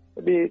 Yani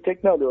bir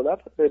tekne alıyorlar.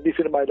 Bir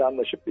firmayla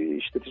anlaşıp, bir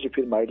işletici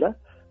firmayla.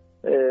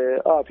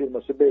 A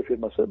firması, B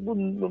firması.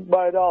 Bunun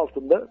bayrağı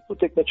altında bu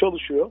tekne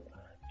çalışıyor.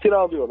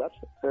 Kiralıyorlar.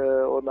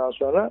 Ondan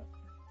sonra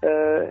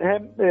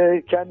hem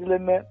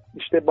kendilerine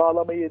işte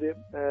bağlama yeri,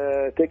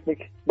 teknik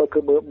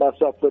bakımı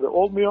masrafları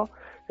olmuyor.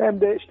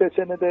 Hem de işte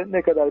senede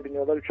ne kadar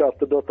biniyorlar? 3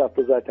 hafta, 4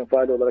 hafta zaten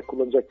faal olarak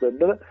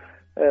kullanacaklarında.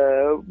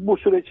 Bu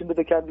süre içinde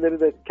de kendileri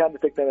de kendi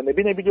teknelerine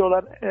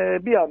binebiliyorlar.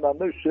 Bir yandan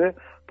da üstüne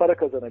para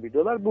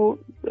kazanabiliyorlar. Bu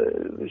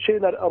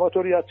şeyler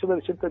amatör yatçılar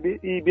için tabii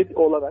iyi bir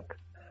olanak.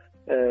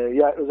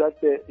 Ya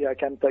özellikle ya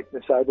kendi tekne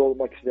sahibi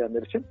olmak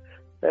isteyenler için.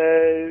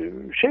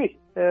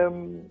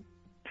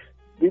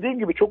 Dediğim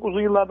gibi çok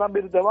uzun yıllardan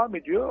beri devam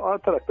ediyor.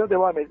 Artarak da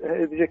devam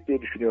edecek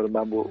diye düşünüyorum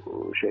ben bu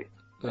şey.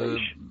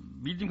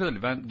 Bildiğim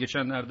kadarıyla ben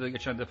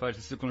geçen defa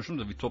sizinle konuştum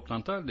da bir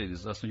toplantı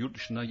halindeyiz. Aslında yurt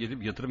dışından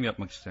gelip yatırım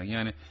yapmak isteyen,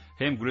 yani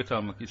hem gulet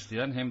almak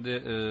isteyen hem de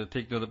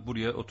tekne alıp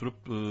buraya oturup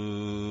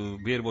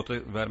bareboat'a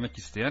vermek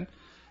isteyen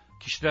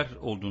kişiler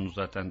olduğunu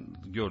zaten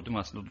gördüm.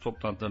 Aslında bu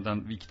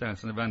toplantılardan bir iki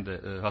tanesine ben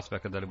de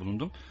hasbelkader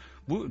bulundum.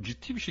 Bu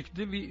ciddi bir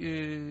şekilde bir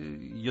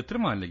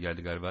yatırım haline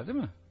geldi galiba, değil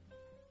mi?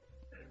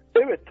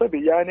 Evet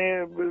tabii,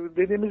 yani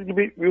dediğimiz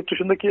gibi yurt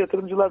dışındaki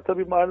yatırımcılar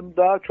tabii malum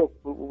daha çok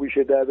bu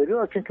işe değer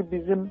veriyorlar. Çünkü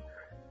bizim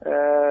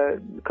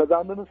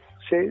kazandığımız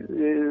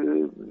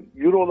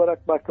euro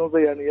olarak baktığınızda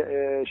yani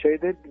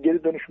şeyde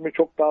geri dönüşümü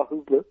çok daha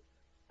hızlı,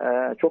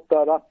 çok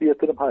daha rahat bir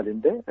yatırım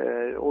halinde.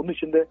 Onun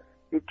için de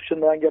yurt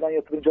dışından gelen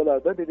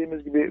yatırımcılar da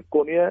dediğimiz gibi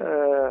konuya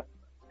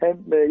hem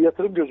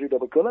yatırım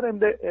gözüyle bakıyorlar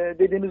hem de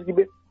dediğimiz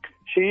gibi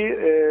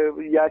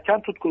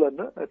yelken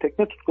tutkularını,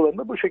 tekne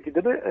tutkularını bu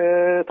şekilde de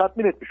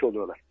tatmin etmiş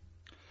oluyorlar.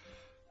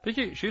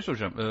 Peki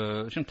soracağım.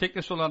 Şimdi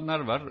teknesi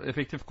olanlar var,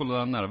 efektif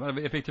kullananlar var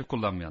ve efektif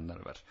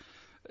kullanmayanlar var.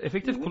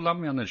 Efektif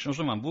kullanmayanlar için o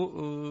zaman bu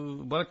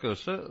bana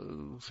kalırsa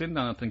senin de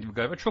anlattığın gibi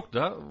galiba çok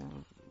daha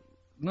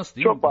nasıl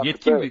diyeyim? Çok mantıklı,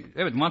 yetkin evet.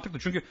 Evet, mantıklı.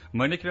 Çünkü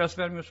marine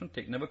kirası vermiyorsun,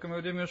 tekne bakımı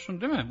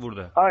ödemiyorsun, değil mi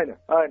burada? Aynen.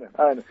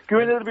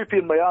 Güvenilir bir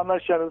firmaya,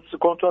 anlaşacağınız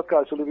kontrat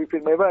karşılığı bir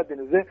firmaya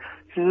verdiğinizde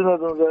sizin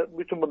adınıza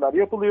bütün bunlar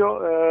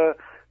yapılıyor.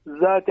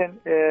 Zaten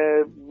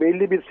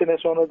belli bir sene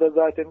sonra da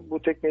zaten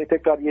bu tekneyi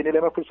tekrar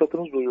yenileme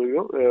fırsatınız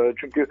oluyor.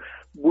 Çünkü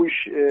bu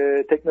iş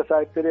tekne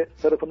sahipleri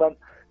tarafından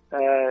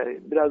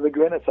biraz da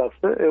güven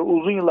esaslı.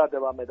 Uzun yıllar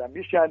devam eden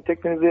bir iş. Yani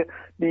teknenizi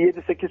bir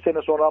 7-8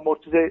 sene sonra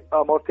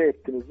amorti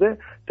ettiğinizde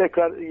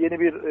tekrar yeni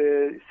bir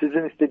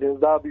sizin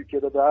istediğiniz daha büyük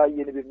ya da daha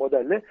yeni bir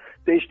modelle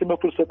değiştirme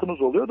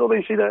fırsatınız oluyor.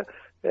 Dolayısıyla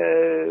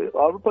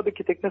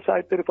Avrupa'daki tekne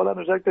sahipleri falan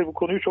özellikle bu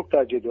konuyu çok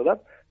tercih ediyorlar.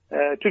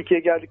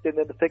 Türkiye'ye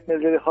geldiklerinde de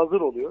tekneleri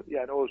hazır oluyor.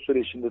 Yani o süre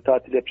içinde,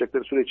 tatil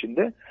yapacakları süre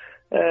içinde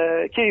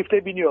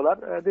keyifle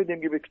biniyorlar.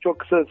 Dediğim gibi çok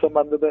kısa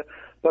zamanda da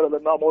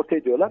paralarını amorti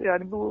ediyorlar.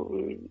 Yani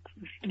bu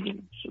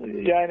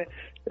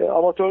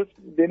amatör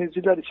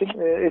denizciler için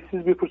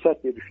eşsiz bir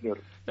fırsat diye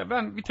düşünüyorum. Ya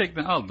ben bir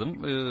tekne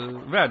aldım,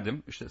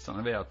 verdim işte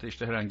sana veyahut da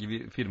işte herhangi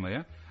bir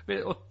firmaya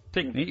ve o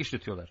tekneyi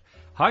işletiyorlar.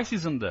 High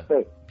season'da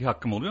bir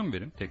hakkım oluyor mu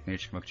benim tekneye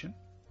çıkmak için?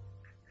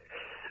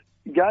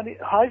 Yani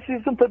high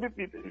season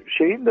tabii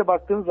şeyin de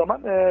baktığınız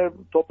zaman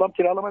toplam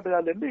kiralama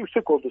değerlerinde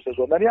yüksek olduğu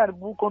sezonlar.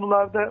 Yani bu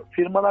konularda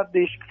firmalar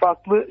değişik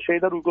farklı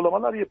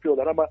uygulamalar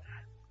yapıyorlar ama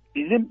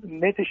bizim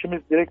net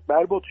işimiz direkt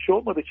bareboat işi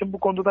olmadığı için bu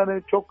konuda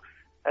hani çok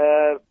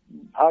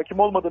hakim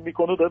olmadığım bir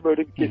konuda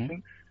böyle bir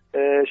kesin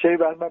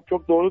vermem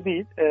çok doğru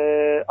değil.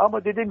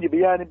 Ama dediğim gibi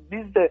yani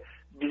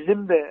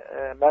bizim de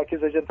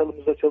merkez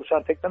ajantalımızda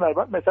çalışan tekneler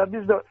var. Mesela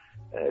biz de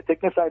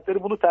tekne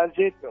sahipleri bunu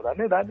tercih etmiyorlar.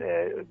 Neden?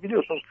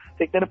 Biliyorsunuz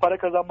teknenin para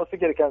kazanması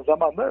gereken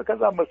zamanda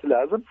kazanması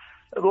lazım.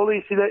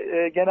 Dolayısıyla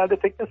genelde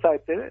tekne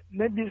sahipleri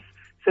ne biz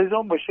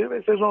sezon başı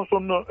ve sezon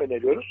sonunu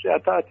öneriyoruz.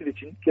 Yani tatil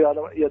için,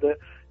 kiralama ya da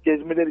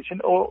gezmeler için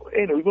o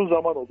en uygun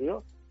zaman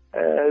oluyor.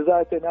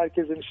 Zaten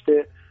herkesin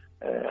işte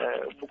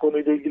bu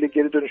konuyla ilgili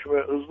geri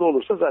dönüşümü hızlı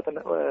olursa zaten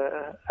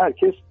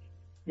herkes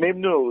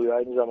memnun oluyor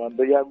aynı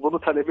zamanda. Yani bunu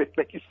talep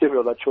etmek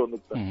istemiyorlar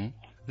çoğunlukla. Hı hı.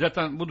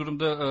 Zaten bu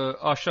durumda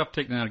ahşap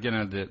tekneler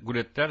genelde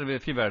guletler ve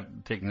fiber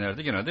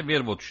teknelerde genelde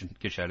bareboat için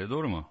geçerli,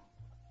 doğru mu?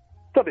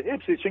 Tabii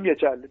hepsi için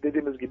geçerli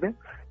dediğimiz gibi.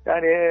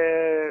 Yani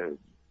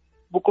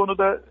bu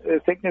konuda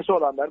teknesi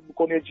olanlar, bu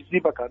konuya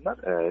ciddi bakanlar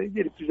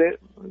gelip bize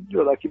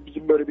diyorlar ki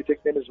bizim böyle bir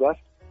teknemiz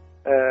var.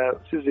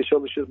 Sizce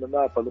çalışır mı, ne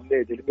yapalım, ne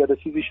edelim ya da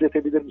siz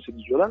işletebilir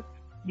misiniz diyorlar.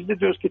 Biz de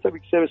diyoruz ki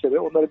tabii ki seve seve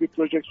onlara bir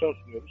projeksiyon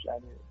sunuyoruz.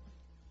 Yani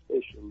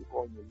 5 yıllık,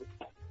 10 yıllık.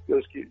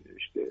 Diyoruz ki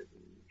işte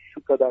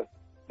şu kadar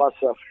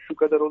masraf, şu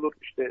kadar olur,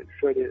 işte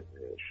şöyle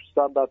şu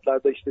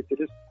standartlarda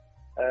işletiriz.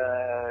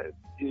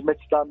 Hizmet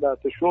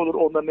standartı şu olur,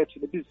 onların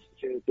hepsini biz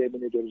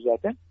temin ediyoruz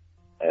zaten.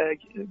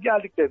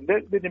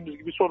 Geldiklerinde dediğimiz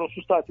gibi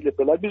sorunsuz tatil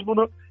yapıyorlar. Biz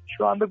bunu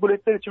şu anda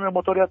guletler için ve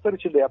motoryatlar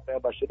için de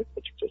yapmaya başladık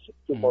açıkçası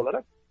firma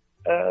olarak.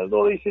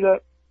 Dolayısıyla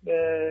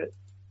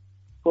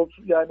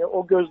yani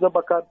o gözle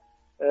bakan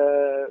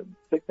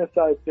tekne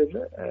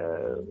sahiplerine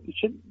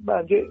için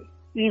bence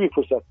iyi bir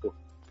fırsat bu.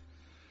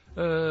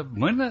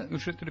 Marina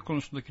ücretleri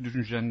konusundaki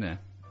düşüncen ne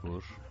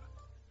Uğur?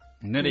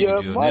 Nereye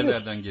gidiyor?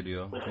 Nerelerden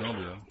geliyor? Ne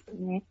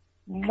oluyor?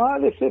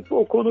 Maalesef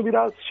o konu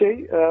biraz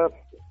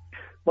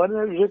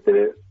marina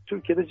ücretleri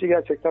Türkiye'de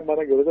gerçekten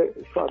bana göre de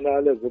şu anda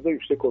halihazırda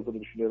yüksek olduğunu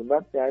düşünüyorum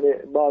ben. Yani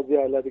bazı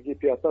yerlerdeki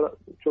fiyatlar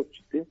çok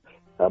ciddi.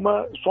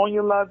 Ama son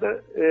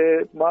yıllarda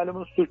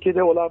malumunuz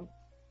Türkiye'de olan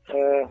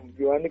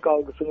güvenlik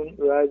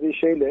algısının verdiği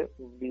şeyle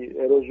bir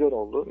erozyon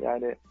oldu.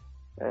 Yani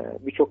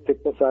birçok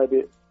tekne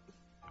sahibi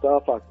daha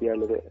farklı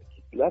yerlere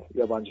gittiler,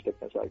 yabancı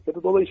tekne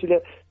sahipleri.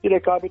 Dolayısıyla bir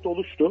rekabet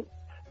oluştu.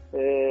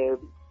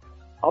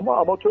 Ama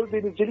amatör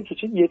denizcilik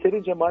için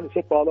yeterince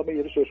maalesef bağlama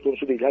yeri söz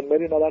konusu değil. Yani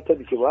marinalar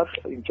tabii ki var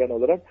imkan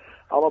olarak.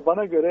 Ama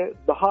bana göre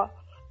daha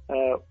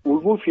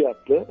uygun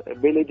fiyatlı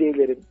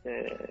belediyelerin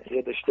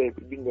ya da işte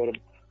bilmiyorum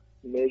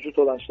mevcut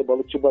olan işte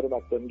balıkçı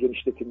barınaklarının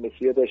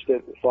genişletilmesi ya da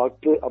işte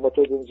farklı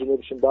amatör denizciler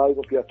için daha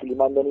uygun fiyatlı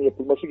limanların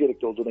yapılması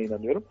gerekli olduğuna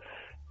inanıyorum.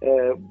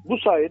 Bu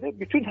sayede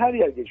bütün her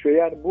yer geçiyor.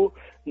 Yani bu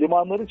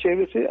limanların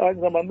çevresi aynı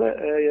zamanda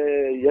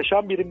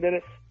yaşam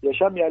birimleri,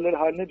 yaşam yerleri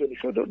haline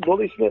dönüşüyor.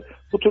 Dolayısıyla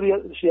bu tür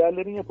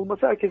yerlerin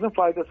yapılması herkesin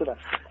faydasına.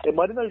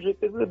 Marina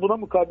ücretleri de buna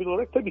mukabil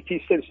olarak tabii ki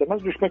ister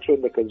istemez düşmek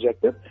zorunda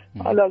kalacaktır.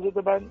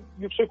 Halihazırda ben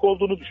yüksek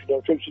olduğunu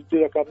düşünüyorum. Çok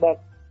ciddi rakamlar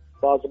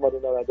bazı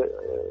marinalarda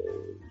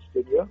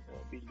isteniyor.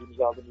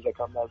 Bildiğimiz aldığımız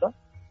rakamlardan.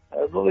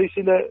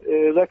 Dolayısıyla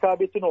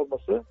rekabetin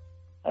olması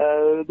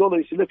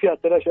dolayısıyla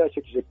fiyatları aşağı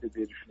çekecektir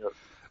diye düşünüyorum.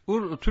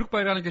 Uğur, Türk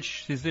bayrağına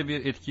geçiş sizde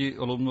bir etki,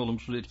 olumlu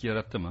olumsuz etki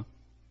yarattı mı?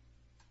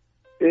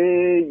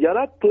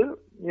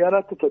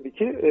 Yarattı tabii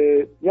ki.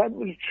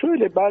 Yani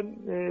şöyle ben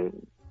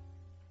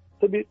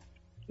tabii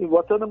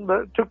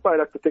vatanımda Türk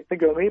bayraklı tekne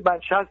görmeyi ben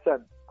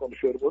şahsen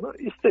konuşuyorum bunu.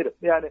 İsterim.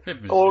 Yani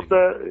hepimiz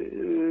orada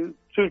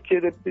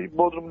Türkiye'de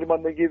Bodrum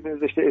Limanı'na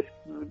girdiğinizde işte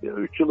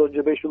 3 yıl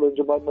önce 5 yıl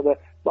önce Marmara'da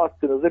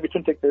baktığınızda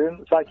bütün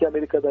teknelerin sanki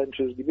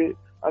Amerika'daymışız gibi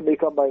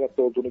Amerikan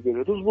bayraklı olduğunu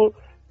görüyoruz. Bu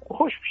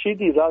hoş bir şey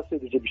değil, rahatsız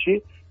edici bir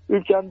şey.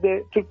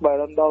 Ülkemde Türk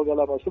bayrağının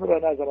dalgalanmasını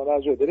ben her zaman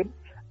arzu ederim.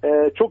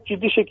 Çok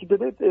ciddi şekilde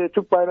de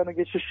Türk bayrağına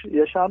geçiş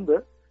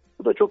yaşandı.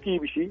 Bu da çok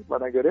iyi bir şey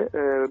bana göre.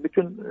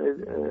 Bütün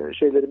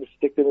şeylerimiz,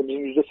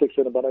 teknelerimizin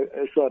 %80'i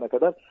bana şu ana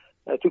kadar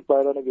Türk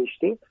bayrağına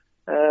geçti.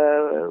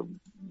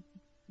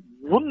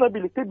 Bununla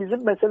birlikte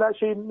bizim mesela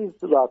şeyimiz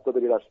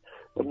rahatladı biraz.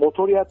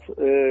 Motoryat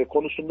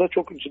konusunda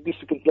çok ciddi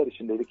sıkıntılar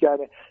içindeydik.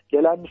 Yani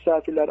gelen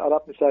misafirler,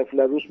 Arap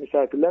misafirler, Rus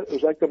misafirler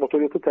özellikle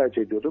motoryatı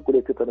tercih ediyordu.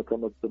 Guleti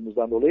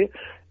tanıtımımızdan dolayı.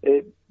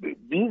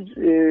 Biz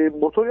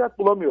motoryat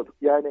bulamıyorduk.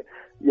 Yani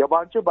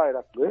yabancı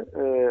bayraklı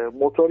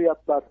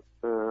motoryatlar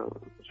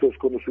söz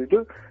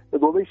konusuydu.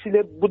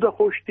 Dolayısıyla bu da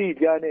hoş değil.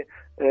 Yani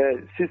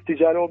siz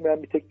ticari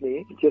olmayan bir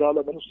tekneyi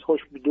kiralamanız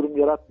hoş bir durum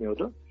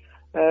yaratmıyordu.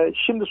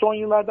 Şimdi son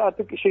yıllarda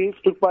artık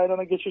Türk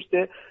bayrağına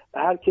geçişte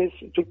herkes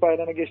Türk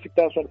bayrağına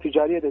geçtikten sonra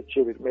ticariye de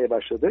çevirmeye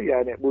başladı.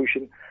 Yani bu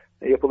işin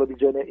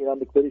yapılabileceğine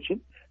inandıkları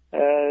için.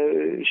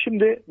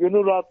 Şimdi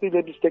gönül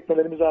rahatlığıyla biz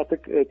teknelerimizi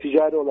artık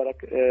ticari olarak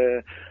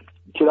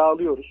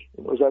kiralıyoruz.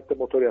 Özellikle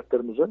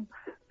motoryatlarımızı.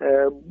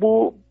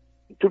 Bu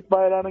Türk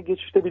bayrağına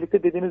geçişle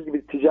birlikte dediğiniz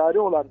gibi ticari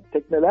olan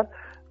tekneler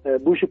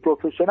bu işi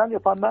profesyonel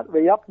yapanlar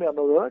ve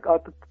yapmayanlar olarak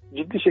artık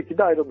ciddi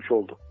şekilde ayrılmış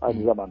oldu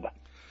aynı zamanda.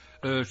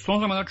 Son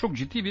zamanlarda çok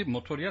ciddi bir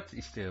motoryat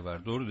isteği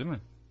var. Doğru değil mi?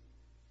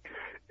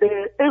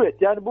 Evet.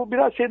 Yani bu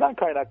biraz şeyden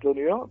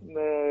kaynaklanıyor.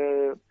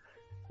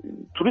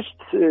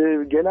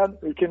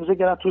 Ülkemize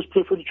gelen turist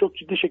profili çok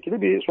ciddi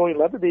şekilde bir son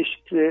yıllarda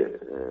değişikliğe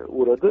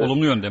uğradı.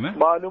 Olumlu yönde mi?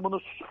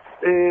 Malumunuz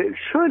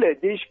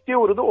şöyle değişikliğe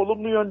uğradı.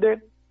 Olumlu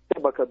yönde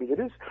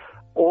bakabiliriz.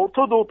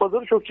 Orta Doğu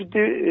pazarı çok ciddi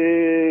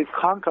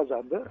kan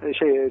kazandı.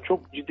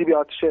 Çok ciddi bir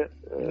artışa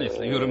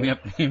neyse yorum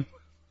yapmayayım.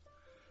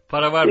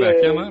 Para var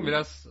belki ama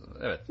biraz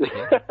evet.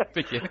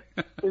 Peki.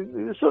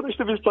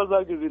 Sonuçta biz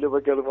pazar gözüyle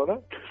bakalım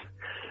ona.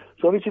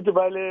 Sonuç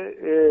itibariyle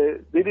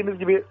dediğimiz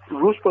gibi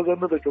Rus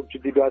pazarında da çok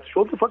ciddi bir artış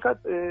oldu. Fakat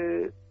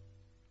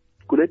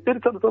kuletleri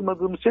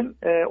tanıtamadığımız için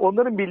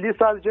onların bildiği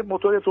sadece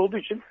motoryat olduğu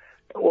için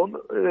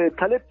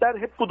talepler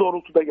hep bu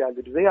doğrultuda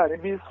geldi bize.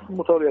 Yani biz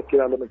motoryat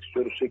kiralamak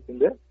istiyoruz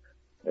şeklinde.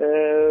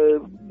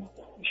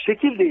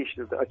 Şekil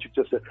değiştirdi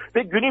açıkçası.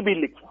 Ve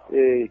günübirlik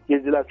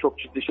geziler çok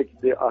ciddi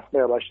şekilde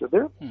artmaya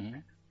başladı.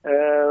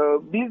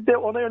 Biz de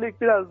ona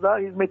yönelik biraz daha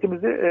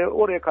hizmetimizi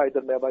oraya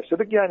kaydırmaya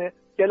başladık. Yani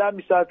gelen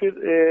misafir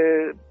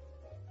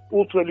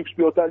ultra lüks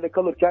bir otelde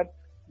kalırken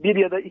 1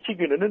 ya da 2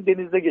 gününün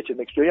denizde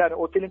geçirmek istiyor. Yani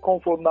otelin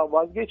konforundan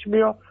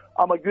vazgeçmiyor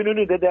ama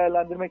gününü de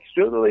değerlendirmek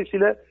istiyor.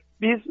 Dolayısıyla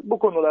biz bu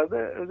konularda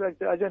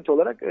özellikle acent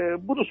olarak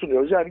bunu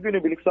sunuyoruz. Yani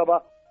günübirlik sabah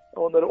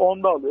onları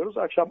 10'da alıyoruz.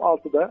 Akşam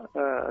 6'da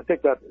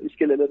tekrar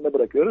iskelelerine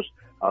bırakıyoruz.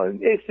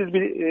 Eşsiz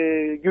bir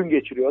gün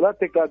geçiriyorlar.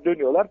 Tekrar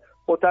dönüyorlar.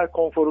 Otel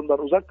konforundan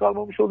uzak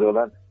kalmamış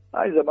oluyorlar.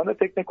 Aynı zamanda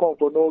tekne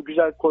konforunu, o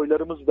güzel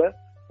koylarımızı da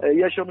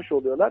yaşamış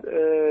oluyorlar.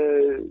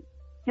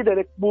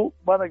 Giderek bu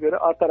bana göre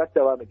artarak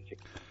devam edecek.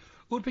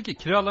 Uğur, peki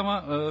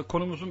kiralama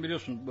konumuzun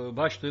biliyorsun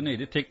başlığı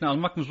neydi? Tekne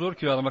almak mı zor,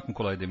 kiralamak mı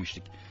kolay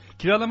demiştik.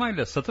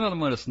 Kiralamayla satın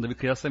alma arasında bir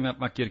kıyaslama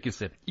yapmak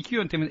gerekirse iki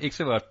yöntemin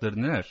eksi ve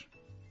artıları neler?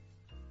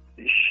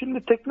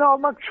 Şimdi tekne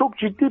almak çok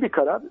ciddi bir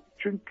karar.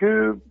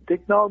 Çünkü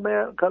tekne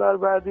almaya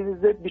karar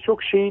verdiğinizde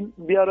birçok şeyin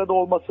bir arada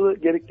olması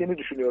gerektiğini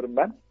düşünüyorum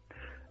ben.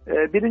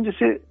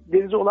 Birincisi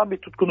denize olan bir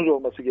tutkunuz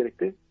olması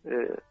gerekti.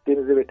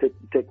 Denize ve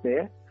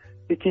tekneye.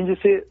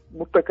 İkincisi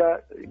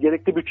mutlaka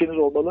gerekli bütçeniz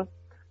olmalı.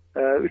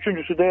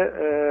 Üçüncüsü de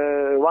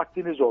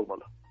vaktiniz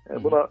olmalı.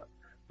 Buna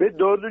ve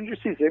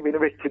dördüncüsü ise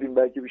benim beklediğim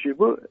belki bir şey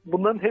bu.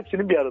 Bunların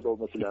hepsinin bir arada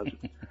olması lazım.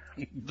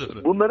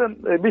 Bunların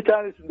bir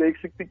tanesinde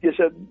eksiklik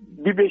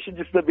bir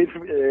beşincisi de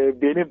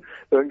benim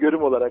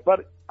öngörüm olarak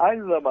var.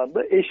 Aynı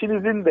zamanda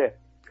eşinizin de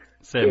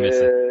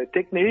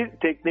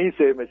tekneyi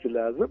sevmesi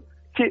lazım.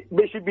 Ki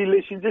beşi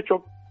birleşince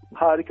çok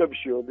harika bir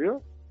şey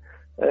oluyor.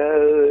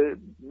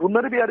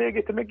 Bunları bir araya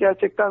getirmek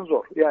gerçekten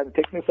zor. Yani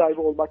tekne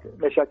sahibi olmak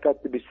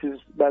meşakkatli bir. Siz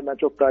benden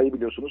çok daha iyi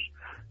biliyorsunuz.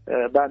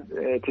 Ben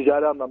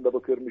ticari anlamda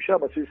bakıyorum işe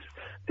ama siz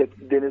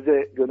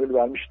denize gönül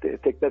vermiş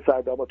tekne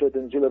sahibi amatör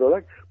denizciler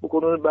olarak bu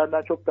konunun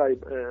benden çok daha iyi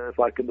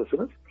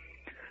farkındasınız.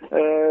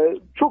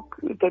 Çok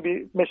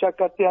tabii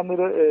meşakkatli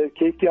yanları,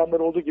 keyifli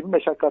yanları olduğu gibi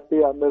meşakkatli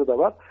yanları da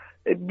var.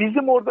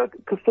 Bizim orada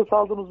kıstas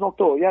aldığımız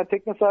nokta o. Yani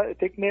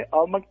tekne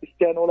almak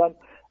isteyen olan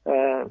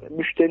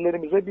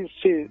müşterilerimize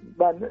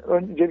ben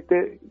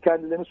öncelikle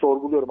kendilerini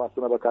sorguluyorum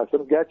aslına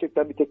bakarsanız.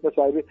 Gerçekten bir tekne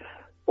sahibi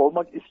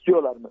olmak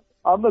istiyorlar mı?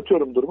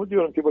 Anlatıyorum durumu.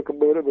 Diyorum ki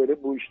bakın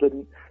böyle bu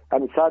işlerin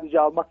hani sadece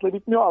almakla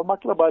bitmiyor,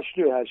 almakla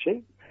başlıyor her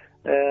şey.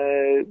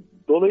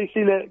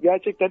 Dolayısıyla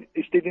gerçekten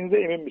istediğinize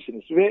emin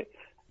misiniz? Ve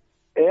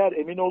eğer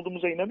emin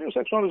olduğumuza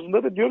inanıyorsak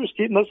sonrasında da diyoruz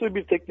ki nasıl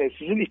bir tekne,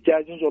 sizin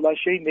ihtiyacınız olan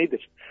şey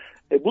nedir?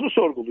 Bunu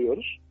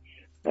sorguluyoruz.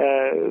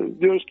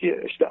 Diyoruz ki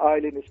işte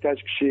aileniz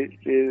kaç kişi,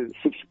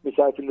 sık sık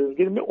misafirleriniz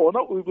gelir mi?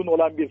 Ona uygun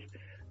olan bir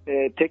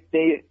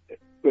tekneyi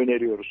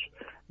öneriyoruz.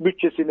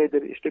 Bütçesi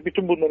nedir? İşte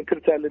bütün bunların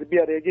kriterleri bir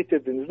araya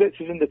getirdiğinizde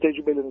sizin de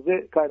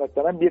tecrübelerinize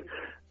kaynaklanan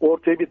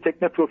ortaya bir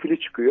tekne profili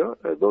çıkıyor.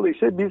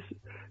 Dolayısıyla biz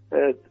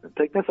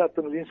tekne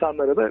sattığımız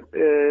insanlara da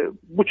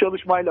bu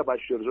çalışmayla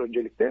başlıyoruz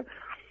öncelikle.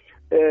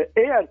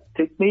 Eğer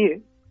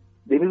tekneyi,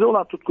 denize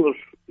olan tutkunuz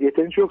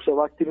yeterince yoksa,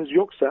 vaktiniz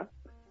yoksa,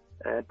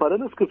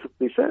 paranız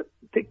kısıtlıysa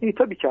tekneyi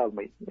tabii ki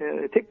almayın.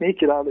 Tekneyi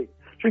kiralayın.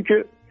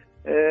 Çünkü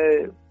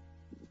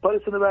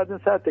parasını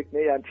verdiğiniz her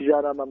tekneye, yani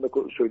ticari anlamda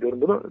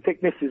söylüyorum bunu,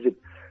 tekne sizin.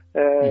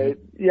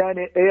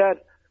 Yani eğer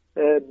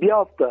bir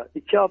hafta,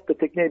 2 hafta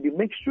tekneye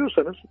binmek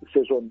istiyorsanız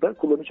sezonda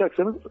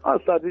kullanacaksanız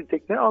asla bir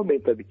tekne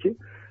almayın tabii ki.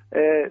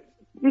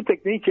 Bir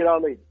tekneyi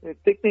kiralayın.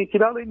 Tekneyi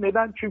kiralayın.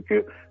 Neden?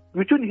 Çünkü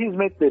bütün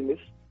hizmetleriniz,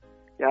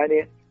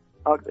 yani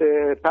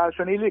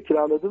personeliyle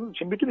kiraladığınız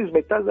için bütün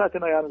hizmetler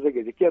zaten ayağınıza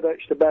gelecek. Ya da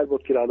işte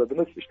bellboat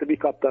kiraladınız, işte bir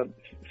kaptan,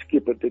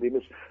 skipper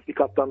dediğimiz bir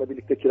kaptanla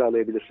birlikte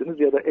kiralayabilirsiniz.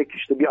 Ya da ek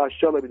işte bir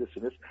aşçı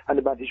alabilirsiniz.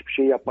 Hani ben hiçbir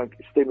şey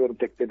yapmak istemiyorum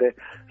teknede,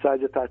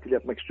 sadece tatil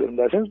yapmak istiyorum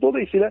derseniz.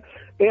 Dolayısıyla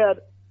eğer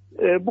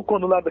bu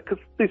konularda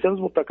kısıtlıysanız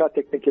mutlaka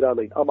tekne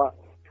kiralayın. Ama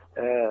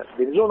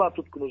denize olan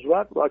tutkunuz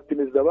var,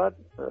 vaktiniz de var,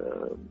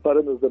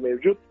 paranız da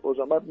mevcut. O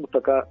zaman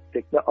mutlaka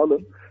tekne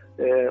alın.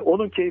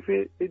 Onun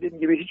keyfi dediğim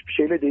gibi hiçbir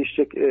şeyle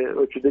değişecek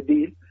ölçüde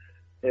değil.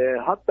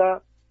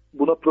 Hatta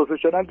buna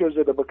profesyonel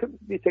gözle de bakın.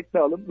 Bir tekne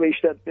alın ve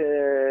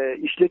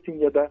işletin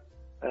ya da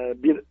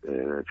bir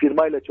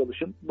firmayla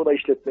çalışın. Buna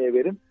işletmeye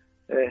verin.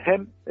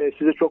 Hem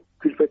size çok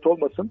külfet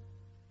olmasın,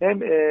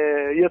 hem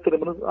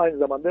yatırımınız aynı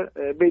zamanda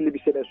belli bir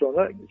sene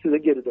sonra size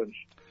geri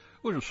dönür.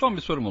 Hocam son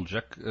bir sorum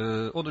olacak.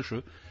 O da şu.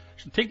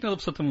 Şimdi tekne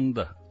alıp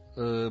satımında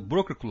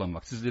broker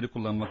kullanmak, sizleri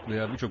kullanmak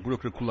veya birçok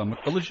broker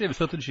kullanmak alıcıya ve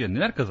satıcıya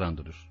neler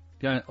kazandırır?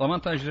 Yani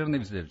avantajları ne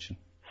bizler için?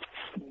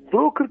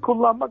 Broker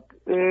kullanmak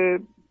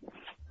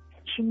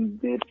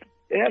şimdi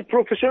Eğer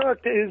profesyonel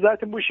olarak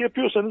zaten bu işi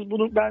yapıyorsanız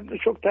bunu ben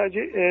çok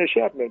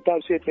yapmıyorum,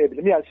 tavsiye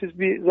etmeyebilirim. Yani siz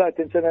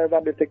zaten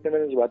senelerden beri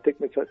teknemeniz var,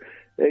 tekne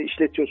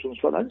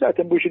işletiyorsunuz falan.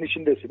 Zaten bu işin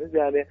içindesiniz.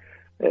 Yani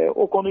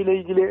o konuyla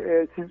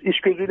ilgili siz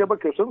iş gözüyle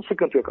bakıyorsanız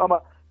sıkıntı yok.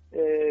 Ama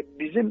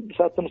bizim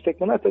sattığımız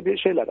tekneler tabii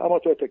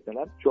amatör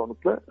tekneler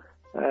çoğunlukla.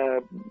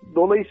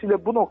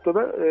 Dolayısıyla bu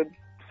noktada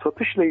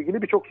satışla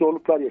ilgili birçok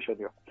zorluklar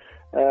yaşanıyor.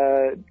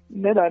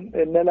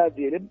 Neler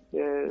diyelim?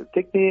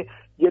 Tekneyi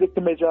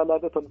gerekli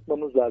mecralarda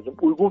tanıtmanız lazım.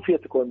 Uygun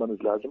fiyatı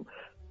koymanız lazım.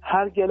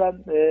 Her gelen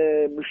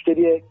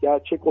müşteriye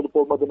gerçek olup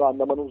olmadığını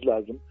anlamanız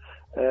lazım.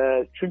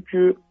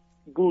 Çünkü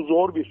bu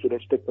zor bir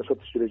süreç, tekne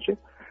satış süreci.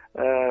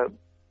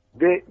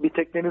 Ve bir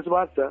tekneniz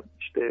varsa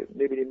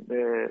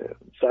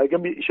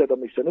saygın bir iş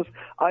adamıysanız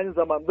aynı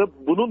zamanda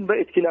bunun da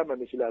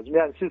etkilenmemesi lazım.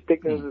 Yani siz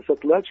teknenizi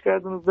satılığa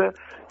çıkardığınızda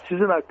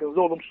sizin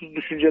hakkınızda olumsuz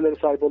düşüncelere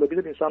sahip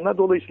olabilir insanlar.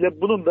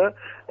 Dolayısıyla bunun da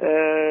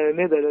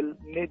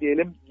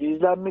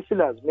gizlenmesi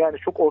lazım. Yani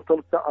çok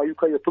ortalıkta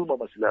ayyuka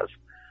yapılmaması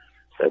lazım.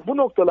 Bu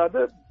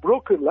noktalarda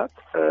brokerlar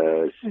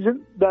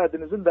sizin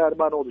derdinizin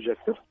dermanı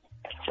olacaktır.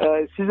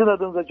 Sizin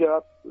adınıza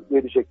cevap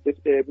verecektir.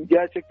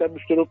 Gerçekten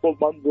müşteri olup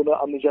olmadığını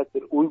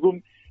anlayacaktır.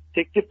 Uygun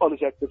teklif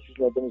alacaktır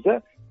sizin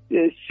adınıza.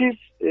 Siz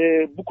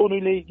bu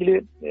konuyla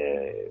ilgili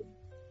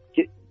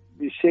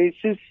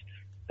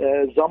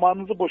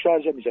zamanınızı boşa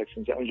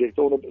harcamayacaksınız. Yani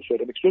öncelikle onu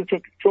söylemek istiyorum.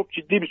 Çünkü çok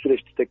ciddi bir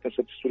süreçti tekne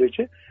satış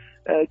süreci.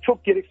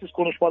 Çok gereksiz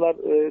konuşmalar,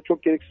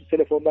 çok gereksiz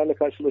telefonlarla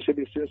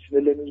karşılaşabilirsiniz.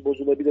 Sinirleriniz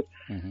bozulabilir.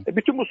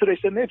 Bütün bu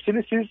süreçlerin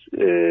hepsini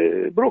siz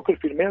broker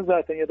firmaya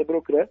zaten ya da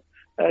broker'a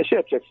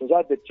yapacaksınız,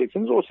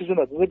 addedeceksiniz. O sizin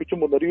adınıza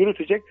bütün bunları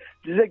yürütecek.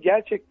 Size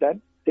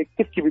gerçekten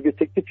teklif gibi bir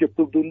teklif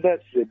yapıldığında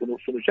size bunu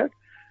sunacak.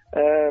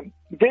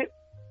 Ve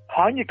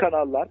hangi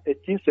kanallar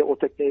etkinse o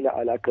tekneyle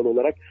alakalı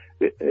olarak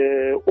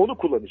onu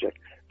kullanacak.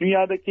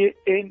 Dünyadaki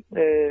en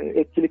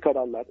etkili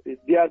kanallar,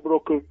 diğer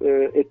broker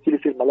etkili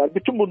firmalar,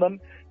 bütün bunların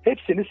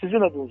hepsini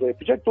sizin adınıza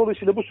yapacak.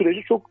 Dolayısıyla bu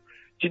süreci çok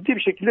ciddi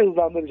bir şekilde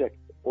hızlandıracak.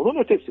 Onun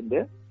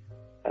ötesinde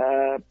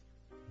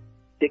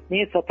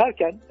tekneyi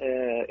satarken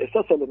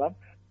esas alınan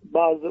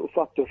bazı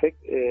ufak tefek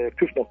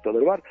püf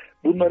noktaları var.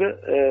 Bunları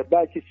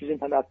belki sizin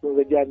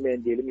aklınıza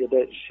gelmeyen diyelim ya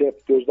da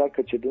gözden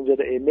kaçırdığınız ya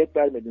da emniyet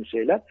vermediğiniz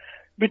şeyler.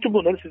 Bütün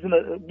bunları sizin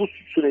bu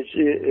süreci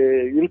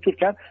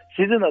yürütürken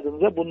sizin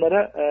adınıza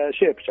bunlara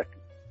yapacak.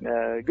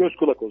 Göz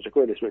kulak olacak,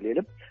 öyle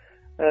söyleyelim.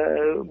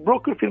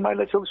 Broker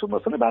firmayla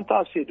çalışılmasını ben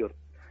tavsiye ediyorum.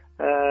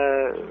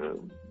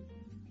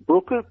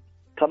 Broker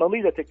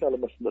kanalıyla tekne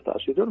alınmasını da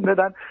tavsiye ediyorum.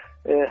 Neden?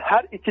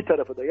 Her iki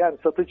tarafı da, yani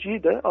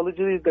satıcıyı da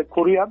alıcıyı da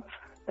koruyan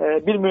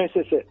bir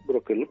müessese,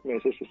 brokerlık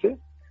müessesesi.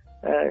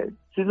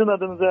 Sizin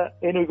adınıza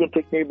en uygun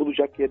tekneyi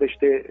bulacak ya da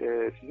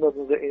sizin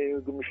adınıza en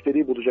uygun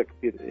müşteriyi bulacak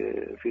bir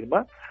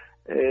firma.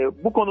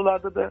 Bu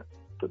konularda da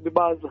tabii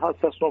bazı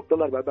hassas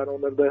noktalar var. Ben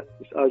onları da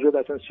arzu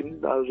ederseniz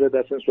şimdi, arzu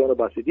ederseniz sonra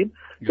bahsedeyim.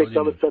 Tekne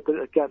alıp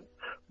satarken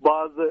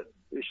bazı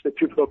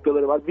püf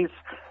noktaları var. Biz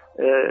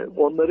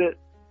onları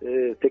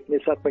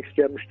tekneyi satmak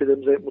isteyen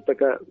müşterilerimize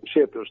mutlaka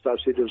yapıyoruz,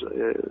 tavsiye ediyoruz.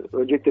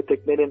 Öncelikle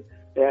teknenin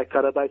eğer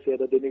karadaysa ya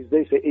da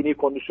denizdeyse en iyi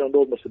kondisyonda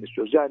olmasını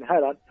istiyoruz. Yani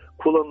her an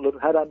kullanılır,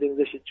 her an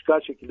denize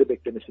çıkar şekilde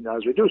beklemesini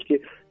arzu ediyoruz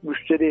ki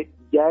müşteri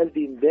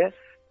geldiğinde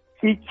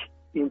ilk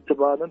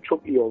intibanın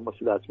çok iyi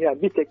olması lazım.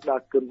 Yani bir tekne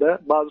hakkında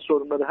bazı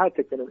sorunları her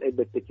teknenin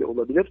elbette ki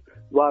olabilir,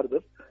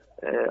 vardır.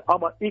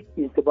 Ama ilk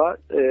intiba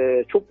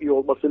çok iyi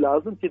olması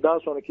lazım ki daha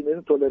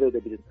sonrakilerini tolere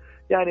edebilin.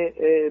 Yani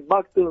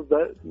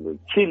baktığınızda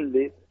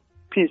kirli,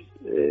 pis,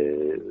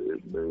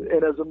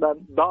 en azından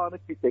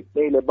dağınık bir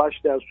tekneyle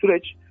başlayan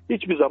süreç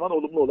hiçbir zaman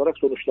olumlu olarak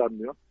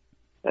sonuçlanmıyor.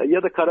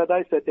 Ya da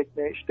karadaysa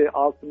tekne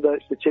altında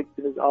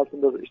çektiğiniz,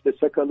 altında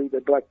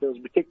sakalıyla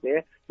bıraktığınız bir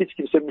tekneye hiç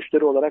kimse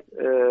müşteri olarak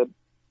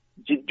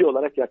ciddi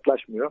olarak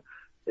yaklaşmıyor.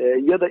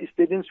 Ya da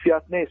istediğiniz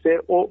fiyat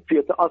neyse o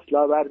fiyatı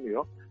asla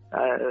vermiyor.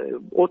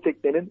 O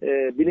teknenin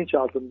bilinç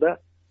altında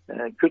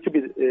kötü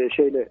bir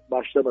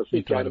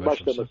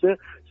başlaması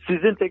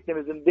sizin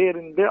teknemizin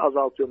değerini de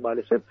azaltıyor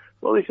maalesef.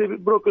 Dolayısıyla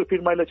bir broker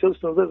firmayla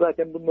çalıştığınızda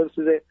zaten bunları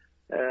size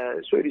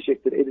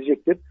söyleyecektir,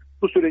 edecektir.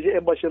 Bu süreci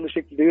en başarılı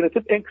şekilde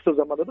yönetip en kısa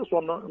zamanda da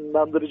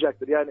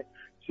sonlandıracaktır. Yani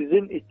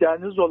sizin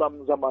ihtiyacınız olan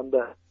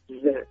zamanda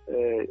size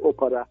o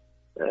para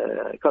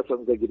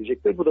kasanıza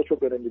girecektir. Bu da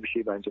çok önemli bir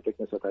şey bence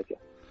tekne satarken.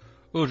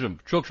 Uğur'cum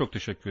çok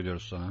teşekkür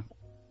ediyoruz sana.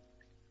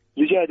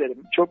 Rica ederim.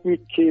 Çok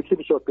büyük, keyifli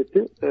bir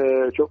sohbetti.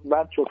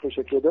 Ben çok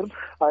teşekkür ederim.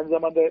 Aynı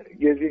zamanda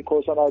Gezgin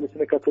Korsan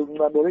ailesine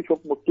katıldığımdan dolayı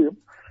çok mutluyum.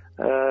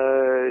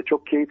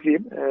 Çok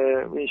keyifliyim.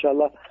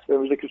 İnşallah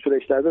önümüzdeki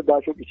süreçlerde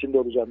daha çok içinde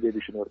olacağım diye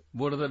düşünüyorum.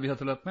 Bu arada bir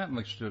hatırlatma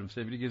yapmak istiyorum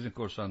sevgili Gezgin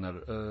Korsanlar.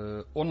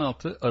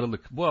 16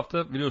 Aralık. Bu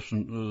hafta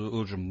biliyorsun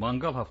Uğur'cum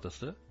mangal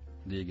haftası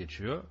diye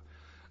geçiyor.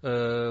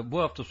 Bu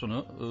hafta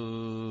sonu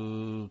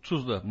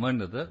Tuzla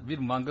Marina'da bir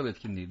mangal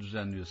etkinliği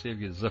düzenliyor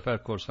sevgili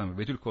Zafer Korsan ve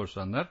Betül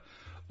Korsanlar.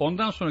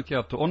 Ondan sonraki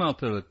hafta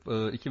 16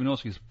 Aralık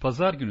 2018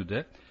 Pazar günü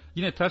de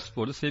yine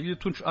Terspor'da sevgili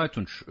Tunç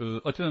Aytunç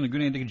Atina'nın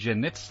güneyindeki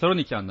cennet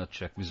Saronik'i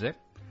anlatacak bize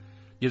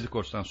Gezi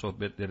Korsan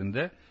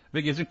sohbetlerinde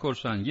ve Gezi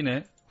Korsan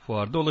yine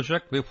fuarda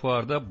olacak ve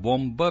fuarda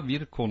bomba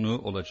bir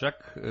konu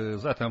olacak.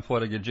 Zaten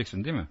fuara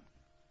geleceksin değil mi?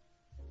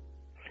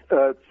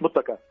 Evet,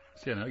 mutlaka.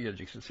 Siyanar'a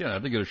geleceksin.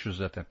 Siyanar'da görüşürüz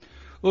zaten.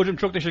 Uğur'cum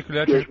çok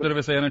teşekkürler. Çocuklara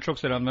ve Sayhan'a çok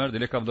selamlar.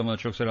 Dilek ablama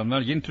çok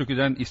selamlar. Yeni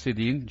türküden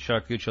istediğin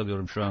şarkıyı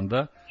çalıyorum şu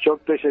anda.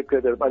 Çok teşekkür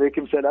ederim.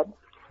 Aleykümselam.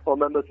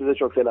 Onların da size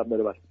çok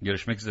selamları var.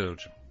 Görüşmek üzere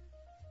Uğur'cum.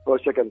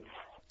 Hoşçakalın.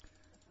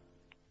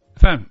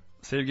 Efendim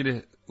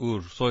sevgili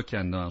Uğur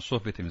Soyken'den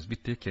sohbetimiz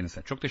bitti.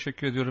 Kendisine çok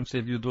teşekkür ediyorum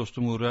sevgili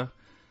dostum Uğur'a.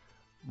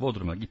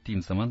 Bodrum'a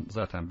gittiğim zaman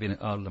zaten beni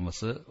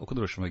ağırlaması o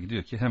kadar hoşuma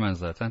gidiyor ki hemen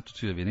zaten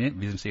tutuyor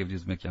beni. Bizim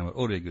sevdiğimiz mekan var.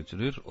 Oraya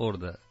götürür.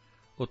 Orada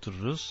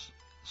otururuz.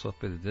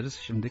 Sohbet ederiz.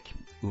 Şimdiki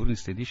Uğur'un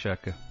istediği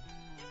şarkı.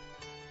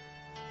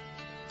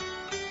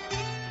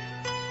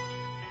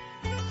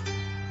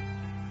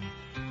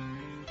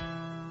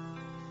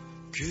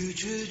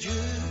 Küçücük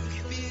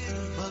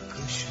bir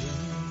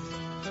bakışın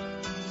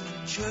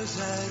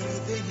çözer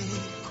beni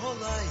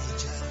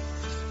kolayca.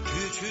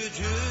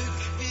 Küçücük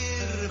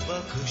bir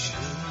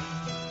bakışın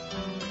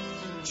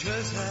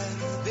çözer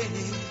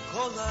beni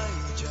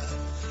kolayca.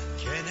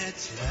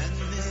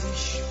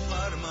 Kenetlenmiş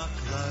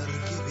parmaklar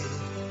gibi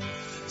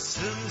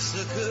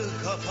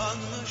sımsıkı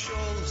kapanmış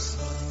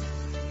olsam.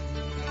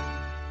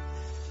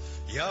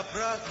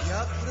 Yaprak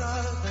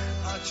yaprak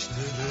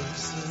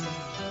açtırırsın.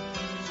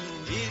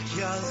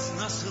 İlk yaz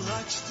nasıl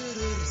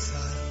açtırırsa.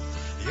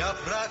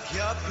 Yaprak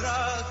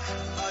yaprak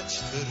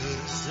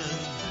açtırırsın.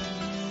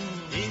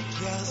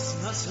 İlk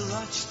yaz nasıl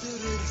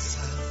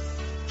açtırırsa.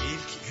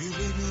 İlk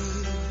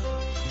gülünü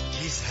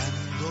gizem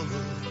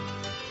dolu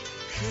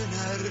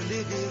hünerli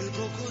bir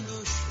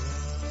dokunuşla.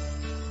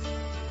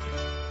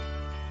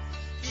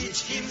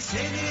 Hiç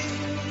kimsenin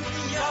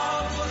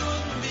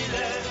yağmurun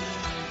bile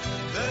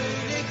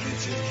böyle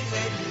küçük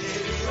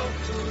elleri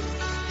yoktur.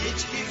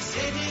 Hiç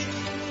kimsenin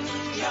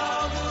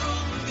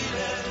yağmurun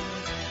bile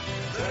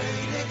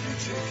böyle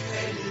küçük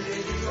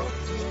elleri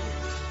yoktur.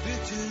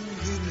 Bütün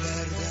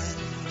güllerden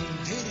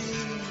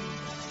derin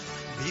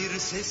bir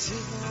sesi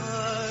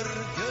var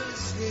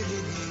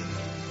gözlerinin.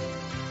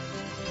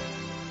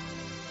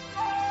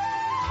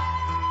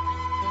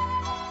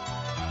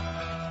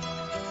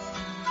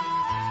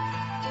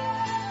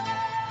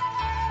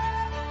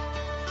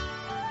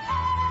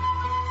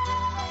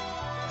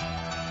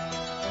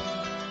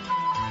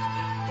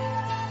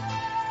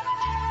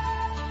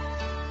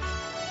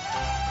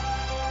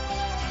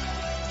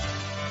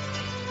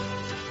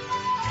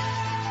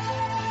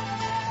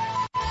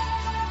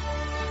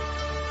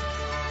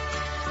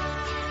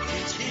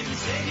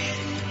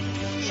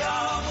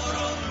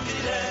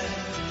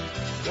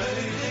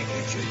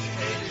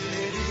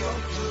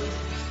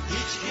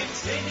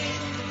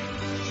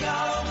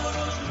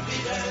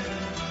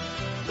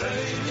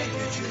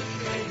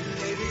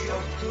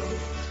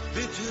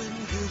 Bütün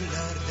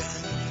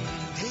güllerden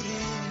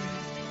derin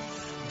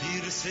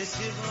bir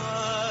sesi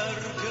var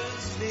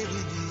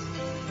gözlerinin.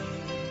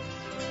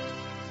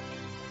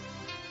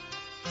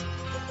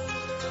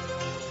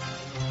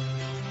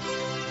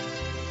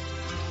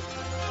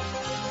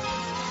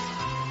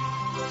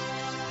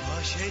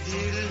 Baş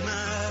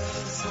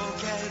edilmez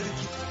o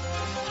gergin,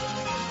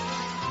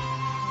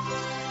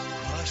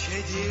 baş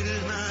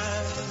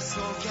edilmez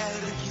o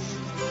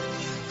gergin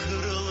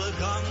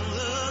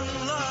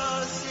kırılganlığınla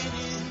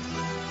senin.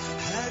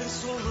 Her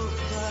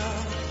solukta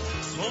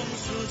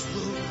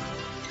sonsuzluk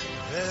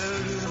ve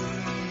ölüm.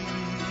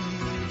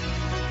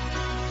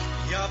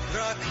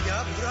 Yaprak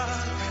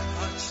yaprak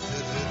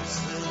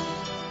açtırırsın.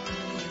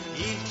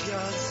 İlk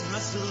yaz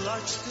nasıl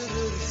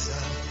açtırırsa.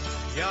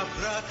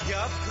 Yaprak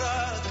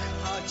yaprak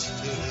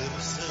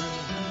açtırırsın.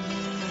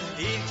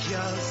 İlk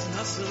yaz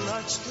nasıl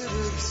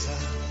açtırırsa.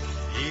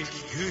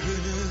 İlk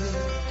gülünü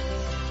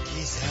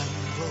gizem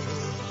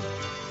dolu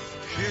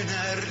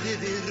hünerli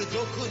bir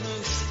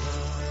dokunuşla.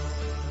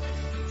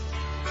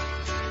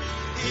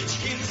 Hiç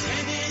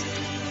kimsenin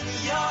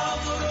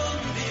yağmurun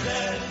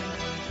bile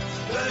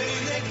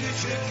böyle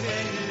küçük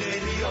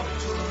elleri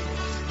yoktur.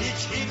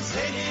 Hiç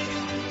kimsenin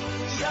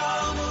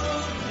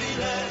yağmurun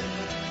bile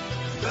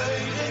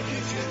böyle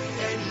küçük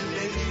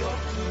elleri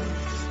yoktur.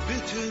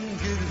 Bütün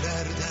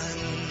güllerden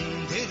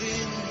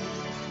derin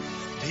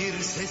bir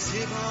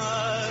sesi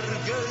var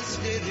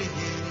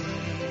gözlerinin.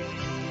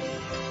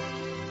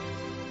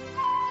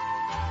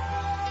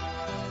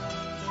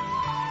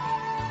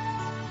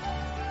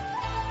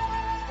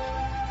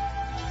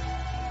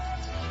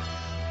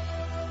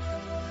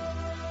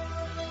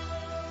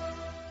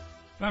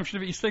 Tamam,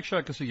 şimdi bir istek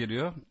şarkısı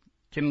geliyor.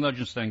 Kenny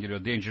Logins'ten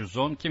geliyor. Danger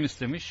Zone. Kim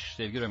istemiş?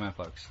 Sevgili Ömer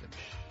Faruk istemiş.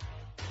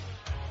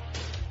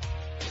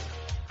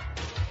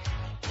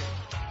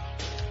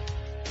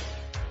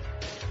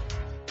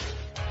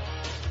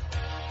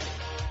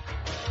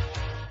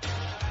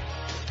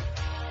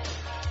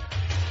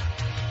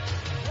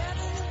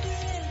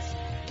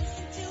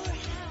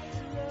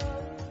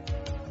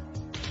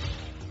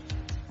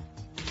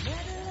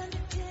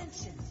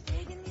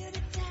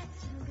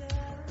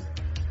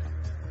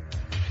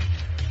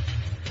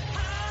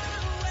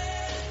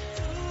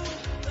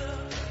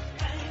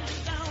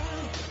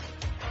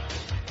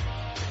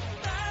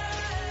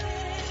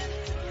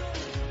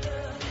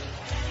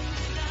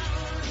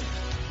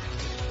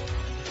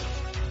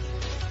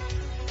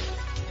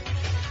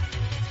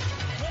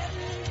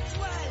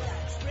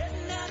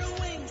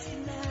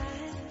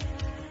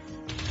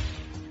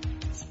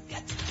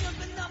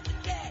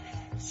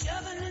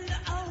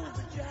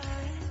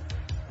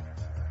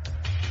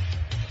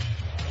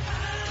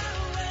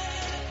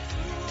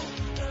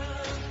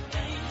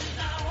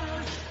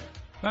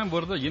 Ben bu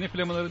arada yeni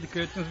flamalara dikkat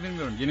ettiniz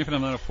bilmiyorum. Yeni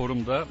flamalar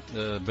forumda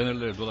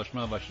bannerleri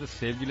dolaşmaya başladı.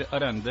 Sevgili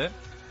Aren de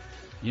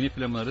yeni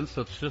flamaların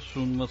satışa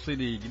sunması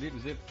ile ilgili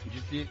bize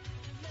ciddi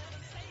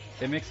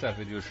emek sarf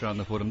ediyor şu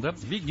anda forumda.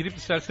 Bir girip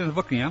isterseniz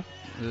bakın ya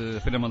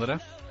flamalara.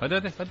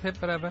 Hadi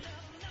hep beraber.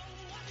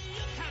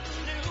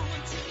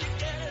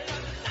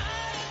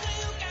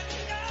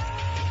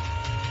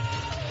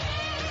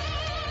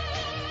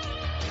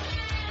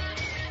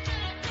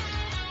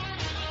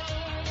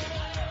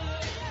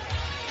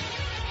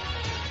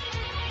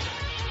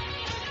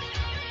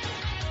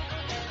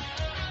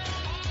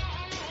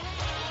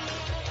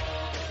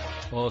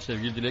 O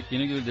sevgili Dilek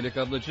yeni geliyor Dilek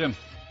ablacığım.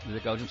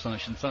 Dilek ablacığım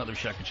sana da bir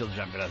şarkı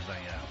çalacağım birazdan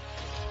ya.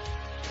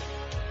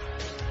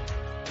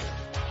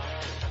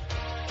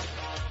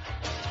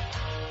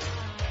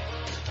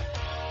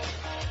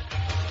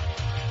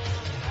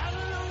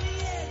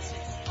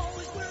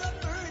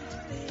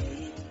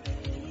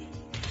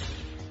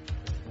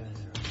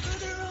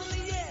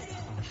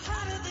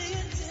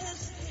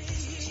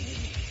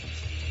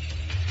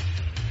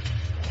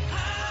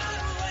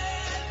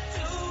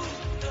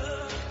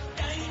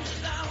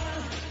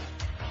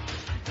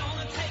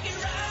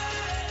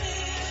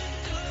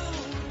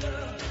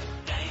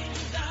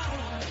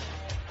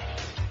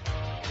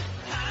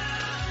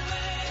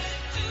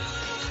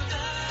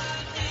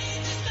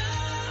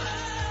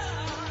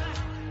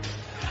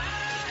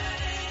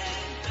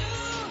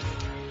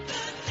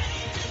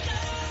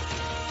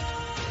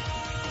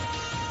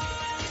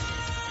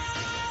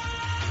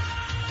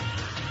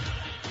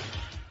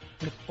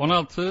 Evet,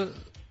 16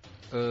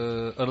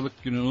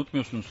 Aralık günü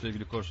unutmuyorsunuz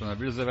sevgili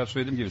korsanlar. Biraz evvel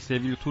söylediğim gibi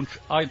sevgili Tunç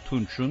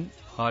Aytunç'un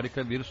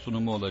harika bir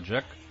sunumu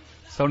olacak.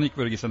 Sarınik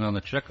bölgesini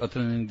anlatacak.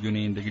 Atina'nın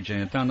güneyindeki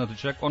cenneti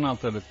anlatacak.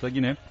 16 Aralık'ta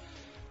yine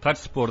Taç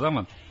Spor'da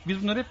ama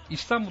biz bunları hep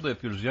İstanbul'da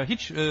yapıyoruz ya.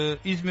 Hiç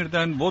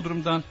İzmir'den,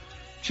 Bodrum'dan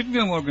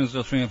çıkmıyor mu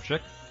organizasyon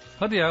yapacak?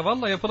 Hadi ya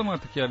vallahi yapalım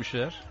artık ya bir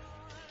şeyler.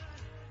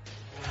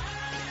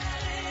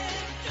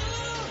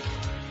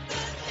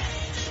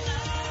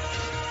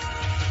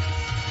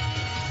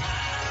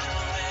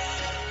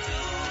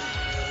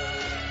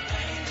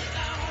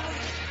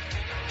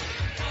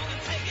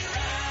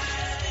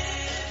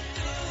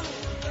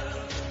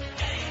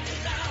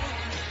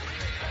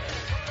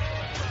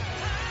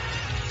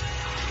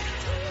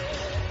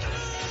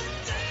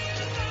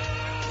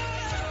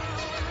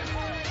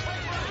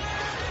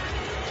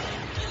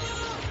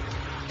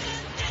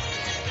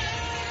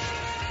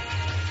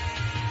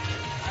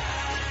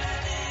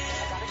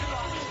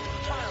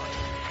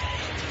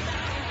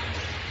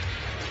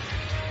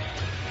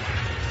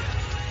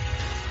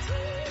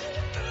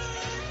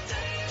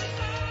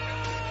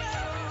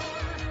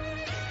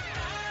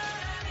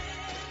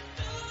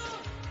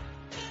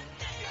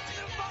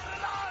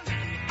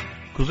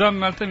 Kuzen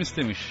Meltem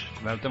istemiş.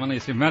 Meltem ana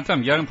istemiş.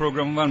 Meltem yarın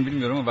programın var mı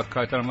bilmiyorum ama bak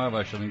kaytarmaya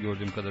başladın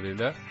gördüğüm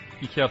kadarıyla.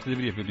 2 haftada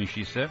bir yapıyordun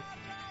işi ise.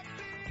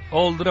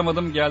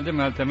 Olduramadım geldi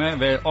Meltem'e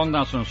ve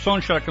ondan sonra son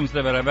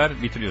şarkımızla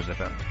beraber bitiriyoruz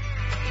efendim.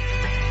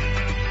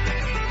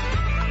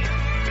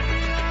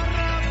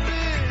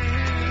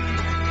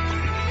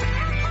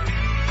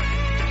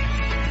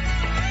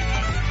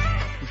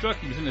 Bu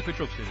şarkı bizim Efe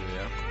çok seviyor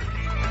ya.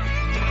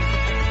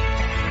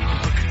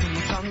 Bıktım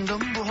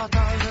utandım bu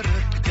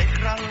hataları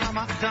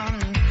tekrarlamaktan.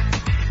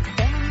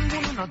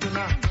 Bunun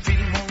adına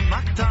film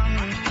olmaktan.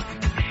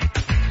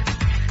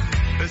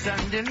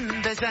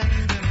 Özendim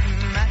bezendim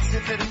her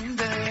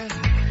seferinde.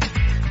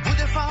 Bu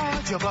defa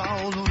acaba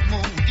olur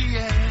mu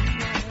diye.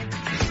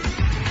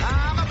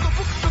 Ama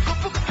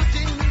kopuktu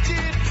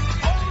zincir.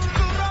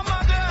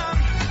 Olduramadım.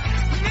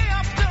 Ne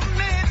yaptım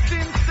ne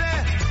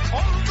ettimse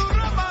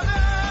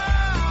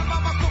olduramadım.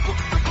 Ama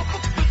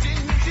kopuktu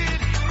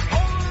zincir.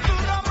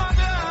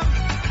 Olduramadım.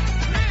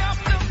 Ne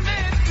yaptım ne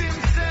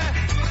ettimse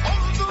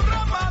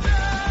olduramadım.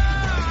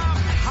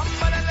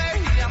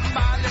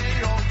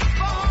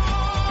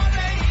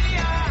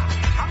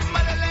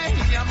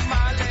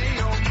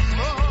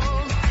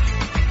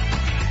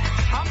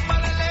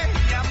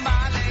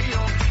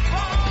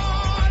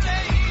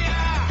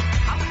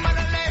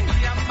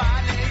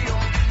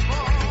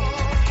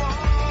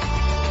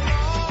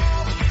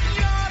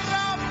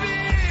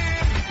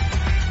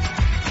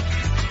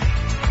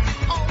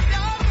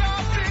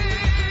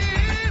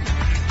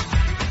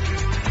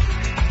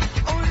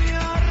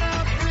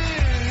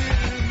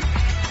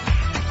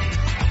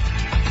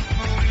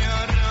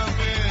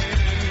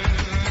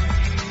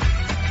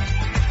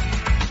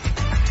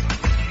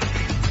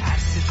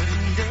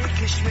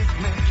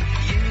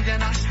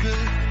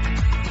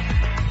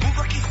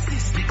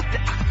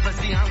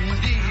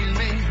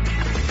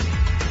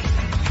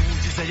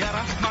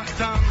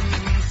 Yaratmaktan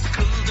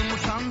sıkıldım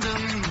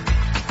usandım.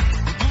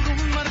 Bu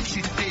durumlar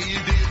eşit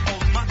değildi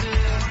olmadı.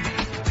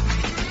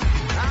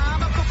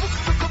 Ama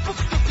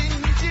kopuktu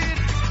zincir.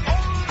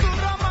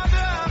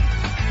 Olduramadım.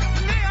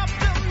 Ne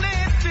yaptım ne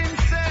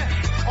ettimse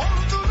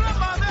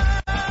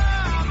olduramadım.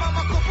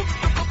 Ama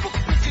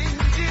kopuktu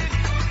zincir.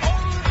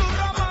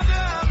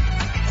 Olduramadım.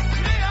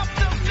 Ne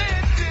yaptım ne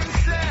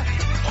ettimse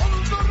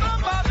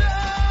olduramadım.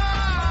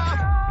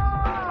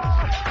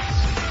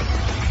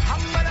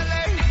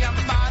 Hambalele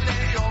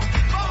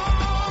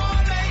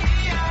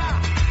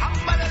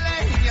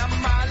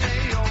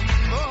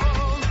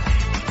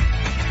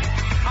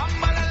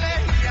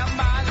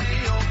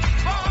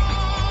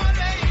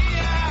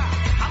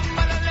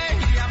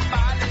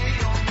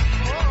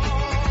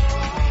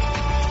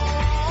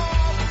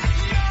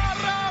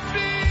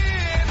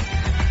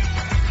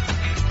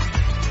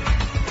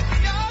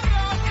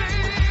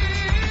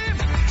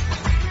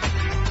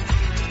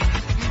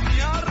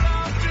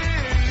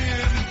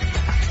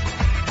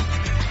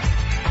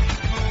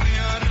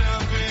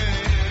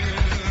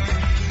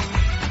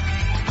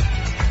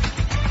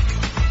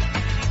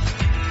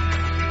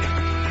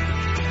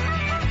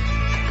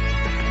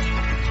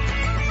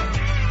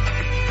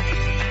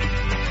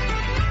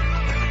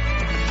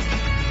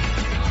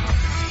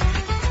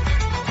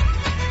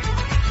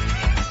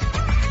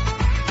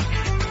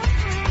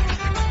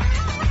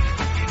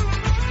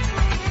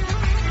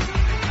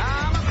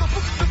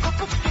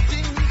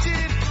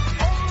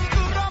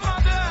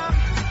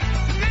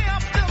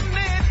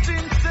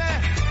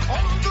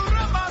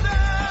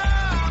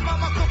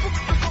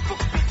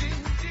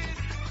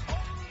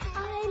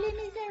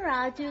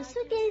radyosu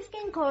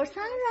Gezgin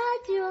Korsan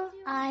Radyo.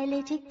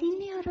 Ailecek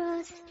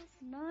dinliyoruz.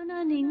 Na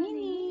na ni ni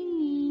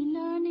ni,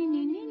 na ni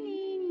ni ni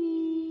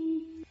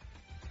ni.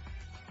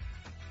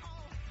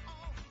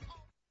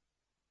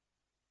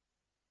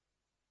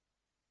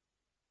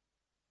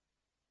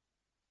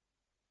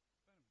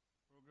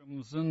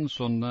 Programımızın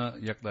sonuna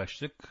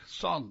yaklaştık.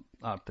 Son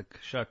artık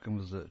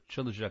şarkımızı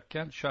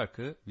çalacakken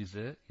şarkı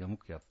bize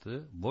yamuk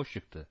yaptı, boş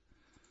çıktı.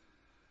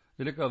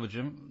 Dilek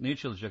ablacığım neyi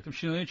çalacaktım?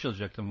 Şimdi neyi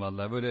çalacaktım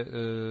vallahi böyle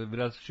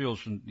biraz şey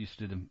olsun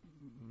istedim.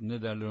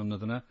 Ne derler onun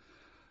adına?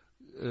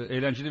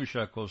 Eğlenceli bir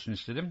şarkı olsun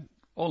istedim.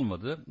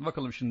 Olmadı.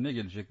 Bakalım şimdi ne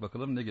gelecek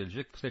bakalım ne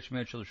gelecek.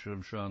 Seçmeye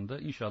çalışıyorum şu anda.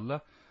 İnşallah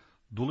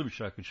dolu bir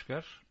şarkı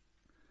çıkar.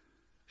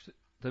 İşte,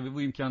 tabii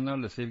bu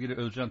imkanlarla sevgili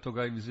Özcan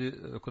Togay bizi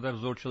o kadar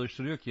zor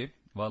çalıştırıyor ki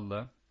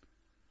vallahi.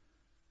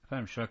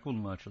 Efendim şarkı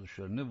bulmaya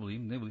çalışıyorum. Ne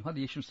bulayım? Hadi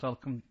Yeşim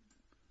Salkım.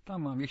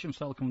 Tamam Yeşim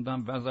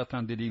Salkım'dan Ben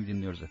Zaten Deliyim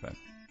dinliyoruz efendim.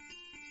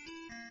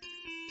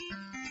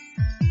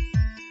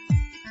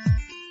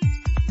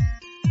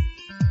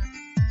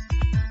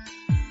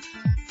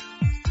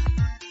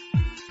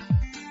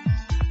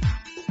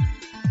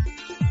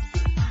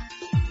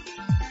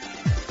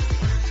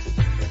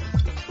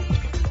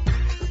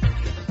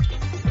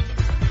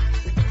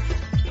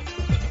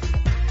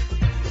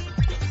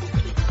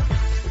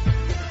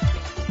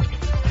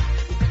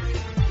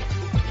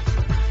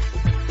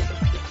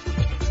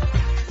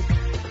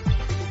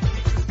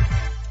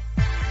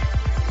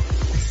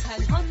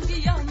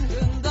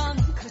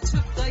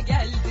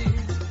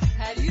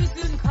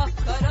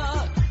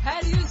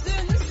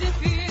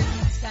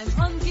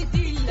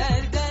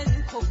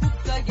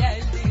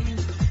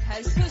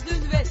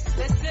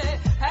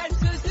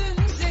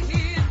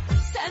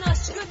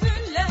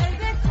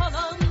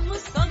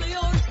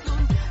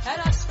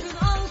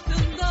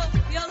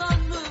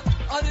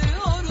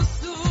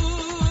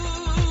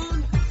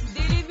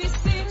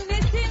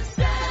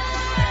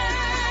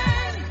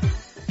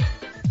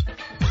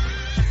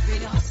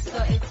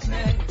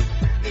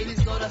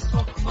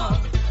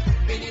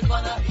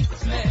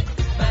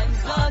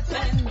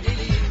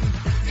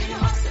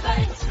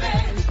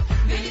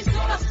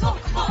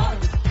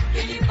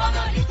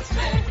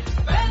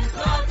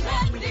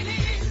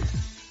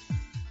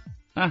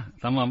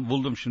 Tamam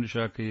buldum şimdi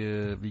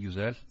şarkıyı bir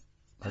güzel.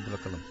 Hadi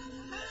bakalım.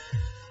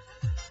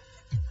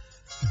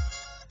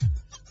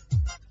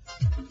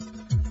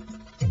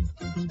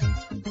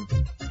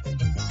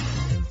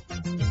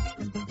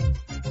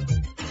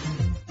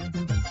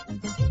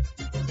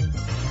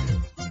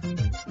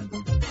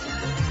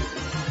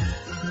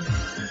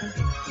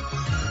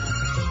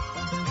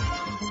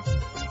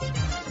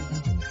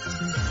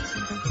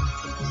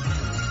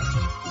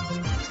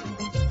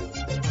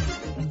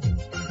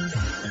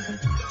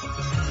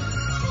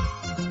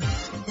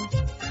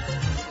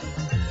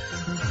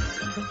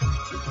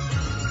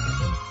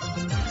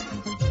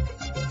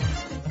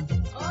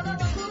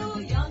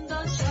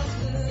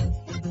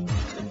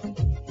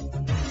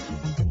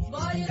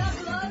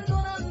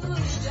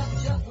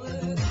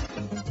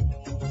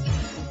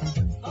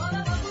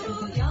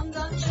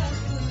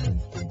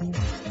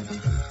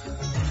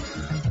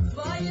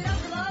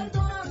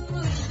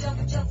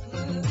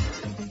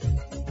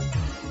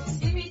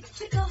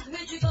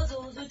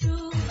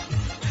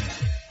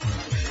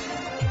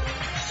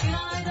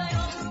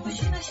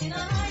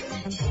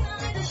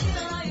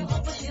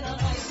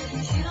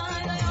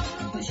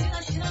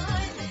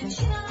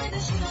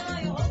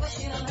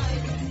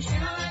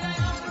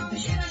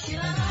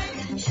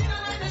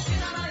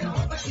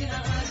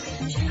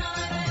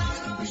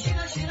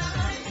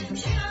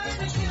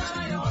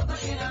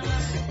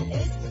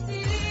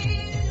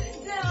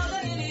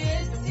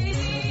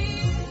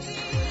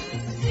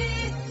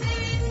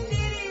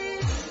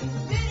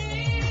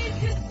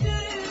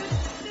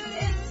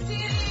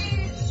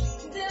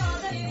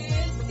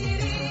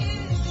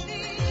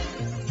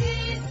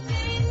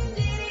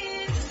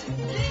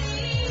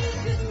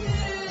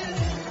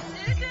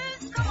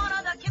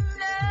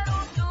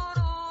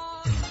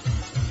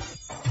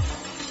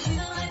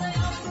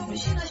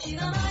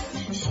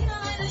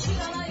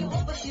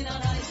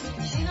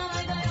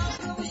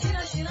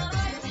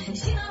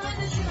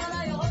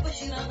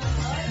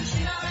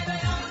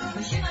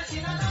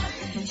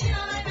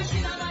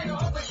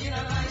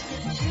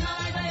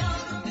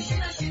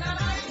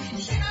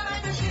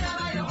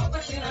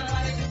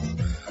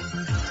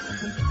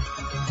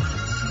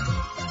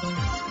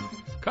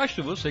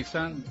 Kaçtı bu?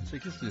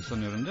 88'di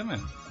sanıyorum değil mi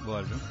bu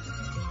albüm?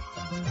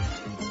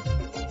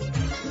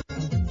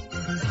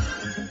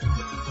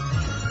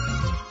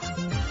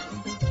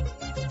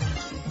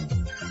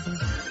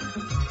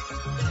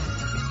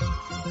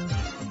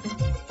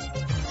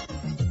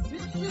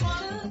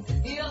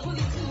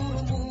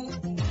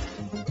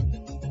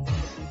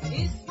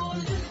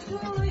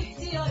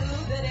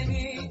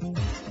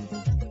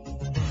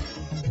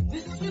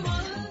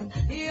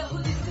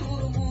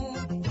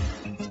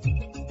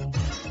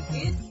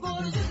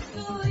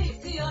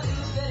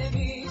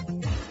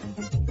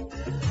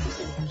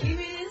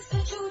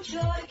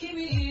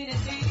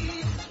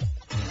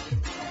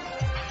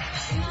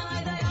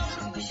 Şinayda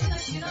yavrum şina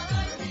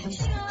şinay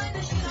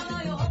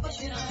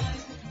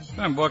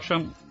Ben bu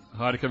akşam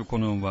harika bir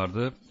konuğum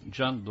vardı.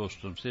 Can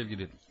dostum,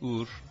 sevgili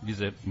Uğur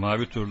bize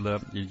Mavi Tur'la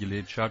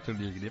ilgili,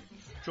 charter'la ilgili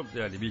çok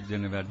değerli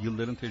bilgilerini verdi.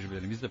 Yılların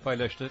tecrübelerini bizle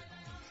paylaştı.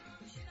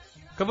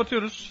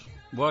 Kapatıyoruz.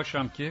 Bu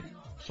akşamki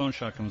son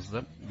şarkımız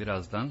da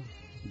birazdan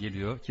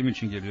geliyor. Kim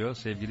için geliyor?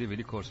 Sevgili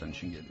Veli Korsan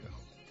için geliyor.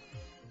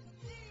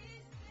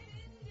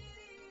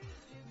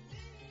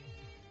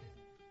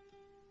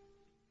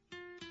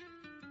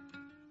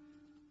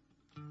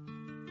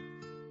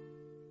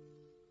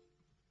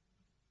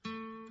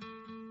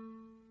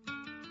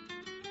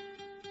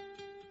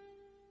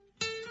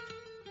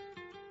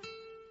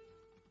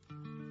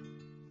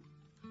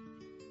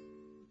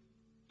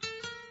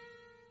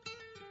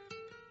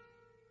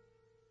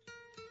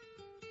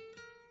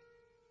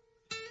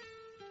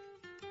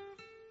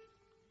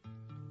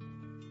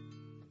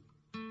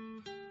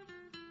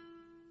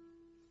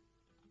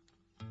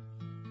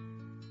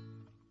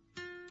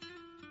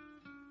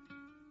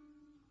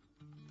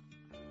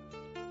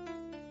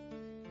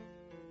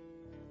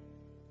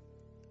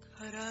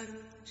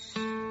 Kararmış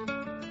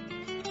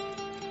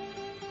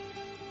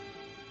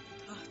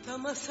tahta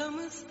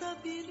masamızda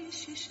bir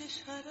şişe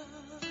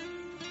şarap,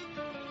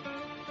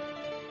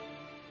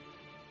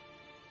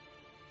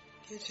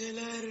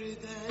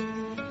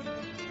 gecelerden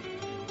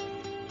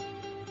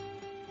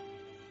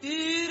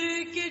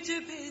bir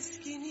gece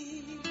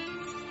bezginiz,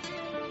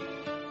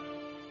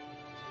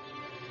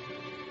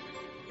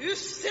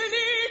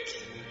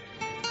 üstelik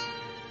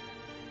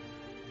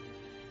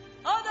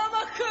adam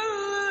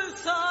akıllı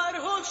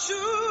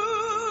sarhoşuz.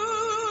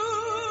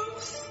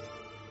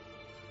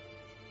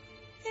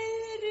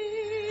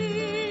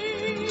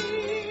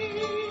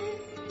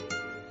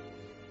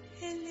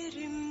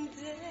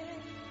 Ellerimde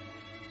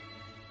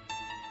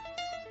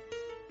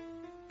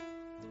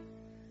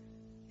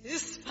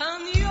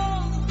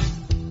İspanyol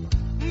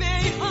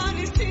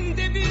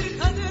meyhanesinde bir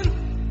kadın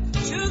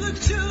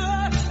çığlık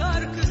çığlığa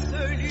şarkı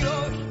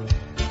söylüyor.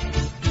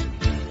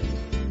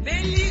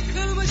 Belli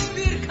yıkılmış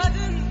bir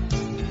kadın,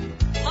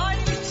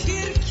 hayli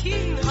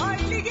çirkin,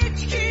 hayli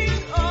geçkin,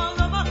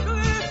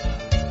 ağlamaklı.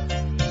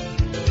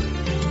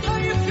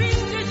 Zayıf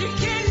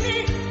incecik elli,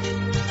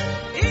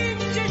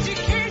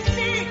 incecik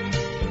elli,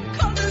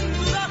 kalın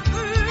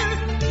dudaklı.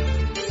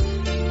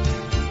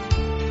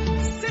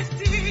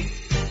 Sesi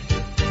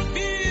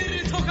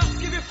bir tokat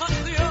gibi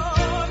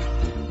patlıyor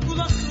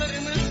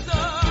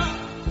kulaklarımızda.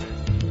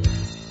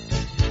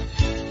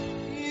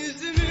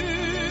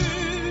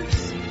 Yüzümüz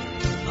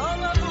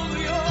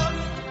alaboluyor,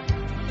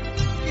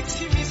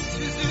 İçimiz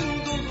hüzün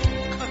dolu,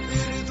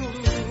 kahır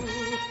dolu.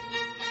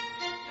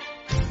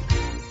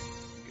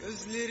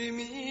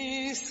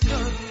 Gözlerimiz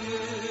kanlı.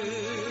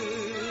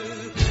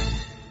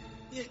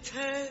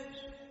 Yeter,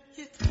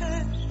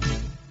 yeter.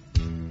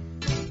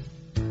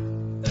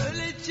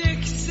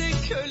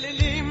 Öleceksek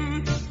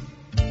ölelim.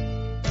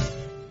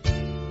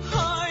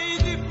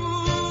 Haydi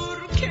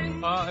vur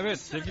kendini. Evet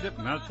sevgili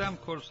Meltem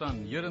Korsan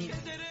yarın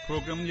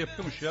programını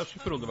yapıyormuş ya,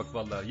 süper oldu bak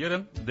vallahi.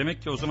 Yarın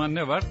demek ki o zaman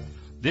ne var?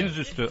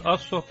 Denizüstü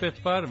az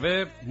sohbet var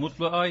ve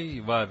Mutlu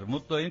Ay var.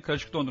 Mutlu Ay'ın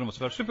karışık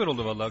dondurması var. Süper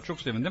oldu vallahi,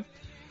 çok sevindim.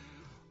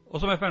 O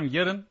zaman efendim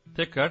yarın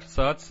tekrar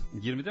saat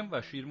 20'de mi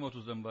başlıyor,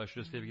 20.30'da mı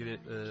başlıyor sevgili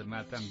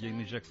Meltem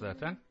yayınlayacak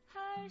zaten.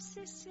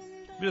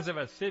 Biraz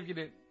evvel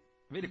sevgili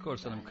Veli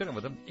Korsan'ımı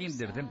kıramadım,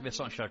 indirdim ve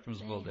son şarkımız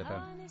bu oldu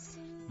efendim.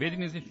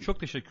 Beğendiğiniz için çok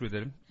teşekkür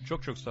ederim.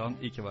 Çok çok sağ olun,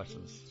 iyi ki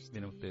varsınız.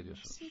 Beni mutlu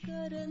ediyorsunuz.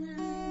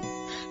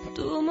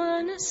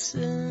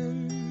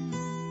 Dumanısın.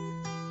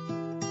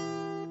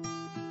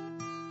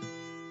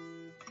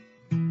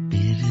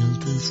 Bir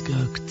yıldız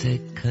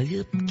gökte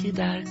kayıp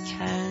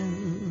giderken,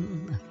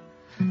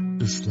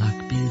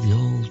 ıslak bir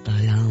yolda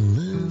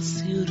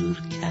yalnız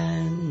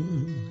yürürken,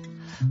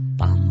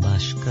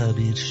 bambaşka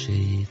bir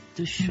şeyi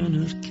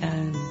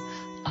düşünürken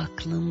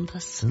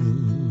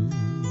aklımdasın.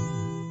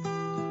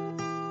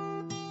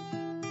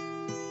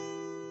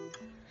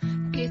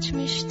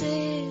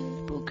 Geçmişte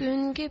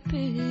bugün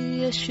gibi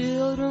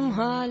yaşıyorum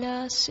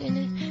hala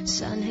seni.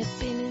 Sen hep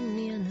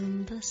benim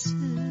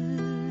yanımdasın.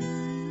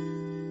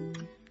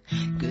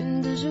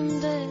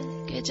 Gündüzümde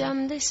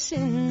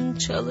gecemdesin.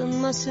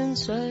 Çalınmasın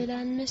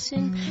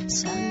söylenmesin,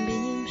 sen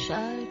benim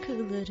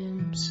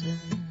şarkılarımsın.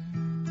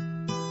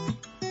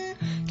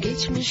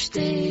 Geçmiş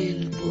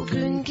değil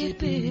bugün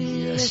gibi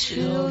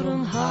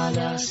yaşıyorum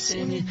hala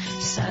seni.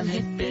 Sen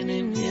hep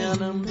benim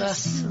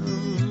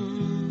yanımdasın.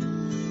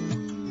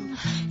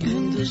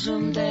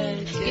 Gündüzümde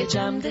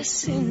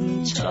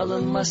gecemdesin.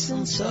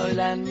 Çalınmasın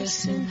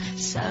söylenmesin,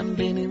 sen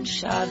benim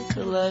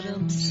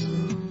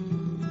şarkılarımsın.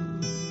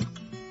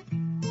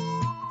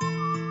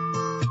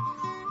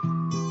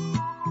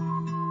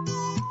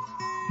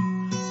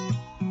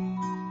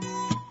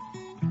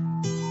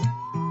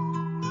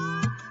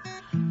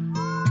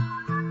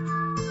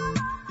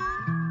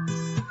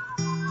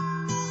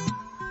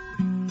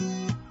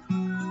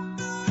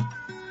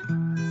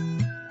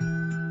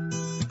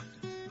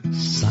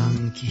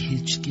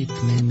 Hiç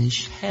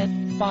gitmemiş, hep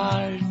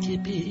var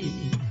gibi.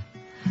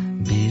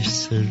 Bir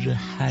sırrı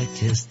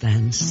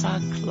herkesten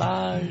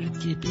saklar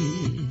gibi.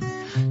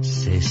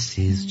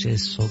 Sessizce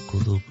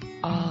sokulup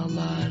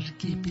ağlar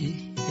gibi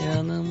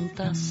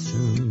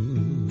yanımdasın.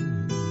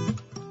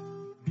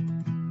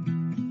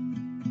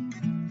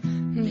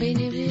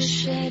 Beni bir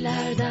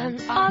şeylerden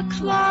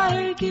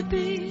aklar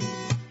gibi,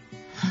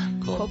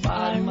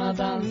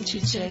 koparmadan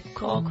çiçek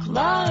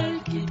koklar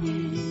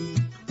gibi,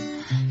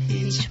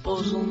 hiç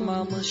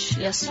bozulmamış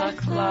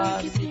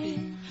yasaklar gibi.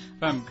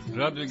 Efendim,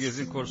 Radyo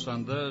Gezgin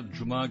Korsan'da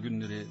Cuma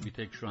günleri bir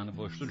tek şu an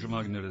boştu.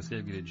 Cuma günleri de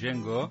sevgili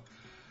Cengo.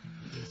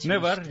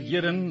 Ne var?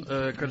 Yarın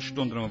karışık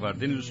dondurma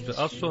var. Denizüstü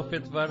az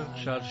sohbet var.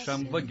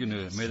 Çarşamba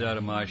günü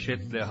Medar-ı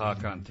Maşet'le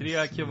Hakan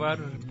Tiryaki var.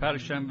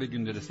 Perşembe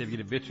günleri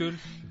sevgili Betül.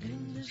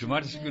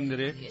 Cumartesi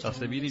günleri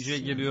Asabi Nice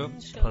geliyor.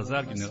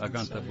 Pazar günleri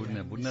Aganta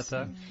Burne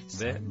Burnata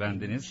ve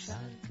bendeniz.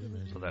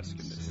 Pazartesi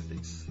günleri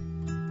sizdeyiz.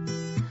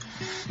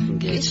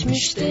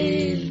 Geçmiş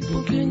değil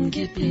bugün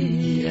gibi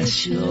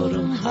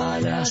yaşıyorum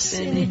hala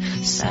seni.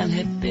 Sen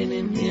hep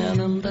benim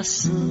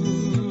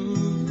yanımdasın.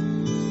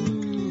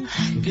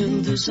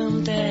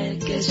 Gündüzümde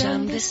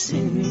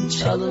gecemdesin.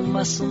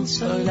 Çalınmasın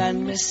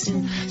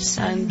söylenmesin.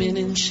 Sen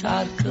benim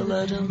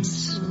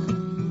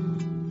şarkılarımsın.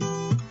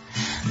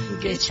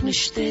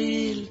 Geçmiş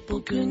değil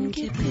bugün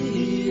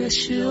gibi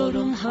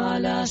yaşıyorum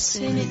hala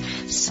seni.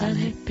 Sen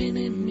hep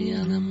benim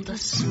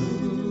yanımdasın.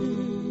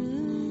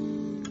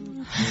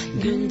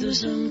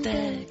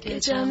 Gündüzümde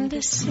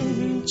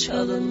gecemdesin.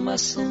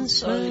 Çalınmasın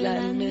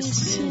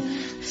söylenmesin.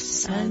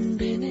 Sen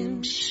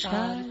benim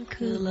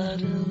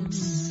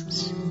şarkılarımsın.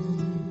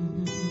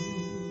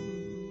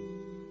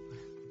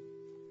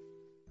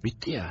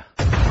 Bitti ya.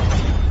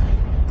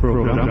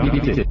 Program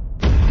bitti.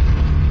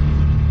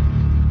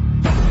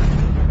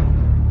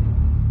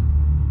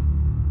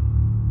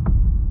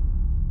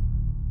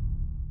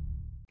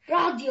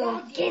 Radyo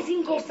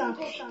Gezgin Korsan.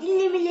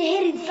 Dinlemeli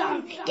her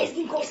insan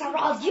Gezgin Korsan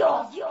Radyo.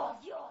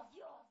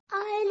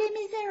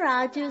 Ailemizin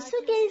radyosu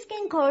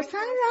Gezgin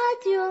Korsan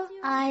Radyo.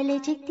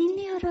 Ailecek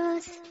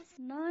dinliyoruz.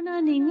 Na na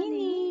ni ni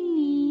ni.